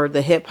before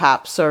the hip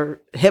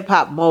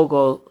hop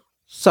mogul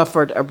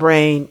suffered a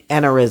brain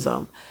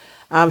aneurysm.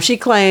 She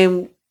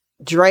claimed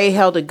Dre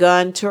held a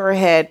gun to her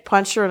head,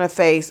 punched her in the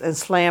face, and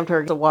slammed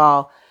her to the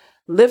wall,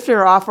 lifted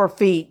her off her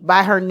feet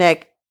by her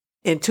neck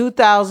in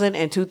 2000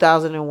 and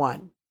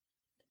 2001.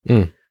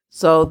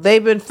 So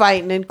they've been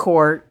fighting in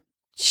court.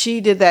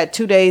 She did that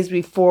 2 days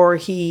before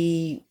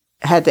he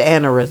had the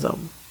aneurysm.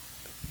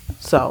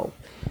 So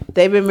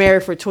they've been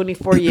married for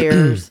 24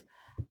 years.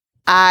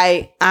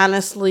 I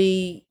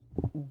honestly,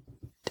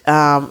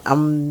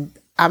 I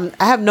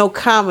have no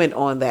comment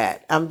on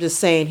that. I'm just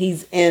saying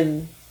he's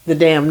in the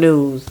damn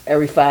news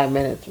every 5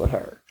 minutes with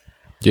her.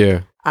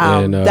 Yeah.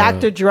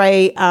 Dr.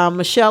 Dre,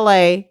 Michelle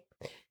A.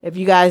 If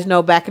you guys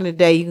know, back in the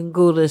day, you can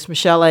Google this.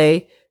 Michelle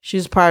A.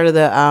 She's part of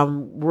the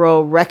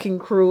Royal Wrecking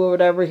Crew or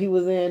whatever he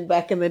was in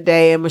back in the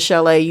day. And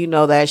Michelle A., you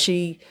know that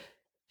she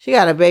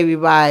got a baby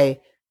by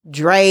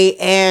Dre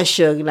and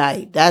Suge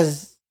Knight.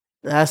 That's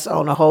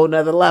on a whole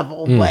nother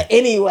level. But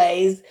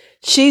anyways,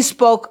 she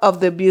spoke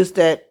of the abuse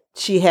that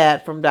she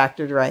had from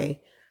Dr.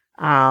 Dre.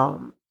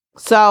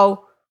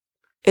 So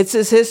it's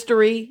his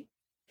history.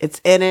 It's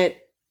in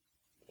it.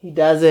 He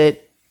does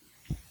it.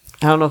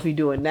 I don't know if he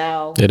do it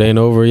now. It ain't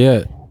over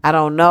yet. I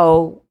don't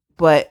know,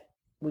 but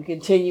we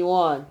continue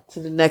on to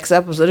the next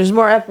episode. There's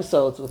more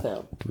episodes with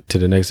him. To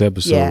the next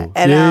episode. Yeah.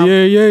 And,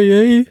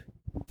 yeah.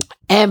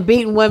 And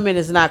beating women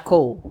is not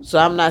cool. So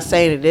I'm not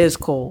saying it is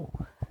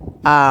cool.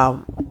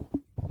 At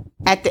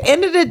the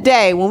end of the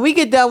day, when we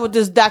get done with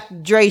this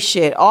Dr. Dre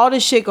shit, all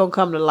this shit gonna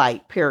come to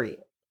light, period.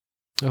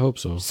 I hope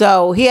so.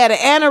 So he had an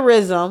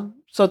aneurysm.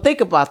 So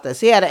think about this.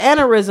 He had an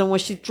aneurysm when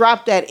she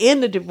dropped that in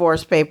the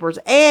divorce papers,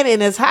 and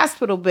in his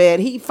hospital bed,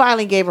 he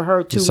finally gave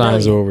her $2 million.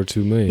 Signs are over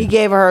 $2 million. He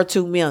gave her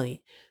 $2 million.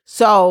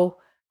 So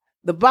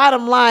the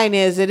bottom line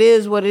is, it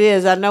is what it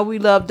is. I know we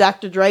love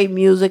Dr. Dre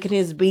music and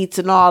his beats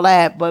and all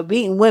that, but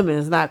beating women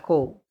is not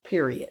cool.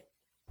 Period.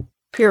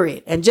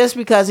 And just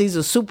because he's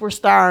a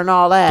superstar and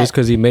all that, just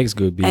because he makes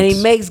good beats, and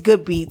he makes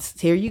good beats,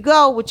 here you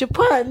go with your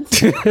puns.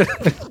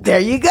 There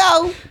you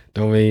go.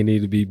 Don't mean he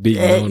need to be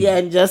beaten. Yeah,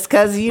 and just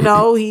because he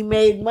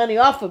made money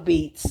off of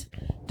beats,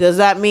 does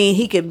that mean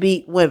he can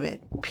beat women?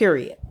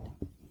 Period.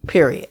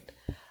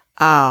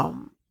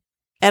 And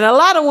a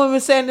lot of women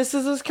saying this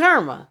is his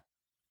karma.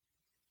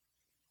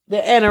 The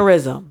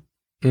aneurysm.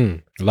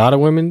 A lot of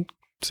women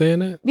saying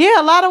that?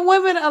 Yeah, a lot of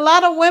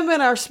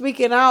women are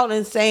speaking out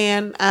and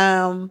saying,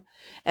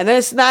 and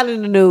it's not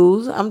in the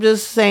news. I'm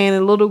just saying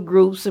in little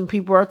groups, and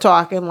people are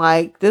talking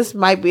like this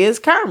might be his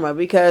karma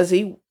because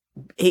he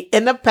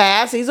in the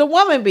past, he's a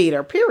woman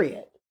beater,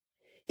 period.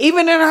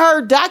 Even in her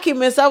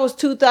documents, that was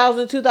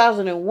 2000,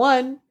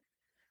 2001.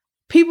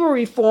 People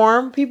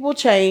reform, people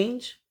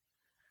change.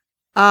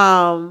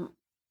 I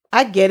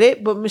get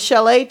it, but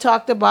Michelle A.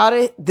 talked about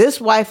it. This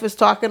wife is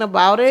talking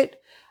about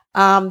it.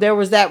 There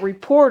was that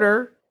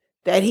reporter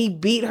that he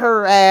beat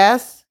her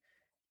ass.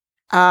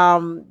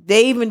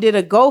 They even did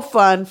a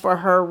GoFund for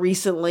her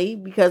recently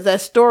because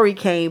that story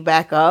came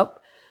back up.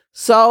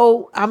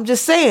 So I'm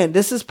just saying,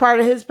 this is part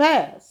of his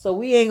past. So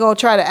we ain't gonna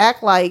try to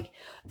act like,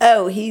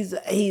 oh, he's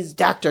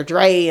Dr.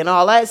 Dre and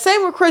all that.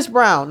 Same with Chris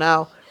Brown.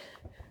 Now,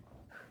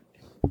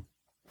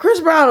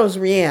 Chris Brown was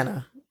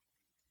Rihanna,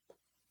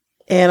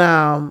 and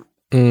I'm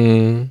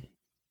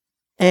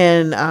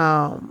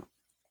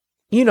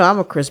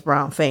a Chris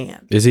Brown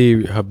fan. Is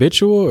he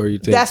habitual, or you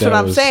think that's what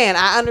I'm saying?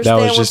 I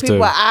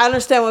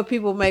understand when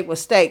people make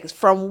mistakes.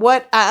 From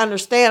what I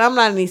understand, I'm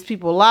not in these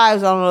people's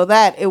lives. I don't know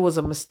that it was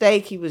a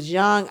mistake. He was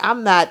young.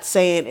 I'm not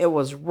saying it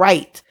was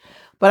right,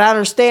 but I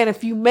understand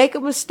if you make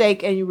a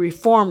mistake and you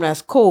reform,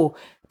 that's cool.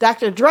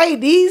 Dr. Dre,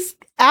 these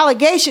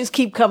allegations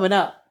keep coming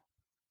up.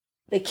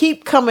 They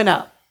keep coming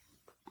up.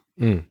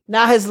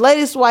 Now his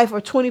latest wife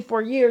of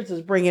 24 years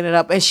is bringing it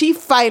up, and she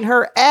fighting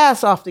her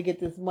ass off to get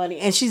this money,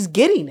 and she's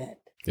getting it.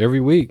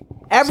 Every week.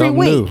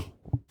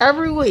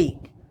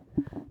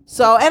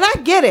 So, and I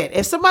get it.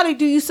 If somebody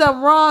do you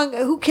something wrong,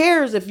 who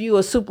cares if you a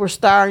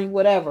superstar and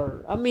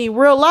whatever? I mean,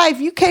 real life,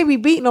 you can't be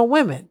beating on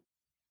women.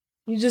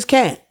 You just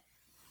can't.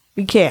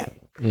 You can't.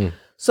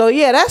 So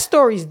yeah, that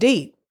story's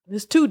deep.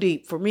 It's too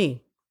deep for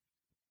me.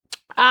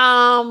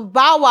 Bow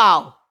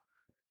Wow.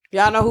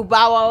 Y'all know who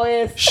Bow Wow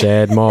is?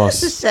 Shad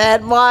Moss.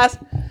 Shad Moss.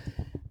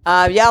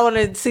 Y'all want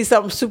to see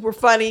something super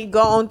funny?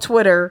 Go on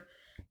Twitter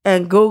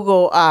and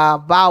Google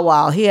Bow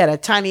Wow. He had a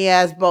tiny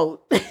ass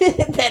boat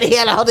that he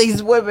had all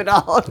these women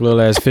on.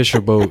 Little ass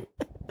Fisher boat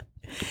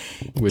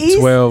with Issa-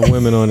 12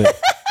 women on it.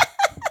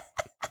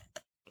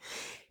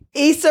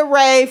 Issa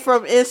Rae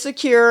from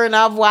Insecure, and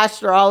I've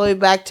watched her all the way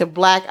back to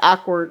Black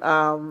Awkward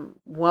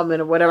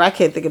Woman or whatever. I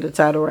can't think of the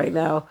title right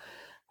now.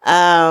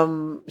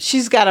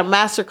 She's got a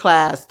master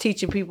class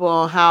teaching people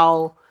on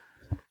how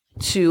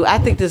to, I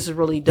think this is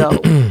really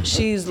dope.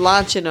 She's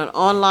launching an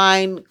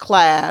online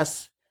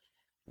class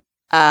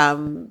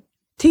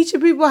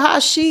teaching people how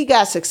she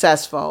got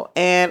successful.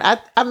 And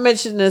I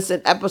mentioned this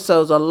in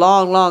episodes a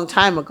long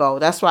time ago.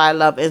 That's why I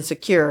love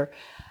Insecure.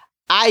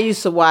 I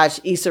used to watch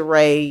Issa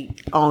Rae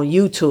on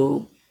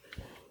YouTube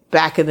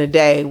back in the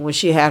day when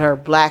she had her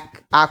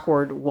Black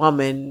Awkward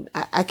Woman.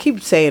 I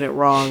keep saying it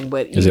wrong,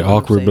 but is it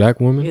Awkward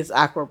Black Woman? It's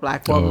Awkward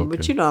Black Woman, okay.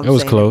 But you know I'm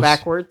was saying close. it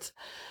backwards.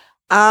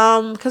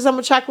 Because I'm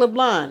a chocolate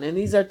blonde, and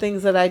these are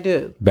things that I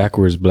do.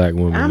 Backwards Black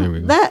Woman. There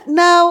we go.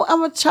 No,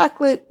 I'm a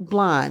chocolate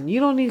blonde. You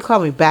don't need to call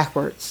me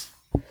backwards.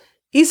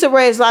 Issa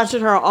Rae is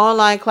launching her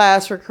online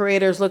class for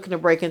creators looking to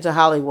break into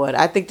Hollywood.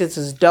 I think this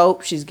is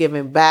dope. She's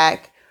giving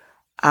back.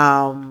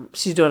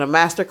 She's doing a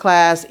master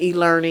class,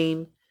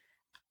 e-learning.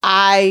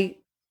 I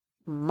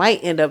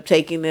might end up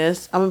taking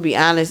this. I'm gonna be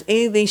honest.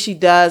 Anything she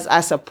does,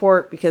 I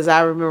support because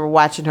I remember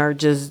watching her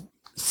just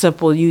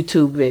simple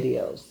YouTube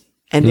videos.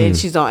 And then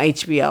she's on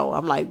HBO.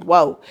 I'm like,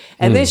 whoa.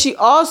 And then she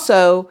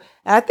also,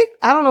 I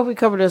don't know if we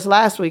covered this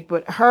last week,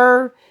 but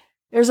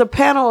there's a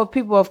panel of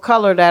people of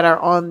color that are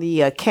on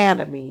the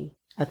Academy,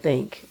 I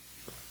think.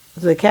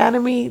 The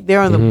Academy, they're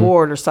on the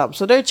board or something.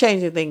 So they're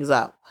changing things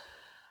up.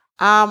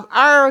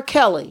 Ira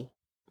Kelly.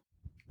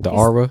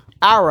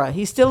 Ira.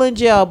 He's still in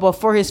jail, but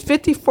for his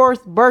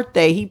 54th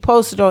birthday, he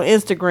posted on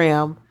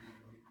Instagram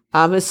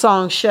his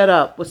song Shut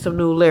Up with some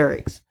new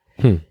lyrics.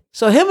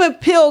 So him and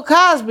Bill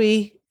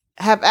Cosby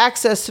have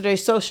access to their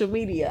social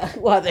media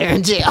while they're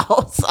in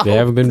jail. So They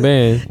haven't been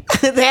banned.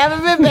 they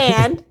haven't been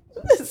banned.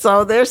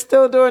 So they're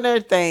still doing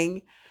their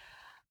thing.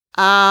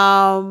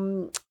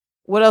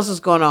 What else is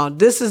going on?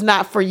 This Is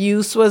Not For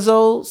You,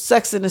 Swizzle.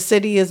 Sex and the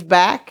City is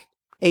back.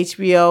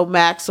 HBO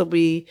Max will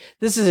be,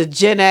 this is a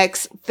Gen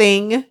X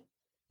thing,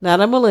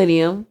 not a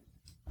millennium.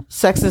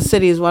 Sex and the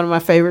City is one of my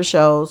favorite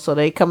shows. So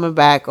they coming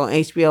back on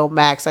HBO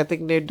Max. I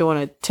think they're doing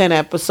a 10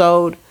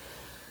 episode.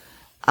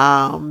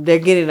 They're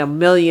getting $1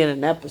 million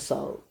an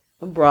episode.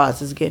 Them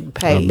broads is getting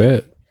paid.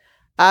 I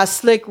bet.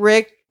 Slick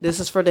Rick, this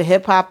is for the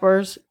hip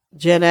hoppers,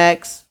 Gen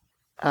X,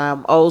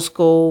 old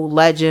school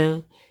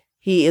legend.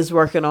 He is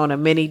working on a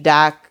mini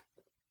doc.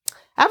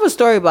 I have a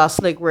story about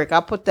Slick Rick.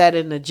 I'll put that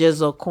in the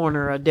Jizzle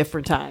corner a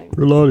different time.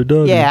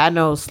 Yeah, I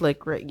know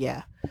Slick Rick.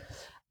 Yeah.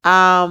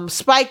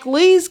 Spike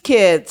Lee's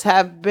kids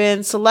have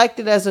been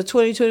selected as the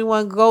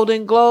 2021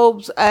 Golden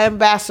Globes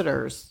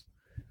ambassadors.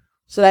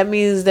 So that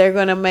means they're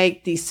going to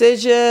make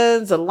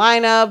decisions, a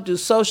lineup, do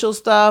social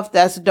stuff.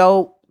 That's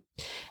dope.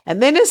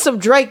 And then there's some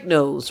Drake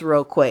news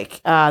real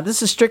quick.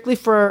 This is strictly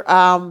for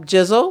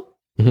Jizzle.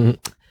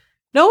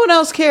 No one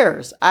else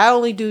cares. I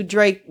only do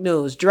Drake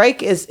news.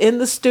 Drake is in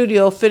the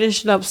studio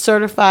finishing up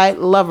Certified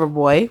Lover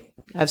Boy.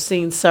 I've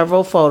seen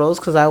several photos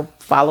because I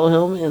follow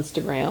him on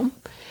Instagram.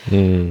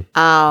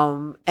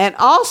 And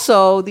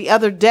also the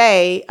other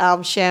day,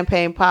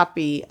 Champagne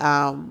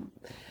Papi,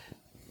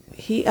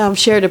 he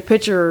shared a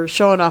picture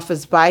showing off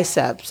his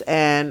biceps.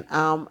 And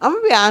I'm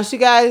gonna be honest, you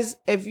guys,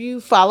 if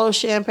you follow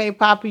Champagne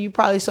Papi, you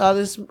probably saw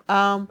this.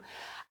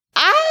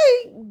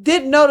 I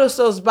didn't notice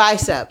those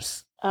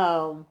biceps.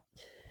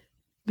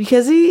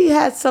 Because he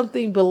had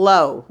something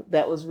below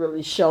that was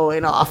really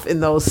showing off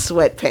in those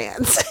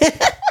sweatpants.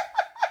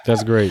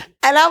 That's great.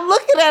 And I'm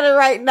looking at it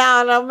right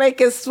now and I'm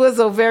making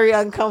Swizzle very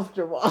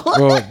uncomfortable.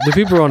 Well, the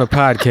people are on a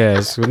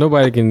podcast, so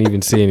nobody can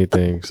even see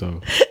anything.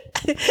 So,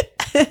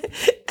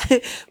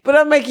 but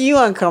I'm making you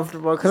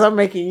uncomfortable because I'm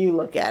making you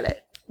look at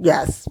it.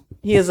 Yes.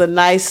 He has a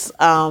nice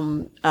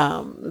something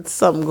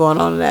going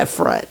on in that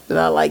front that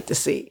I like to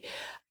see.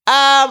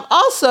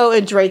 Also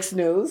in Drake's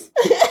news.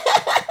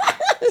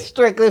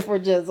 Strictly for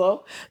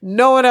Jizzle.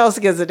 No one else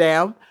gives a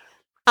damn.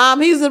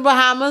 He's in the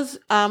Bahamas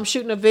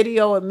shooting a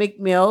video at Meek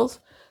Mills.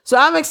 So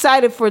I'm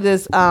excited for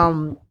this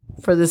album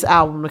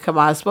to come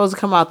out. It's supposed to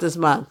come out this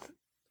month.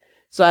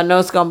 So I know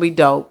it's gonna be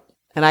dope.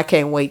 And I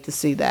can't wait to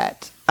see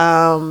that.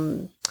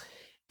 And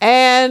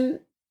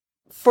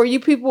for you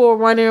people who are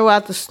wondering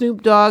about the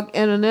Snoop Dogg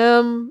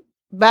Eminem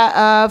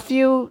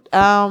feud,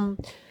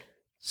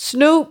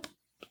 Snoop,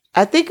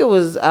 I think it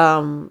was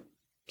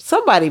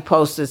somebody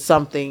posted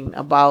something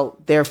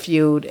about their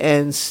feud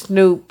and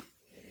Snoop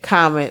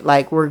comment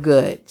like, we're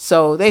good.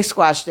 So they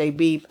squashed their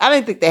beef. I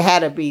didn't think they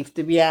had a beef,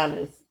 to be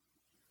honest.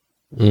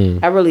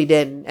 I really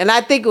didn't. And I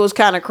think it was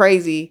kind of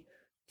crazy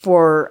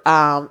for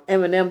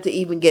Eminem to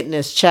even get in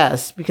his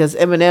chest because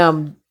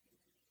Eminem,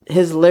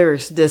 his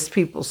lyrics diss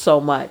people so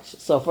much.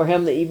 So for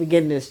him to even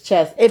get in his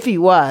chest, if he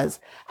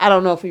was, I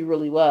don't know if he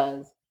really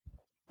was.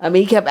 I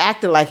mean, he kept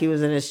acting like he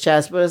was in his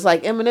chest, but it's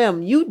like,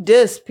 Eminem, you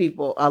diss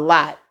people a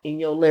lot in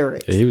your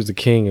lyrics. Yeah, he was the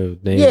king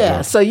of name Yeah,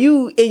 dropping. so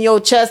you in your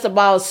chest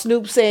about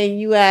Snoop saying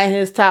you had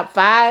his top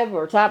 5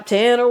 or top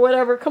 10 or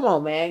whatever. Come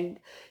on, man.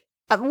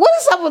 What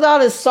is up with all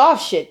this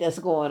soft shit that's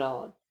going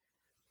on?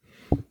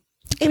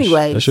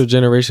 Anyway, That's your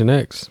Generation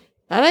X.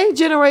 that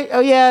ain't Oh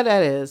yeah,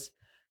 that is.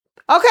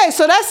 Okay,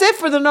 so that's it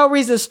for the No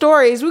Reason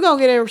Stories. We're gonna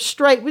get in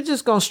straight. We're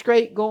just gonna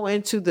straight go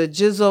into the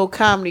Jizzle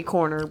Comedy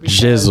Corner.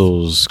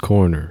 Jizzle's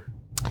Corner.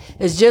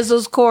 It's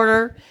Jizzle's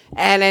Corner.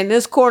 And in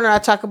this corner, I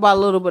talk about a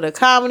little bit of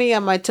comedy. I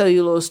might tell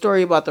you a little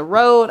story about the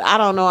road. I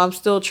don't know. I'm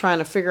still trying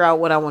to figure out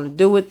what I want to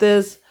do with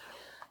this.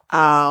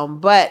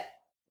 But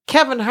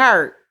Kevin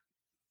Hart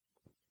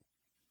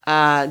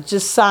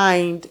just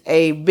signed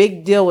a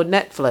big deal with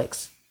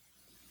Netflix.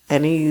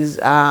 And he's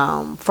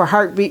for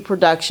Heartbeat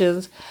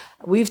Productions.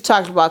 We've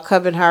talked about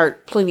Kevin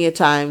Hart plenty of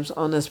times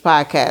on this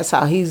podcast,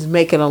 how he's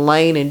making a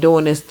lane and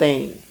doing his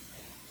thing.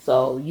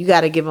 So you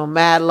got to give him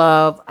mad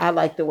love. I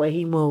like the way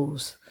he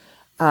moves.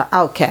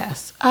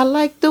 Outcast. I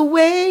like the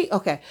way.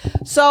 Okay.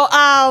 So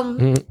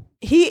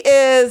he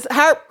is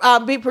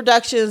Heartbeat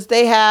Productions.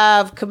 They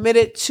have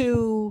committed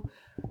to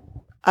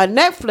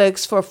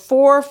Netflix for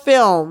 4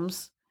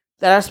 films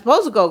that are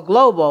supposed to go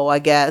global, I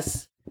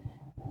guess.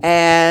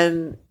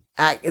 And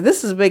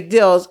this is a big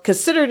deal,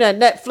 considering that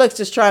Netflix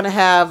is trying to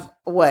have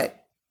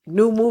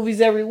new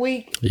movies every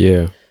week.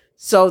 Yeah.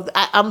 So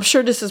I'm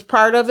sure this is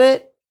part of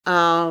it.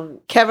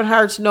 Kevin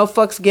Hart's No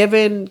Fucks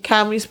Given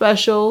comedy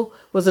special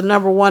was the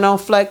number 1 on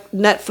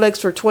Netflix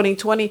for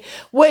 2020,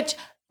 which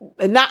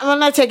I'm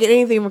not taking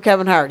anything from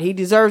Kevin Hart. He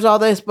deserves all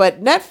this,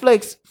 but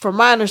Netflix, from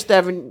my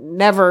understanding,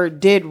 never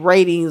did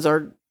ratings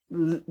or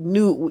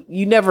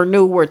you never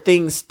knew where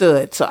things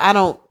stood.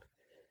 So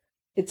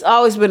it's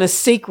always been a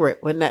secret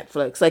with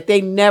Netflix. Like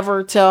they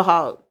never tell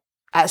how,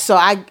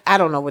 I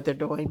don't know what they're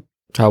doing.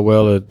 How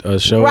well a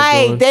show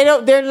right. is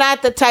going? They're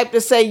not the type to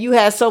say you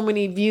had so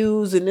many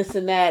views and this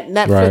and that.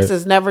 Netflix Right.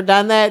 has never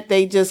done that.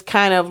 They just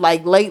kind of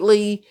like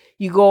lately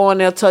you go on,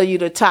 they'll tell you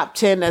the top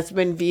 10 that's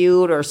been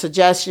viewed or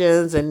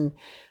suggestions. And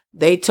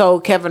they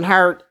told Kevin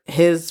Hart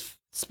his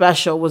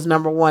special was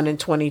number 1 in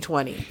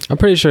 2020. I'm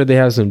pretty sure they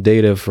have some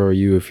data for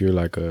you if you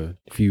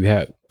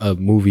have a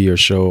movie or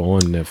show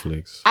on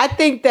Netflix. I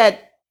think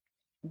that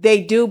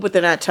they do, but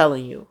they're not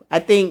telling you. I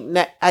think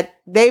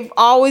they've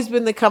always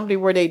been the company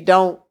where they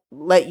don't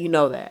let you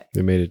know that.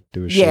 They made it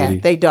do a Yeah, shady.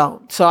 they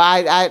don't. So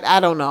I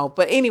don't know.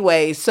 But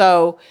anyway,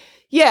 so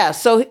yeah,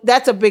 so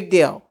that's a big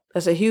deal.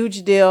 That's a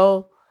huge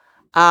deal.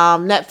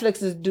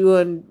 Netflix is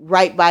doing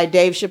right by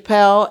Dave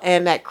Chappelle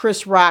and that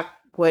Chris Rock,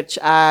 which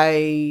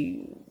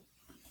I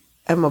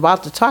am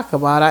about to talk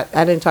about.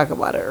 I didn't talk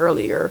about it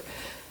earlier.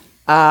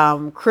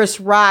 Chris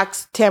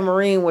Rock's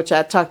Tamarine, which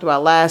I talked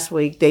about last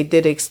week, they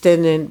did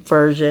extended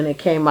version. It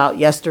came out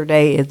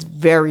yesterday. It's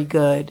very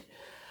good.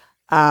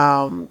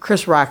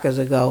 Chris Rock is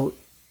a GOAT.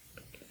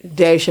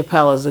 Dave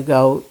Chappelle is a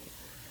GOAT.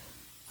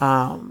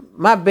 One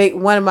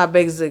of my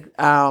biggest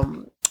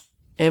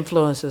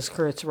influences,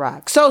 Chris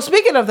Rock. So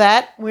speaking of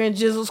that, we're in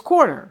Jizzle's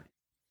Corner.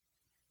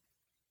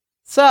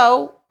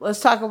 So let's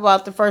talk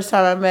about the first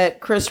time I met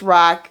Chris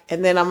Rock,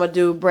 and then I'm gonna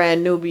do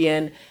Brand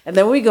Nubian, and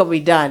then we gonna be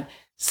done.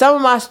 Some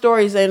of my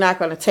stories they're not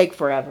gonna take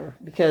forever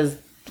because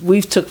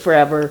we've took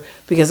forever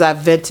because I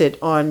vented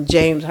on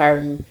James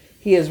Harden.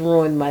 He has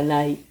ruined my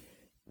night.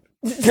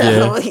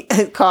 So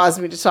it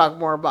caused me to talk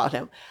more about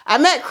him. I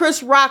met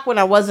Chris Rock when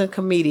I wasn't a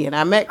comedian.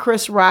 I met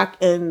Chris Rock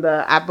in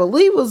I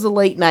believe it was the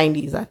late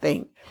 90s, I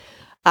think.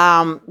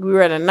 We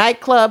were at a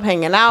nightclub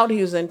hanging out.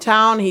 He was in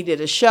town. He did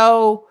a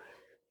show.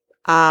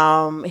 He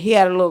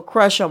had a little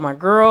crush on my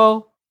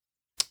girl,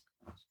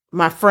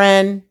 my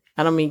friend.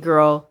 I don't mean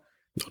girl.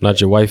 Not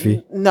your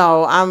wifey?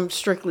 No, I'm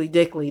Strictly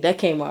Dickly. That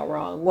came out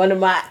wrong.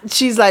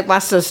 She's like my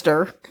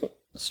sister.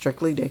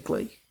 Strictly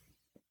Dickly.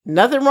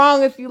 Nothing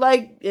wrong if women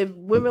like if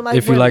you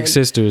women. like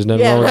sisters,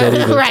 nothing wrong with that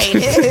either.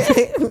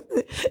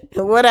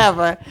 Right.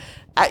 Whatever.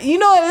 You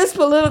know, in this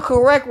political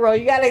correct world,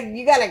 you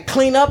gotta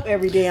clean up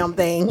every damn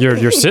thing.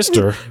 Your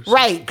sister.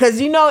 Right.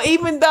 Because,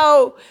 even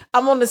though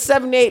I'm on the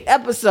 78th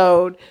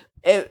episode,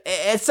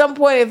 at some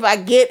point, if I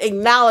get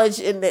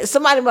acknowledged, and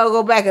somebody might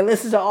go back and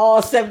listen to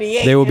all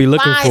 78, they will be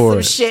looking find for some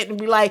it. shit and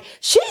be like,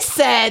 she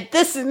said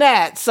this and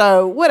that.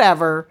 So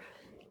whatever.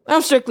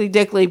 I'm Strictly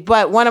Dickly,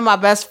 but one of my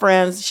best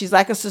friends, she's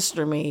like a sister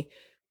to me.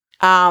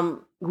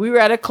 We were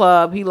at a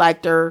club. He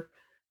liked her.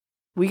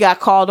 We got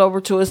called over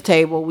to his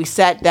table. We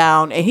sat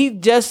down, and he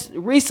just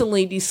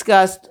recently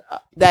discussed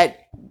that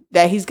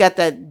he's got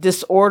that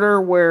disorder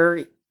where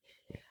he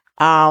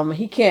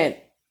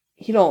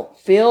don't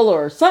feel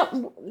or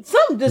something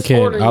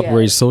disorder. Can't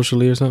operate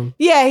socially or something?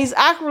 Yeah, he's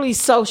awkwardly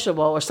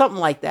sociable or something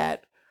like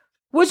that,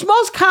 which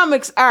most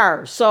comics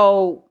are.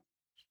 So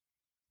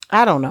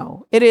I don't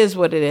know. It is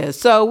what it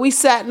is. So we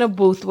sat in a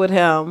booth with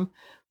him.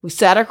 We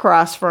sat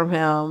across from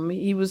him.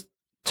 He was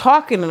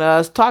talking to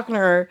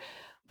her.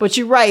 But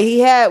you're right.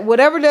 He had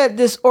whatever that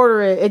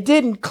disorder is. It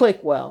didn't click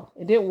well.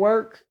 It didn't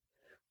work.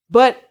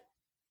 But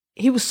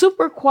he was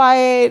super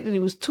quiet and he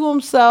was to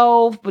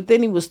himself, but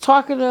then he was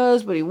talking to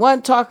us, but he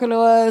wasn't talking to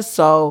us.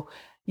 So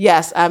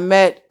yes, I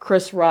met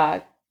Chris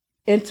Rock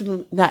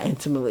not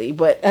intimately,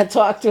 but I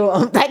talked to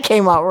him. That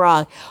came out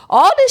wrong.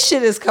 All this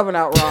shit is coming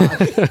out wrong.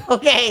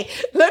 Okay,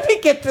 let me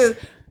get this.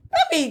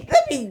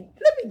 Let me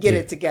get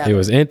it together. It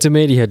was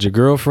intimate. You had your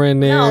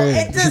girlfriend there. No,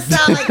 it just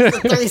sounds like it's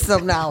a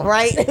threesome now,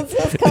 right? It's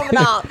just coming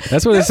out.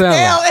 That's what it sounds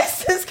like.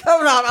 It's just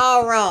coming out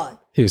all wrong.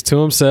 He was to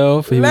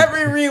himself. Let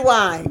me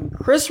rewind.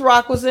 Chris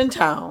Rock was in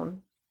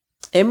town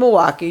in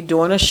Milwaukee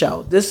doing a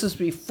show. This was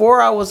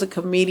before I was a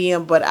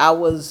comedian, but I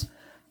was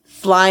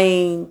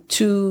flying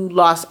to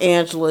Los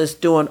Angeles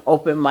doing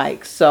open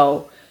mics.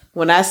 So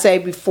when I say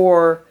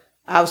before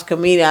I was a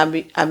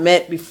comedian, I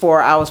meant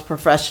before I was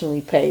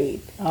professionally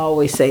paid. I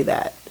always say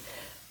that.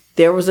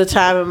 There was a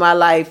time in my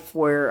life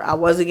where I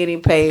wasn't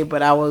getting paid,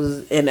 but I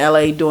was in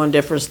LA doing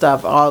different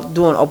stuff,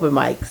 doing open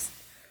mics.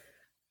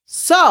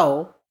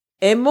 So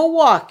in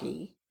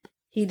Milwaukee,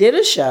 he did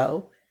a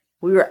show.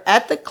 We were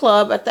at the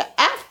club at the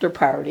after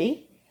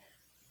party.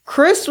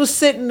 Chris was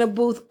sitting in the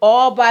booth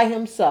all by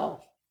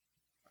himself,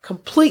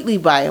 completely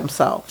by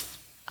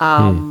himself.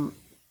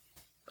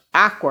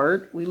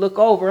 Awkward. We look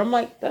over. I'm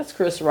like, that's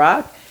Chris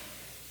Rock.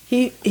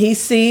 He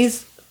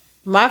sees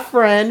my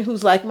friend,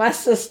 who's like my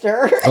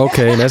sister.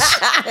 Okay,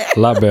 that's a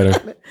lot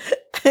better.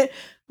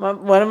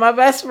 One of my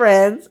best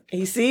friends.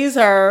 He sees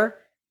her.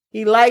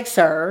 He likes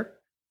her.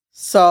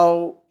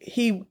 So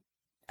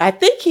I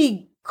think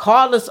he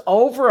called us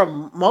over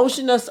or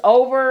motioned us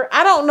over.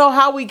 I don't know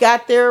how we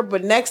got there,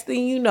 but next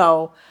thing you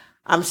know,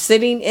 I'm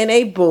sitting in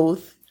a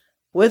booth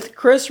with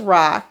Chris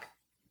Rock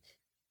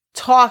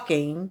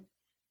talking.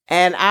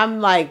 And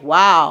I'm like,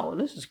 wow,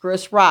 this is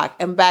Chris Rock.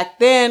 And back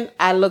then,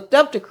 I looked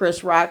up to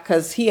Chris Rock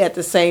because he had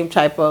the same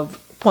type of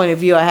point of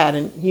view I had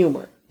in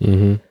humor.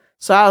 Mm-hmm.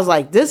 So I was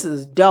like, this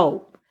is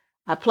dope.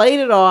 I played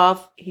it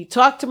off. He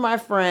talked to my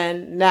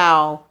friend.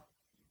 Now,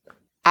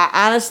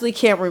 I honestly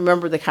can't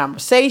remember the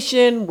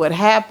conversation, what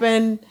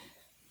happened.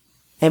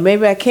 And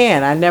maybe I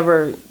can. I'm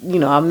never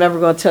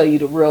going to tell you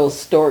the real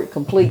story,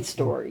 complete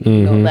story. Mm-hmm.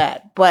 You know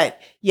that. But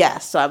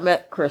yes, so I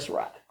met Chris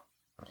Rock.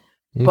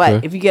 Okay.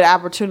 But if you get an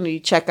opportunity,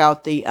 check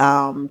out the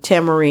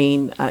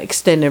Tamarine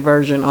extended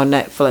version on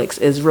Netflix.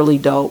 It's really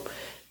dope.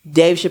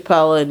 Dave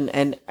Chappelle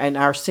and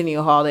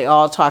Arsenio Hall, they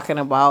all talking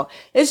about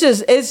it's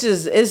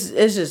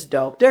just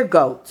dope. They're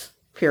goats.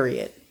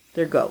 Period.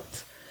 They're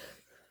goats.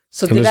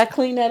 So did I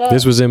clean that up?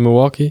 This was in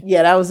Milwaukee?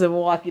 Yeah, that was in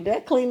Milwaukee. Did I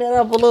clean that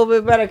up a little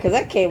bit better? Because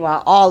that came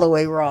out all the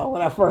way wrong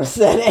when I first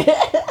said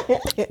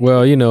it.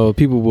 Well,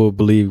 people will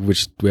believe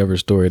whichever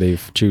story they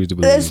choose to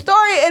believe. The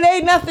story, it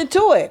ain't nothing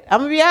to it.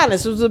 I'm going to be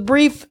honest. It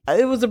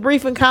was a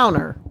brief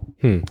encounter.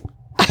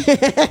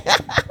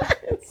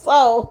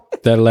 So.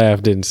 That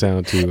laugh didn't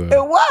sound too.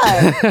 It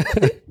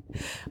was.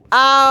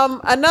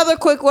 Another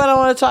quick one I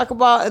want to talk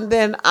about, and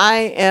then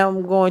I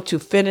am going to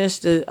finish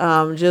the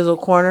Jizzle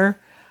Corner.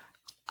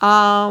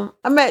 I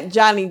met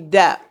Johnny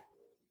Depp.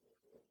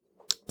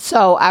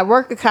 So I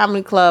work a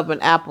comedy club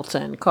in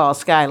Appleton called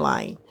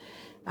Skyline.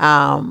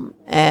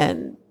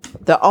 And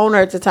the owner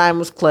at the time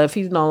was Cliff.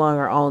 He no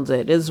longer owns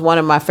it. It's one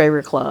of my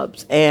favorite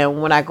clubs.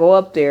 And when I go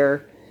up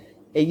there,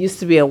 it used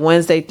to be a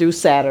Wednesday through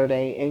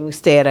Saturday, and we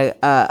stay at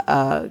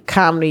a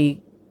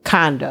comedy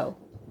condo.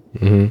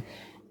 Mm-hmm.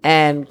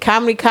 And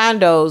comedy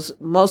condos,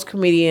 most of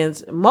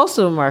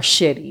them are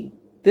shitty.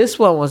 This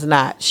one was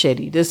not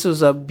shitty. This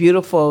was a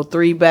beautiful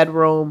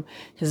 3-bedroom.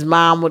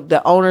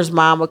 The owner's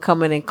mom would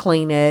come in and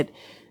clean it.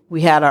 We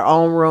had our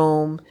own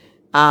room.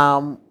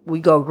 We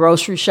go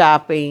grocery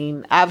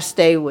shopping. I've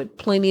stayed with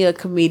plenty of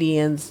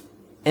comedians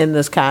in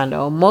this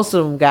condo. Most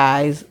of them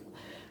guys.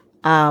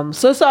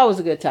 So it's always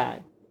a good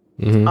time.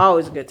 Mm-hmm.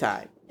 Always a good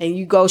time. And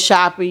you go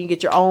shopping, you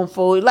get your own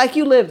food. Like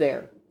you live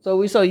there. So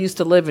we're so used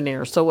to living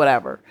there. So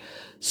whatever.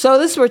 So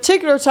this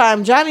particular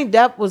time, Johnny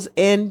Depp was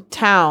in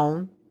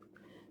town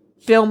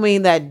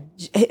filming that.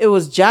 It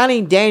was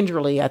Johnny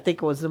Dangerously, I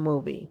think it was the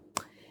movie.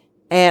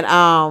 And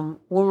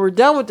when we're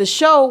done with the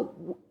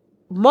show,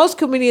 most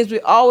comedians,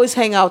 we always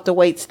hang out with the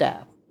wait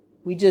staff.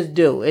 We just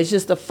do. It's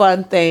just a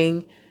fun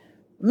thing.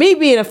 Me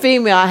being a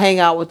female, I hang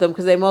out with them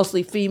because they're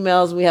mostly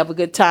females. We have a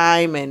good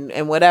time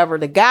and whatever.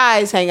 The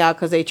guys hang out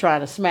because they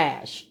trying to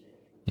smash.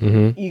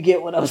 Mm-hmm. You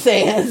get what I'm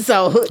saying?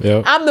 So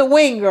yep. I'm the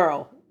wing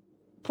girl,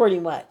 pretty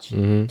much.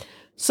 Mm-hmm.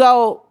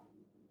 So,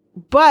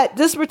 but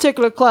this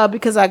particular club,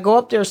 because I go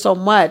up there so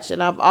much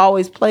and I've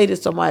always played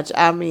it so much,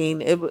 I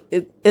mean,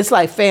 it's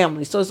like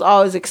family. So it's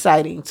always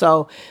exciting.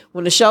 So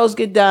when the shows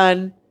get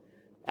done,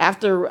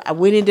 after I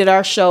went and did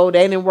our show,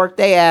 they didn't work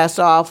their ass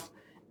off.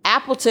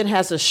 Appleton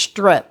has a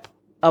strip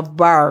of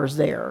bars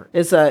there.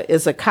 It's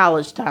a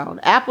college town.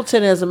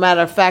 Appleton, as a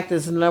matter of fact,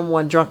 is the number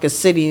one drunkest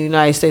city in the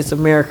United States of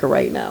America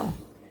right now.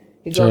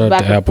 It goes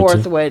back and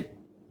forth with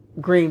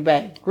Green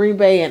Bay. Green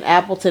Bay and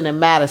Appleton and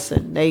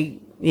Madison.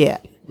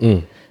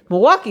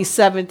 Milwaukee's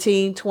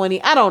 17,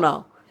 20, I don't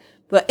know.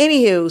 But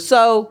anywho,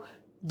 so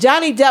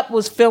Johnny Depp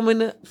was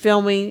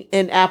filming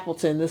in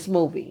Appleton, this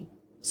movie.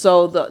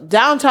 So the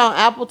downtown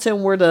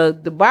Appleton, where the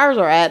bars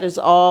are at, is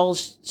all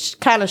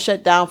kind of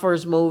shut down for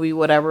his movie,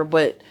 whatever.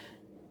 But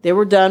they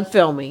were done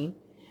filming,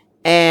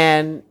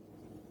 and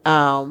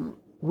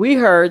we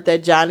heard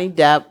that Johnny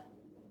Depp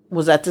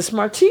was at this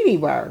martini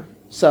bar.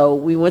 So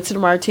we went to the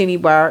martini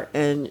bar,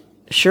 and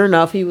sure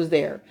enough, he was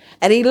there.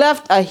 And he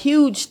left a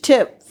huge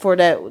tip for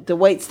the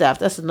wait staff.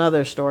 That's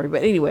another story.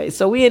 But anyway,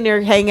 so we in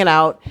there hanging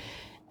out,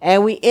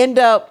 and we end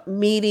up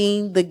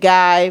meeting the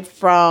guy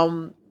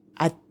from,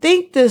 I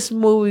think this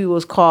movie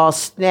was called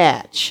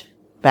Snatch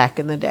back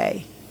in the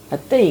day. I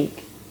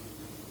think.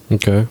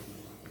 Okay.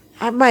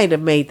 I might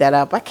have made that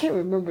up. I can't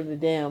remember the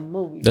damn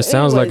movie. That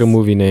sounds like a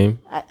movie name.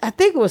 I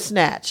think it was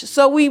Snatch.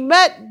 So we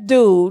met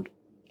dude,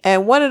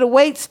 and one of the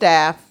wait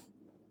staff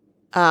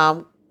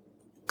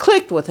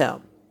clicked with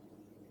him.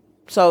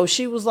 So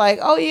she was like,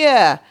 oh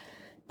yeah,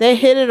 they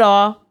hit it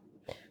off.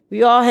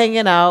 We all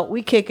hanging out.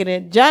 We kicking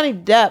it. Johnny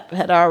Depp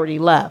had already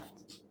left.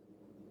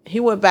 He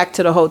went back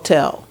to the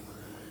hotel.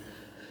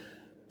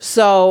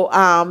 So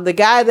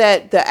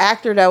the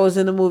actor that was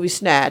in the movie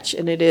Snatch,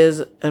 and it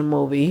is a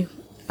movie,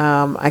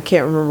 I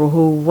can't remember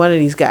one of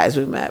these guys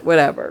we met,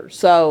 whatever.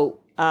 So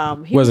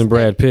he wasn't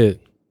Brad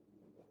Pitt.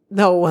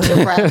 No, it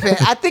wasn't Brad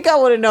Pitt. I think I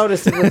would have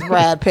noticed it was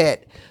Brad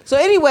Pitt. So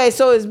anyway,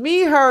 so it's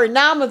me, her, and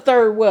now I'm a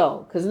third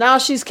wheel. Because now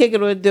she's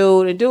kicking with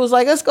dude. And dude was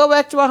like, let's go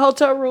back to my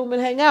hotel room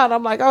and hang out.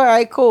 I'm like, all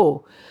right,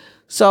 cool.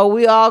 So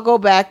we all go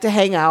back to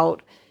hang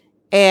out.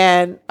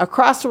 And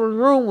across the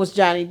room was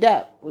Johnny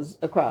Depp. Was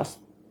across.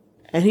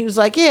 And he was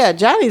like, yeah,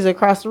 Johnny's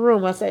across the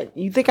room. I said,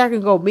 you think I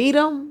can go meet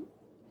him?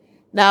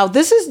 Now,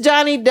 this is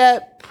Johnny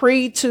Depp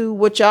pre to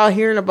what y'all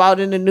hearing about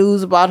in the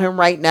news about him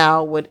right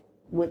now with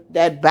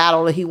that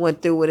battle that he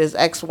went through with his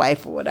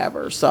ex-wife or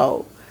whatever.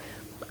 So,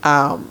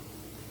 I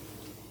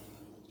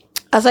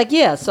was like,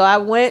 yeah. So I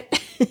went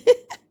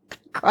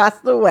across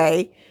the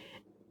way,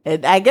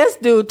 and I guess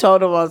dude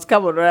told him I was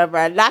coming or whatever.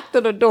 I knocked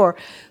on the door.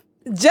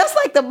 Just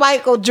like the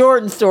Michael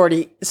Jordan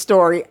story,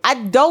 I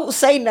don't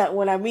say nothing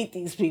when I meet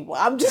these people.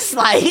 I'm just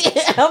like,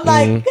 because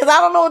I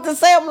don't know what to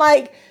say. I'm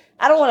like,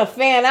 I don't want to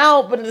fan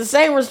out, but in the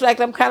same respect,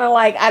 I'm kind of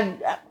like,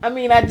 I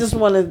mean, I just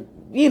want to,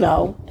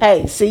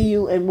 hey, see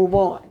you and move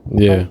on.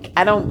 Yeah. Like,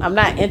 I'm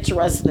not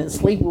interested in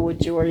sleeping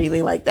with you or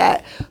anything like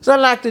that. So I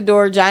knocked the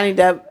door. Johnny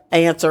Depp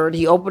answered.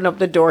 He opened up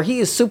the door. He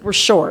is super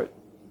short.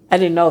 I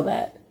didn't know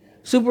that.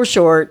 Super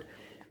short.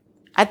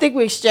 I think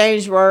we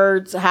exchanged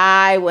words,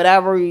 hi,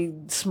 whatever,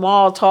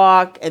 small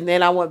talk. And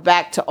then I went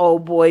back to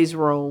old boy's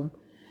room.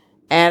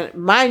 And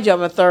mind you,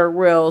 I'm a third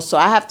wheel, so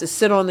I have to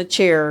sit on the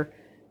chair.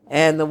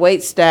 And the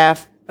wait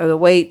staff, or the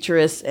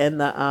waitress, and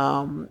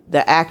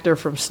the actor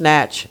from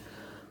Snatch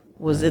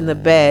was in the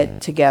bed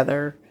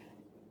together.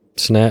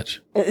 Snatch.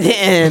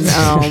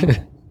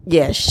 And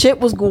yeah,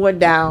 shit was going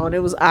down.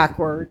 It was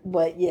awkward,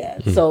 but yeah.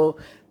 So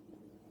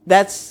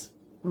that's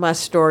my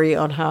story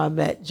on how I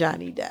met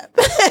Johnny Depp.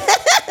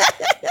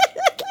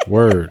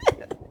 Word.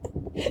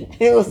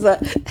 It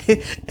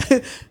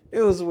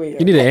was weird.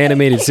 You need an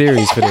animated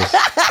series for this.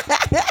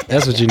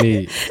 That's what you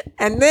need.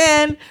 And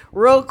then,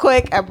 real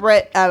quick,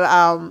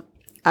 I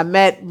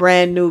met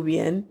Brand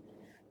Nubian.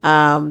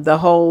 The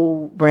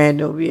whole Brand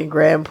Nubian,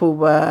 Grand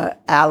Puba,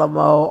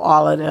 Alamo,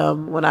 all of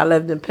them. When I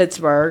lived in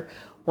Pittsburgh,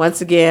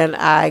 once again,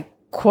 I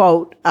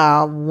quote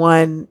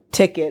won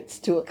tickets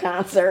to a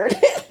concert.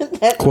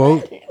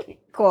 Quote?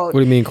 Quote. What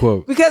do you mean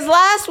quote? Because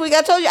last week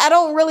I told you I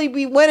don't really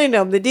be winning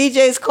them. The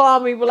DJs call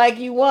me, but like,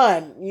 you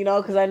won,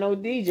 because I know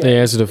DJs. They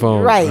answer the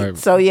phone. Right.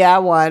 So yeah, I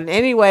won.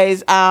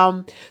 Anyways,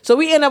 so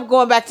we end up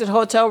going back to the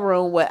hotel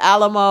room with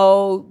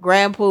Alamo,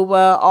 Grand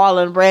Puba, all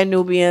in Brand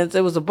Nubians.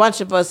 There was a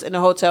bunch of us in the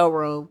hotel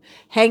room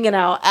hanging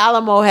out.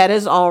 Alamo had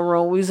his own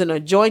room. We was in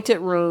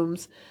adjoining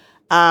rooms.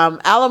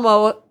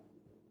 Alamo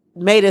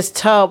made his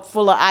tub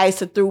full of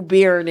ice and threw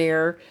beer in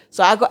there.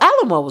 So I go,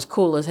 Alamo was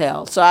cool as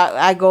hell. So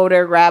I go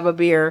there, grab a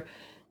beer.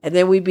 And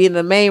then we'd be in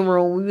the main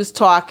room. We was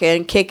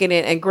talking, kicking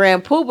it. And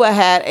Grand Puba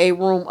had a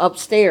room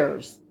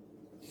upstairs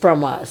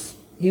from us.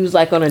 He was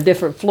like on a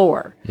different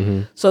floor.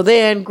 Mm-hmm. So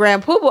then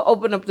Grand Puba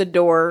opened up the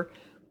door.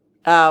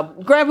 Grand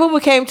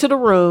Puba came to the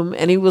room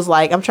and he was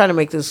like, I'm trying to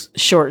make this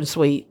short and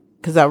sweet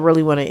because I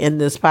really want to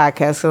end this podcast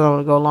because I don't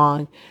want to go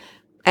long.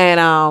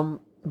 And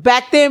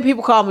back then,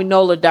 people called me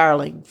Nola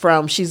Darling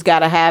from She's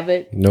Gotta Have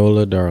It.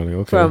 Nola Darling,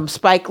 okay. From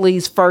Spike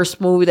Lee's first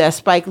movie that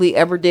Spike Lee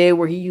ever did,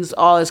 where he used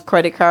all his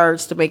credit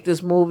cards to make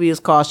this movie. It's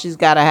called She's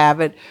Gotta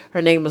Have It.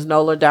 Her name is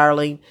Nola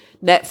Darling.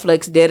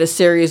 Netflix did a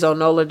series on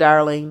Nola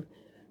Darling.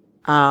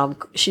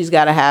 She's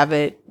Gotta Have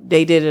It.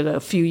 They did it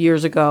a few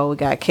years ago. It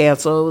got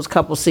canceled. It was a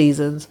couple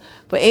seasons.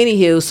 But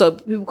anywho, so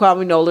people call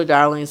me Nola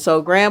Darling.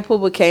 So Grand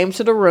Puba came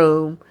to the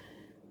room.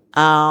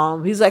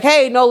 He's like,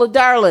 hey, Nola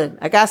Darling,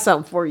 I got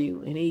something for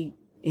you. And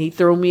he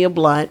threw me a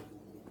blunt.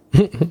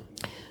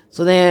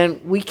 So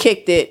then we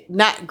kicked it.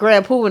 Not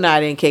Grand Puba and I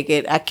didn't kick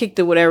it. I kicked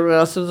it with everyone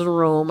else in the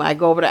room. I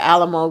go over to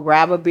Alamo,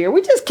 grab a beer.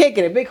 We just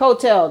kicking it. Big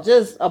hotel.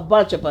 Just a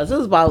bunch of us. It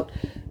was about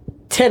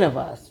 10 of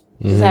us.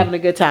 Just having a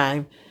good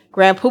time.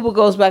 Grand Puba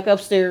goes back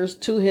upstairs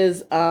to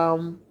his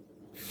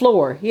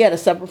floor. He had a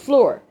separate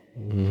floor.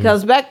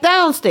 Comes back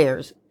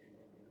downstairs.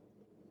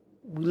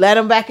 We let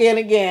him back in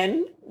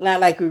again. Not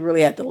like we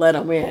really had to let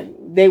him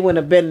in. They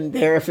wouldn't have been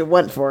there if it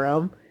wasn't for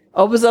him.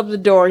 Opens up the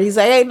door and he's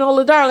like, hey,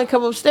 Nola, darling,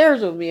 come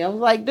upstairs with me. I was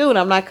like, dude,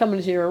 I'm not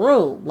coming to your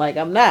room. Like,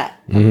 I'm not.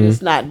 I'm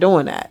just not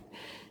doing that.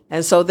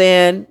 And so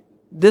then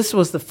this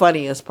was the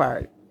funniest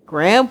part.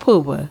 Grand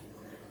Puba,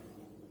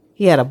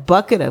 he had a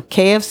bucket of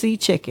KFC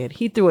chicken.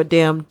 He threw a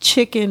damn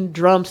chicken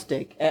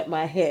drumstick at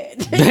my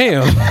head.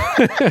 Damn.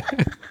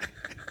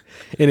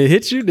 And it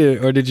hit you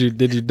there, or did you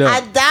duck?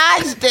 I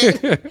dodged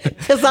it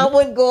because I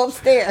wouldn't go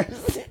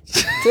upstairs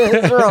to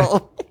his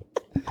room.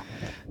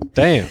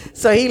 Damn.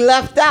 So he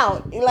left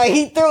out.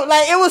 He threw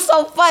it was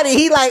so funny.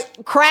 He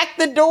cracked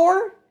the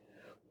door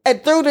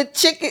and threw the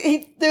chicken.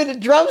 He threw the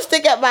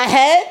drumstick at my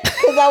head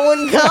because I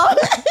wouldn't go,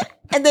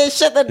 and then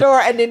shut the door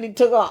and then he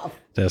took off.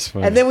 That's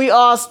funny. And then we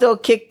all still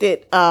kicked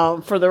it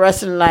for the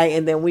rest of the night,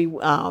 and then we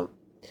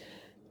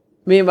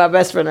me and my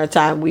best friend at the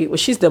time,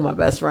 she's still my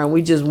best friend.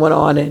 We just went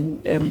on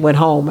and went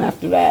home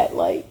after that.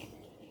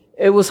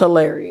 It was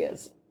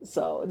hilarious.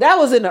 So that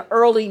was in the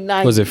early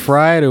 90s. Was it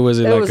fried or was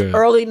it was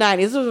early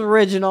 90s. It was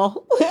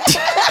original.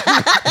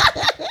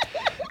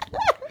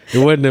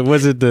 It wasn't.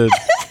 Was it the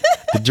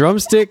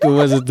drumstick or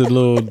was it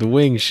the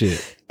wing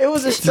shit? It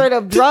was a straight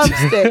up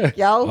drumstick,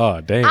 yo.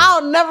 Oh, damn.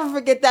 I'll never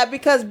forget that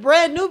because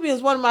Brand Nubian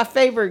is one of my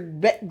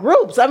favorite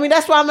groups. I mean,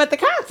 that's why I'm at the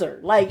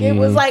concert. It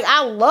was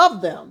I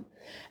love them.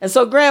 And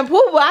so Grand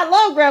Puba, I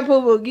love Grand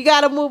Puba. You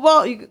got to move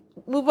on. You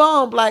move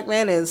on, black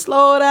man, and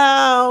slow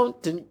down.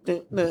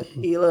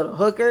 You little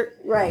hooker.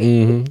 Right.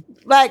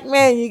 Mm-hmm. Black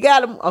man, you got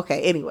to.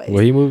 Okay, anyway.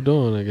 Well, he moved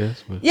on, I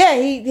guess. But. Yeah,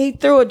 he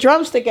threw a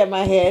drumstick at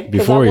my head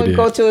because I wouldn't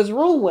go to his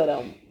room with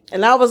him.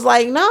 And I was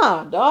like,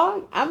 nah,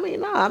 dog. I'm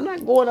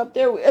not going up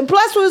there. And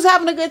plus, we was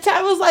having a good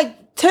time. It was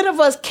 10 of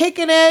us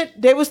kicking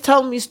it. They was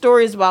telling me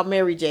stories about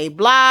Mary J.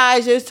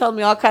 Blige. They was telling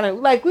me all kind of,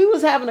 we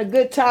was having a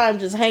good time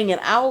just hanging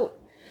out.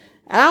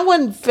 And I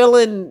wasn't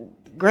feeling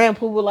Grand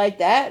Puba like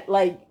that.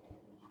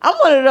 I'm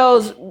one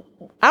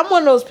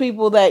of those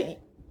people that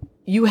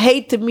you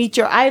hate to meet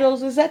your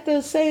idols. Is that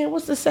the saying?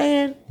 What's the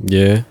saying?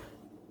 Yeah.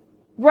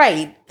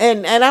 Right.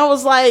 And I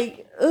was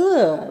like,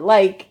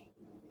 ugh,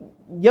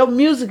 your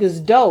music is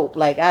dope.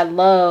 I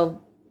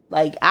love,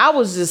 I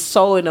was just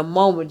so in a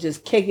moment,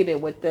 just kicking it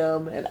with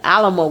them. And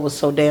Alamo was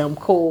so damn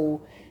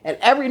cool. And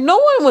no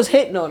one was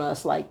hitting on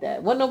us like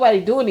that. Wasn't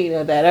nobody doing any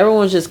of that.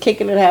 Everyone was just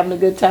kicking it, having a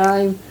good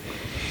time.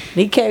 And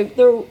he came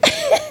through.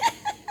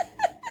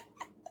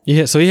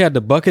 Yeah, so he had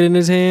the bucket in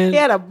his hand. He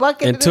had a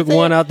bucket and took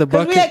one out the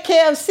bucket. We had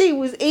KFC. We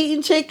was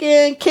eating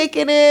chicken,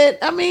 kicking it.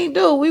 I mean,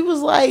 dude, we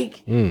was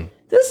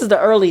this is the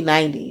early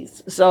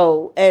 90s.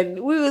 So,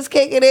 and we was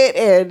kicking it,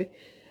 and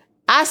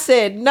I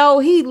said, no,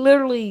 he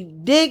literally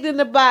digged in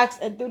the box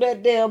and threw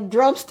that damn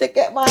drumstick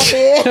at my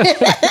head.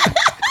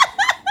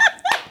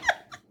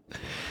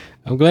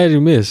 I'm glad you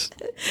missed.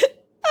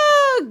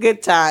 Oh,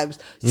 good times.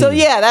 So,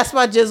 yeah, that's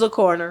my Jizzle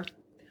Corner.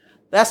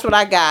 That's what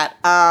I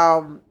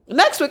got.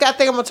 Next week, I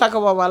think I'm going to talk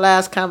about my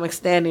last comic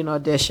standing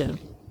audition.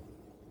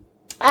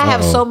 I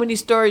have so many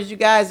stories, you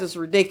guys. It's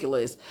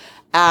ridiculous.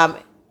 I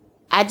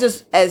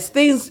just,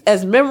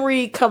 as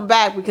memory come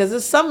back,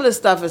 because some of the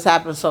stuff has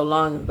happened so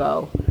long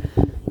ago.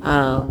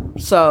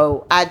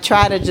 So I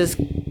try to just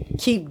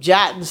keep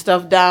jotting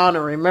stuff down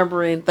and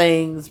remembering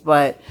things.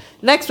 But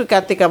next week,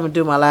 I think I'm going to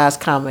do my last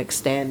comic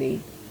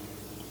standing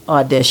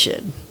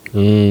audition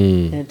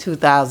in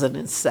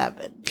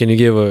 2007. Can you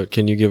give a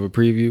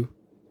preview?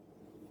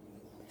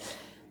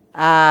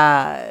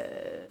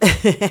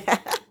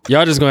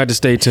 Y'all just gonna have to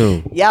stay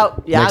tuned.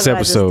 Yep, y'all next gonna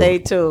episode. have to stay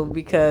tuned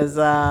because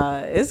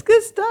it's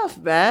good stuff,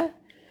 man.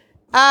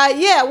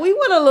 Yeah, we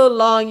went a little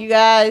long, you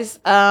guys.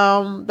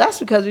 That's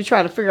because we're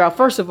trying to figure out,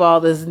 first of all,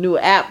 this new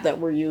app that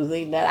we're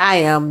using, that I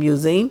am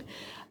using.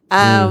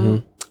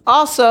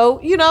 Also,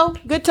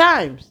 good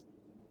times.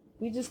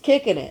 We just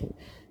kicking it.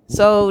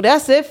 So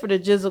that's it for the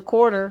Jizzle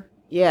Corner.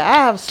 Yeah, I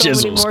have so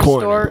many more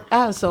stories.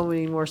 I have so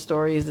many more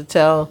stories to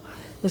tell.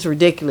 It's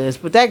ridiculous.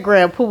 But that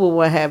Grand Puba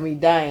one had me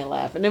dying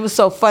laughing. It was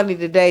so funny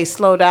today.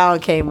 Slow Down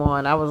came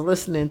on. I was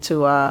listening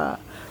to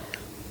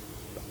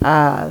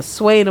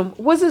Sway.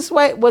 Was it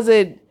Sway? Was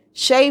it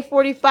Shade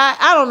 45?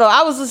 I don't know.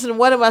 I was listening to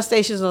one of my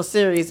stations on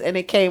Sirius and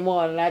it came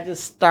on and I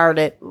just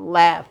started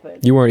laughing.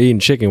 You weren't eating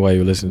chicken while you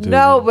were listening to it?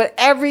 No, but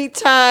every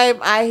time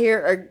I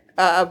hear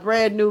a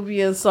Brand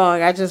Nubian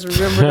song, I just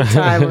remember the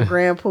time when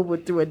Grand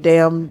Puba threw a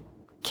damn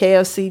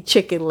KFC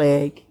chicken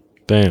leg.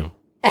 Damn.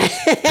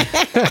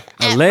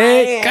 A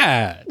leg?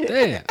 God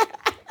damn.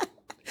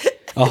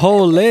 A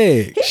whole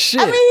leg. Shit.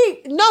 I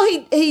mean, no,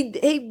 he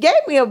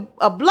gave me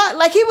a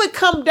blunt. He would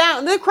come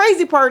down. The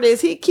crazy part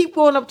is he'd keep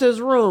going up to his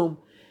room.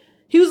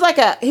 He was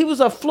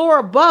a floor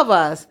above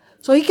us.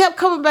 So he kept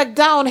coming back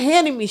down,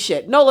 handing me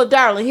shit. Nola,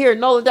 darling, here,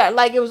 Nola,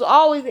 darling. It was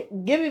always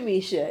giving me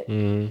shit.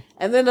 Mm-hmm.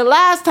 And then the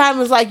last time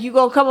it was you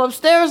gonna come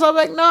upstairs? I'm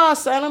like, no,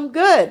 son, I'm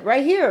good.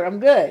 Right here. I'm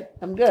good.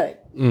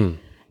 Mm.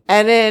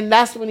 And then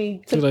that's when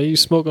he took... you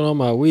smoking on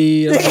my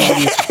weed.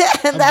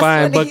 I'm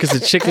buying buckets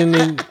of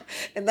chicken.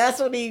 And that's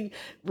when he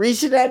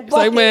reached in that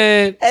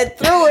bucket and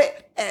threw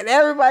it. And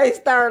everybody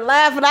started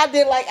laughing. I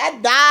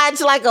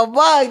dodged like a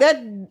bug.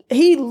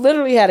 He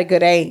literally had a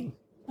good aim.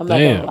 I'm not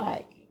gonna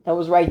lie. That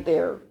was right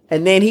there.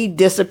 And then he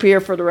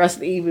disappeared for the rest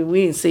of the evening.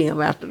 We didn't see him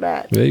after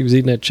that. Yeah, he was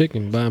eating that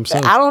chicken by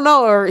himself. I don't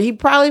know, or he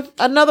probably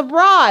another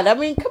broad. I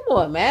mean, come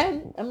on,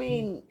 man. I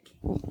mean,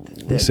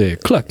 he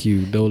said, "Cluck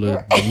you,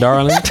 Nola,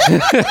 darling."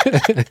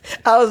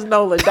 I was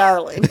Nola,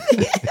 darling.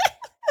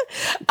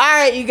 All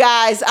right, you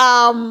guys.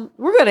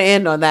 We're gonna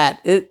end on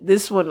that.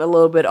 This one a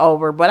little bit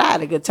over, but I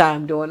had a good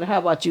time doing it. How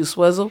about you,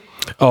 Swizzle?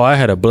 Oh, I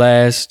had a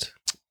blast.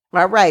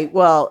 All right.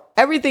 Well,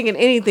 everything and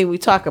anything we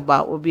talk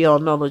about will be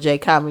on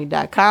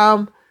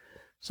NolaJComedy.com.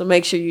 So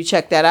make sure you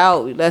check that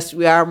out.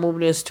 We are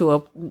moving this to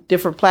a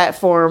different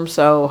platform.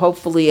 So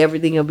hopefully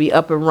everything will be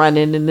up and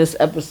running. And this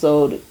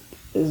episode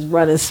is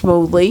running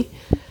smoothly.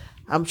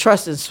 I'm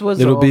trusting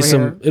Swizzle. It'll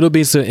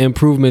be some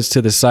improvements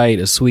to the site.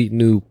 A sweet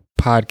new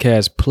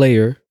podcast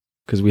player,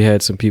 because we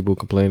had some people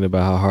complaining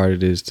about how hard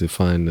it is to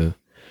find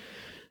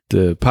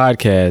the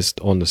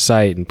podcast on the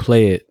site and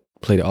play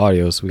the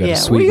audio. So we got a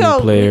sweet new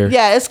player.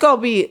 It's going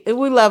to be,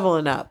 we're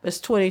leveling up. It's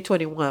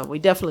 2021. We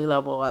definitely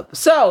level up.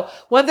 So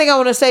one thing I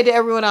want to say to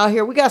everyone out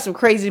here, we got some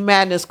crazy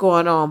madness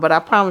going on, but I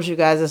promise you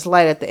guys it's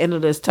light at the end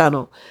of this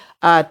tunnel.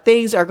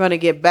 Things are going to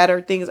get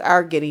better. Things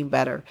are getting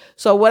better.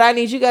 So what I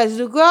need you guys to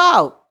do, go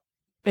out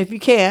if you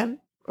can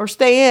or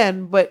stay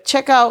in, but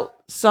check out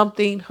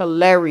something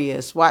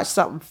hilarious. Watch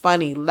something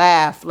funny.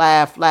 Laugh.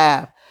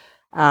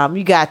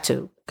 You got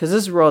to, because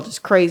this world is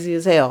crazy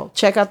as hell.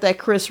 Check out that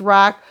Chris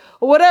Rock.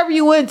 Or whatever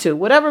you into,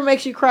 whatever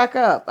makes you crack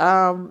up.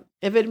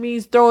 If it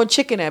means throwing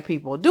chicken at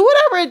people, do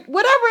whatever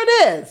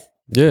it is.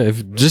 Yeah,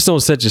 just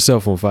don't set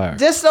yourself on fire.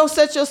 Just don't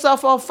set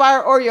yourself on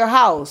fire or your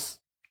house.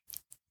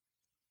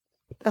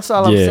 That's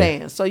all I'm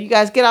saying. So you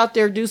guys get out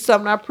there, do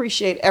something. I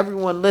appreciate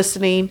everyone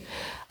listening.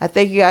 I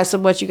thank you guys so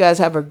much. You guys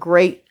have a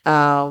great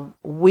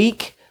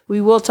week. We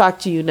will talk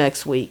to you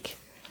next week.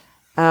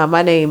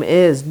 My name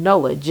is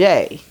Nola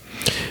J,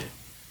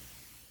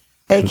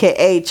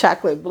 a.k.a.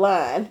 Chocolate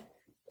Blonde,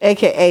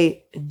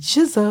 a.k.a.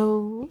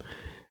 Jizzo.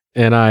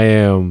 And I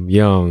am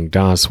Young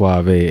Don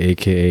Suave,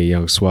 a.k.a.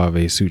 Young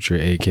Suave Sutra,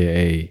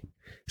 a.k.a.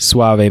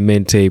 Suave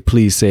Mente.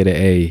 Please say the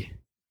A.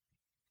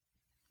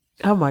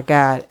 Oh my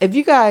God. If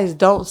you guys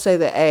don't say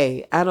the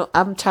A,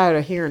 I'm tired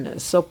of hearing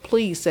this. So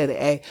please say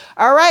the A.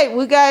 All right.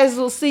 We guys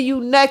will see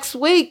you next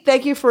week.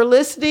 Thank you for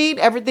listening.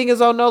 Everything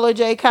is on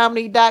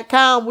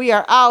NolaJComedy.com. We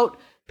are out.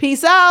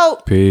 Peace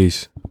out.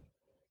 Peace.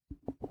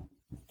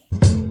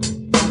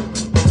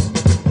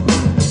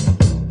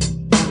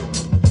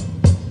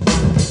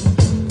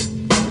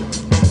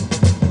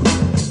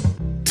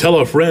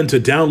 Tell a friend to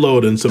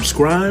download and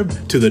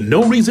subscribe to the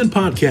No Reason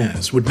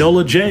Podcast with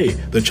Nola J,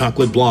 the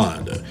Chocolate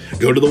Blonde.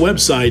 Go to the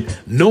website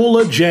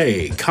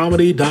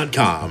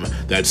NolaJComedy.com.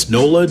 That's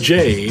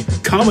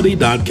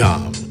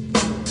NolaJComedy.com.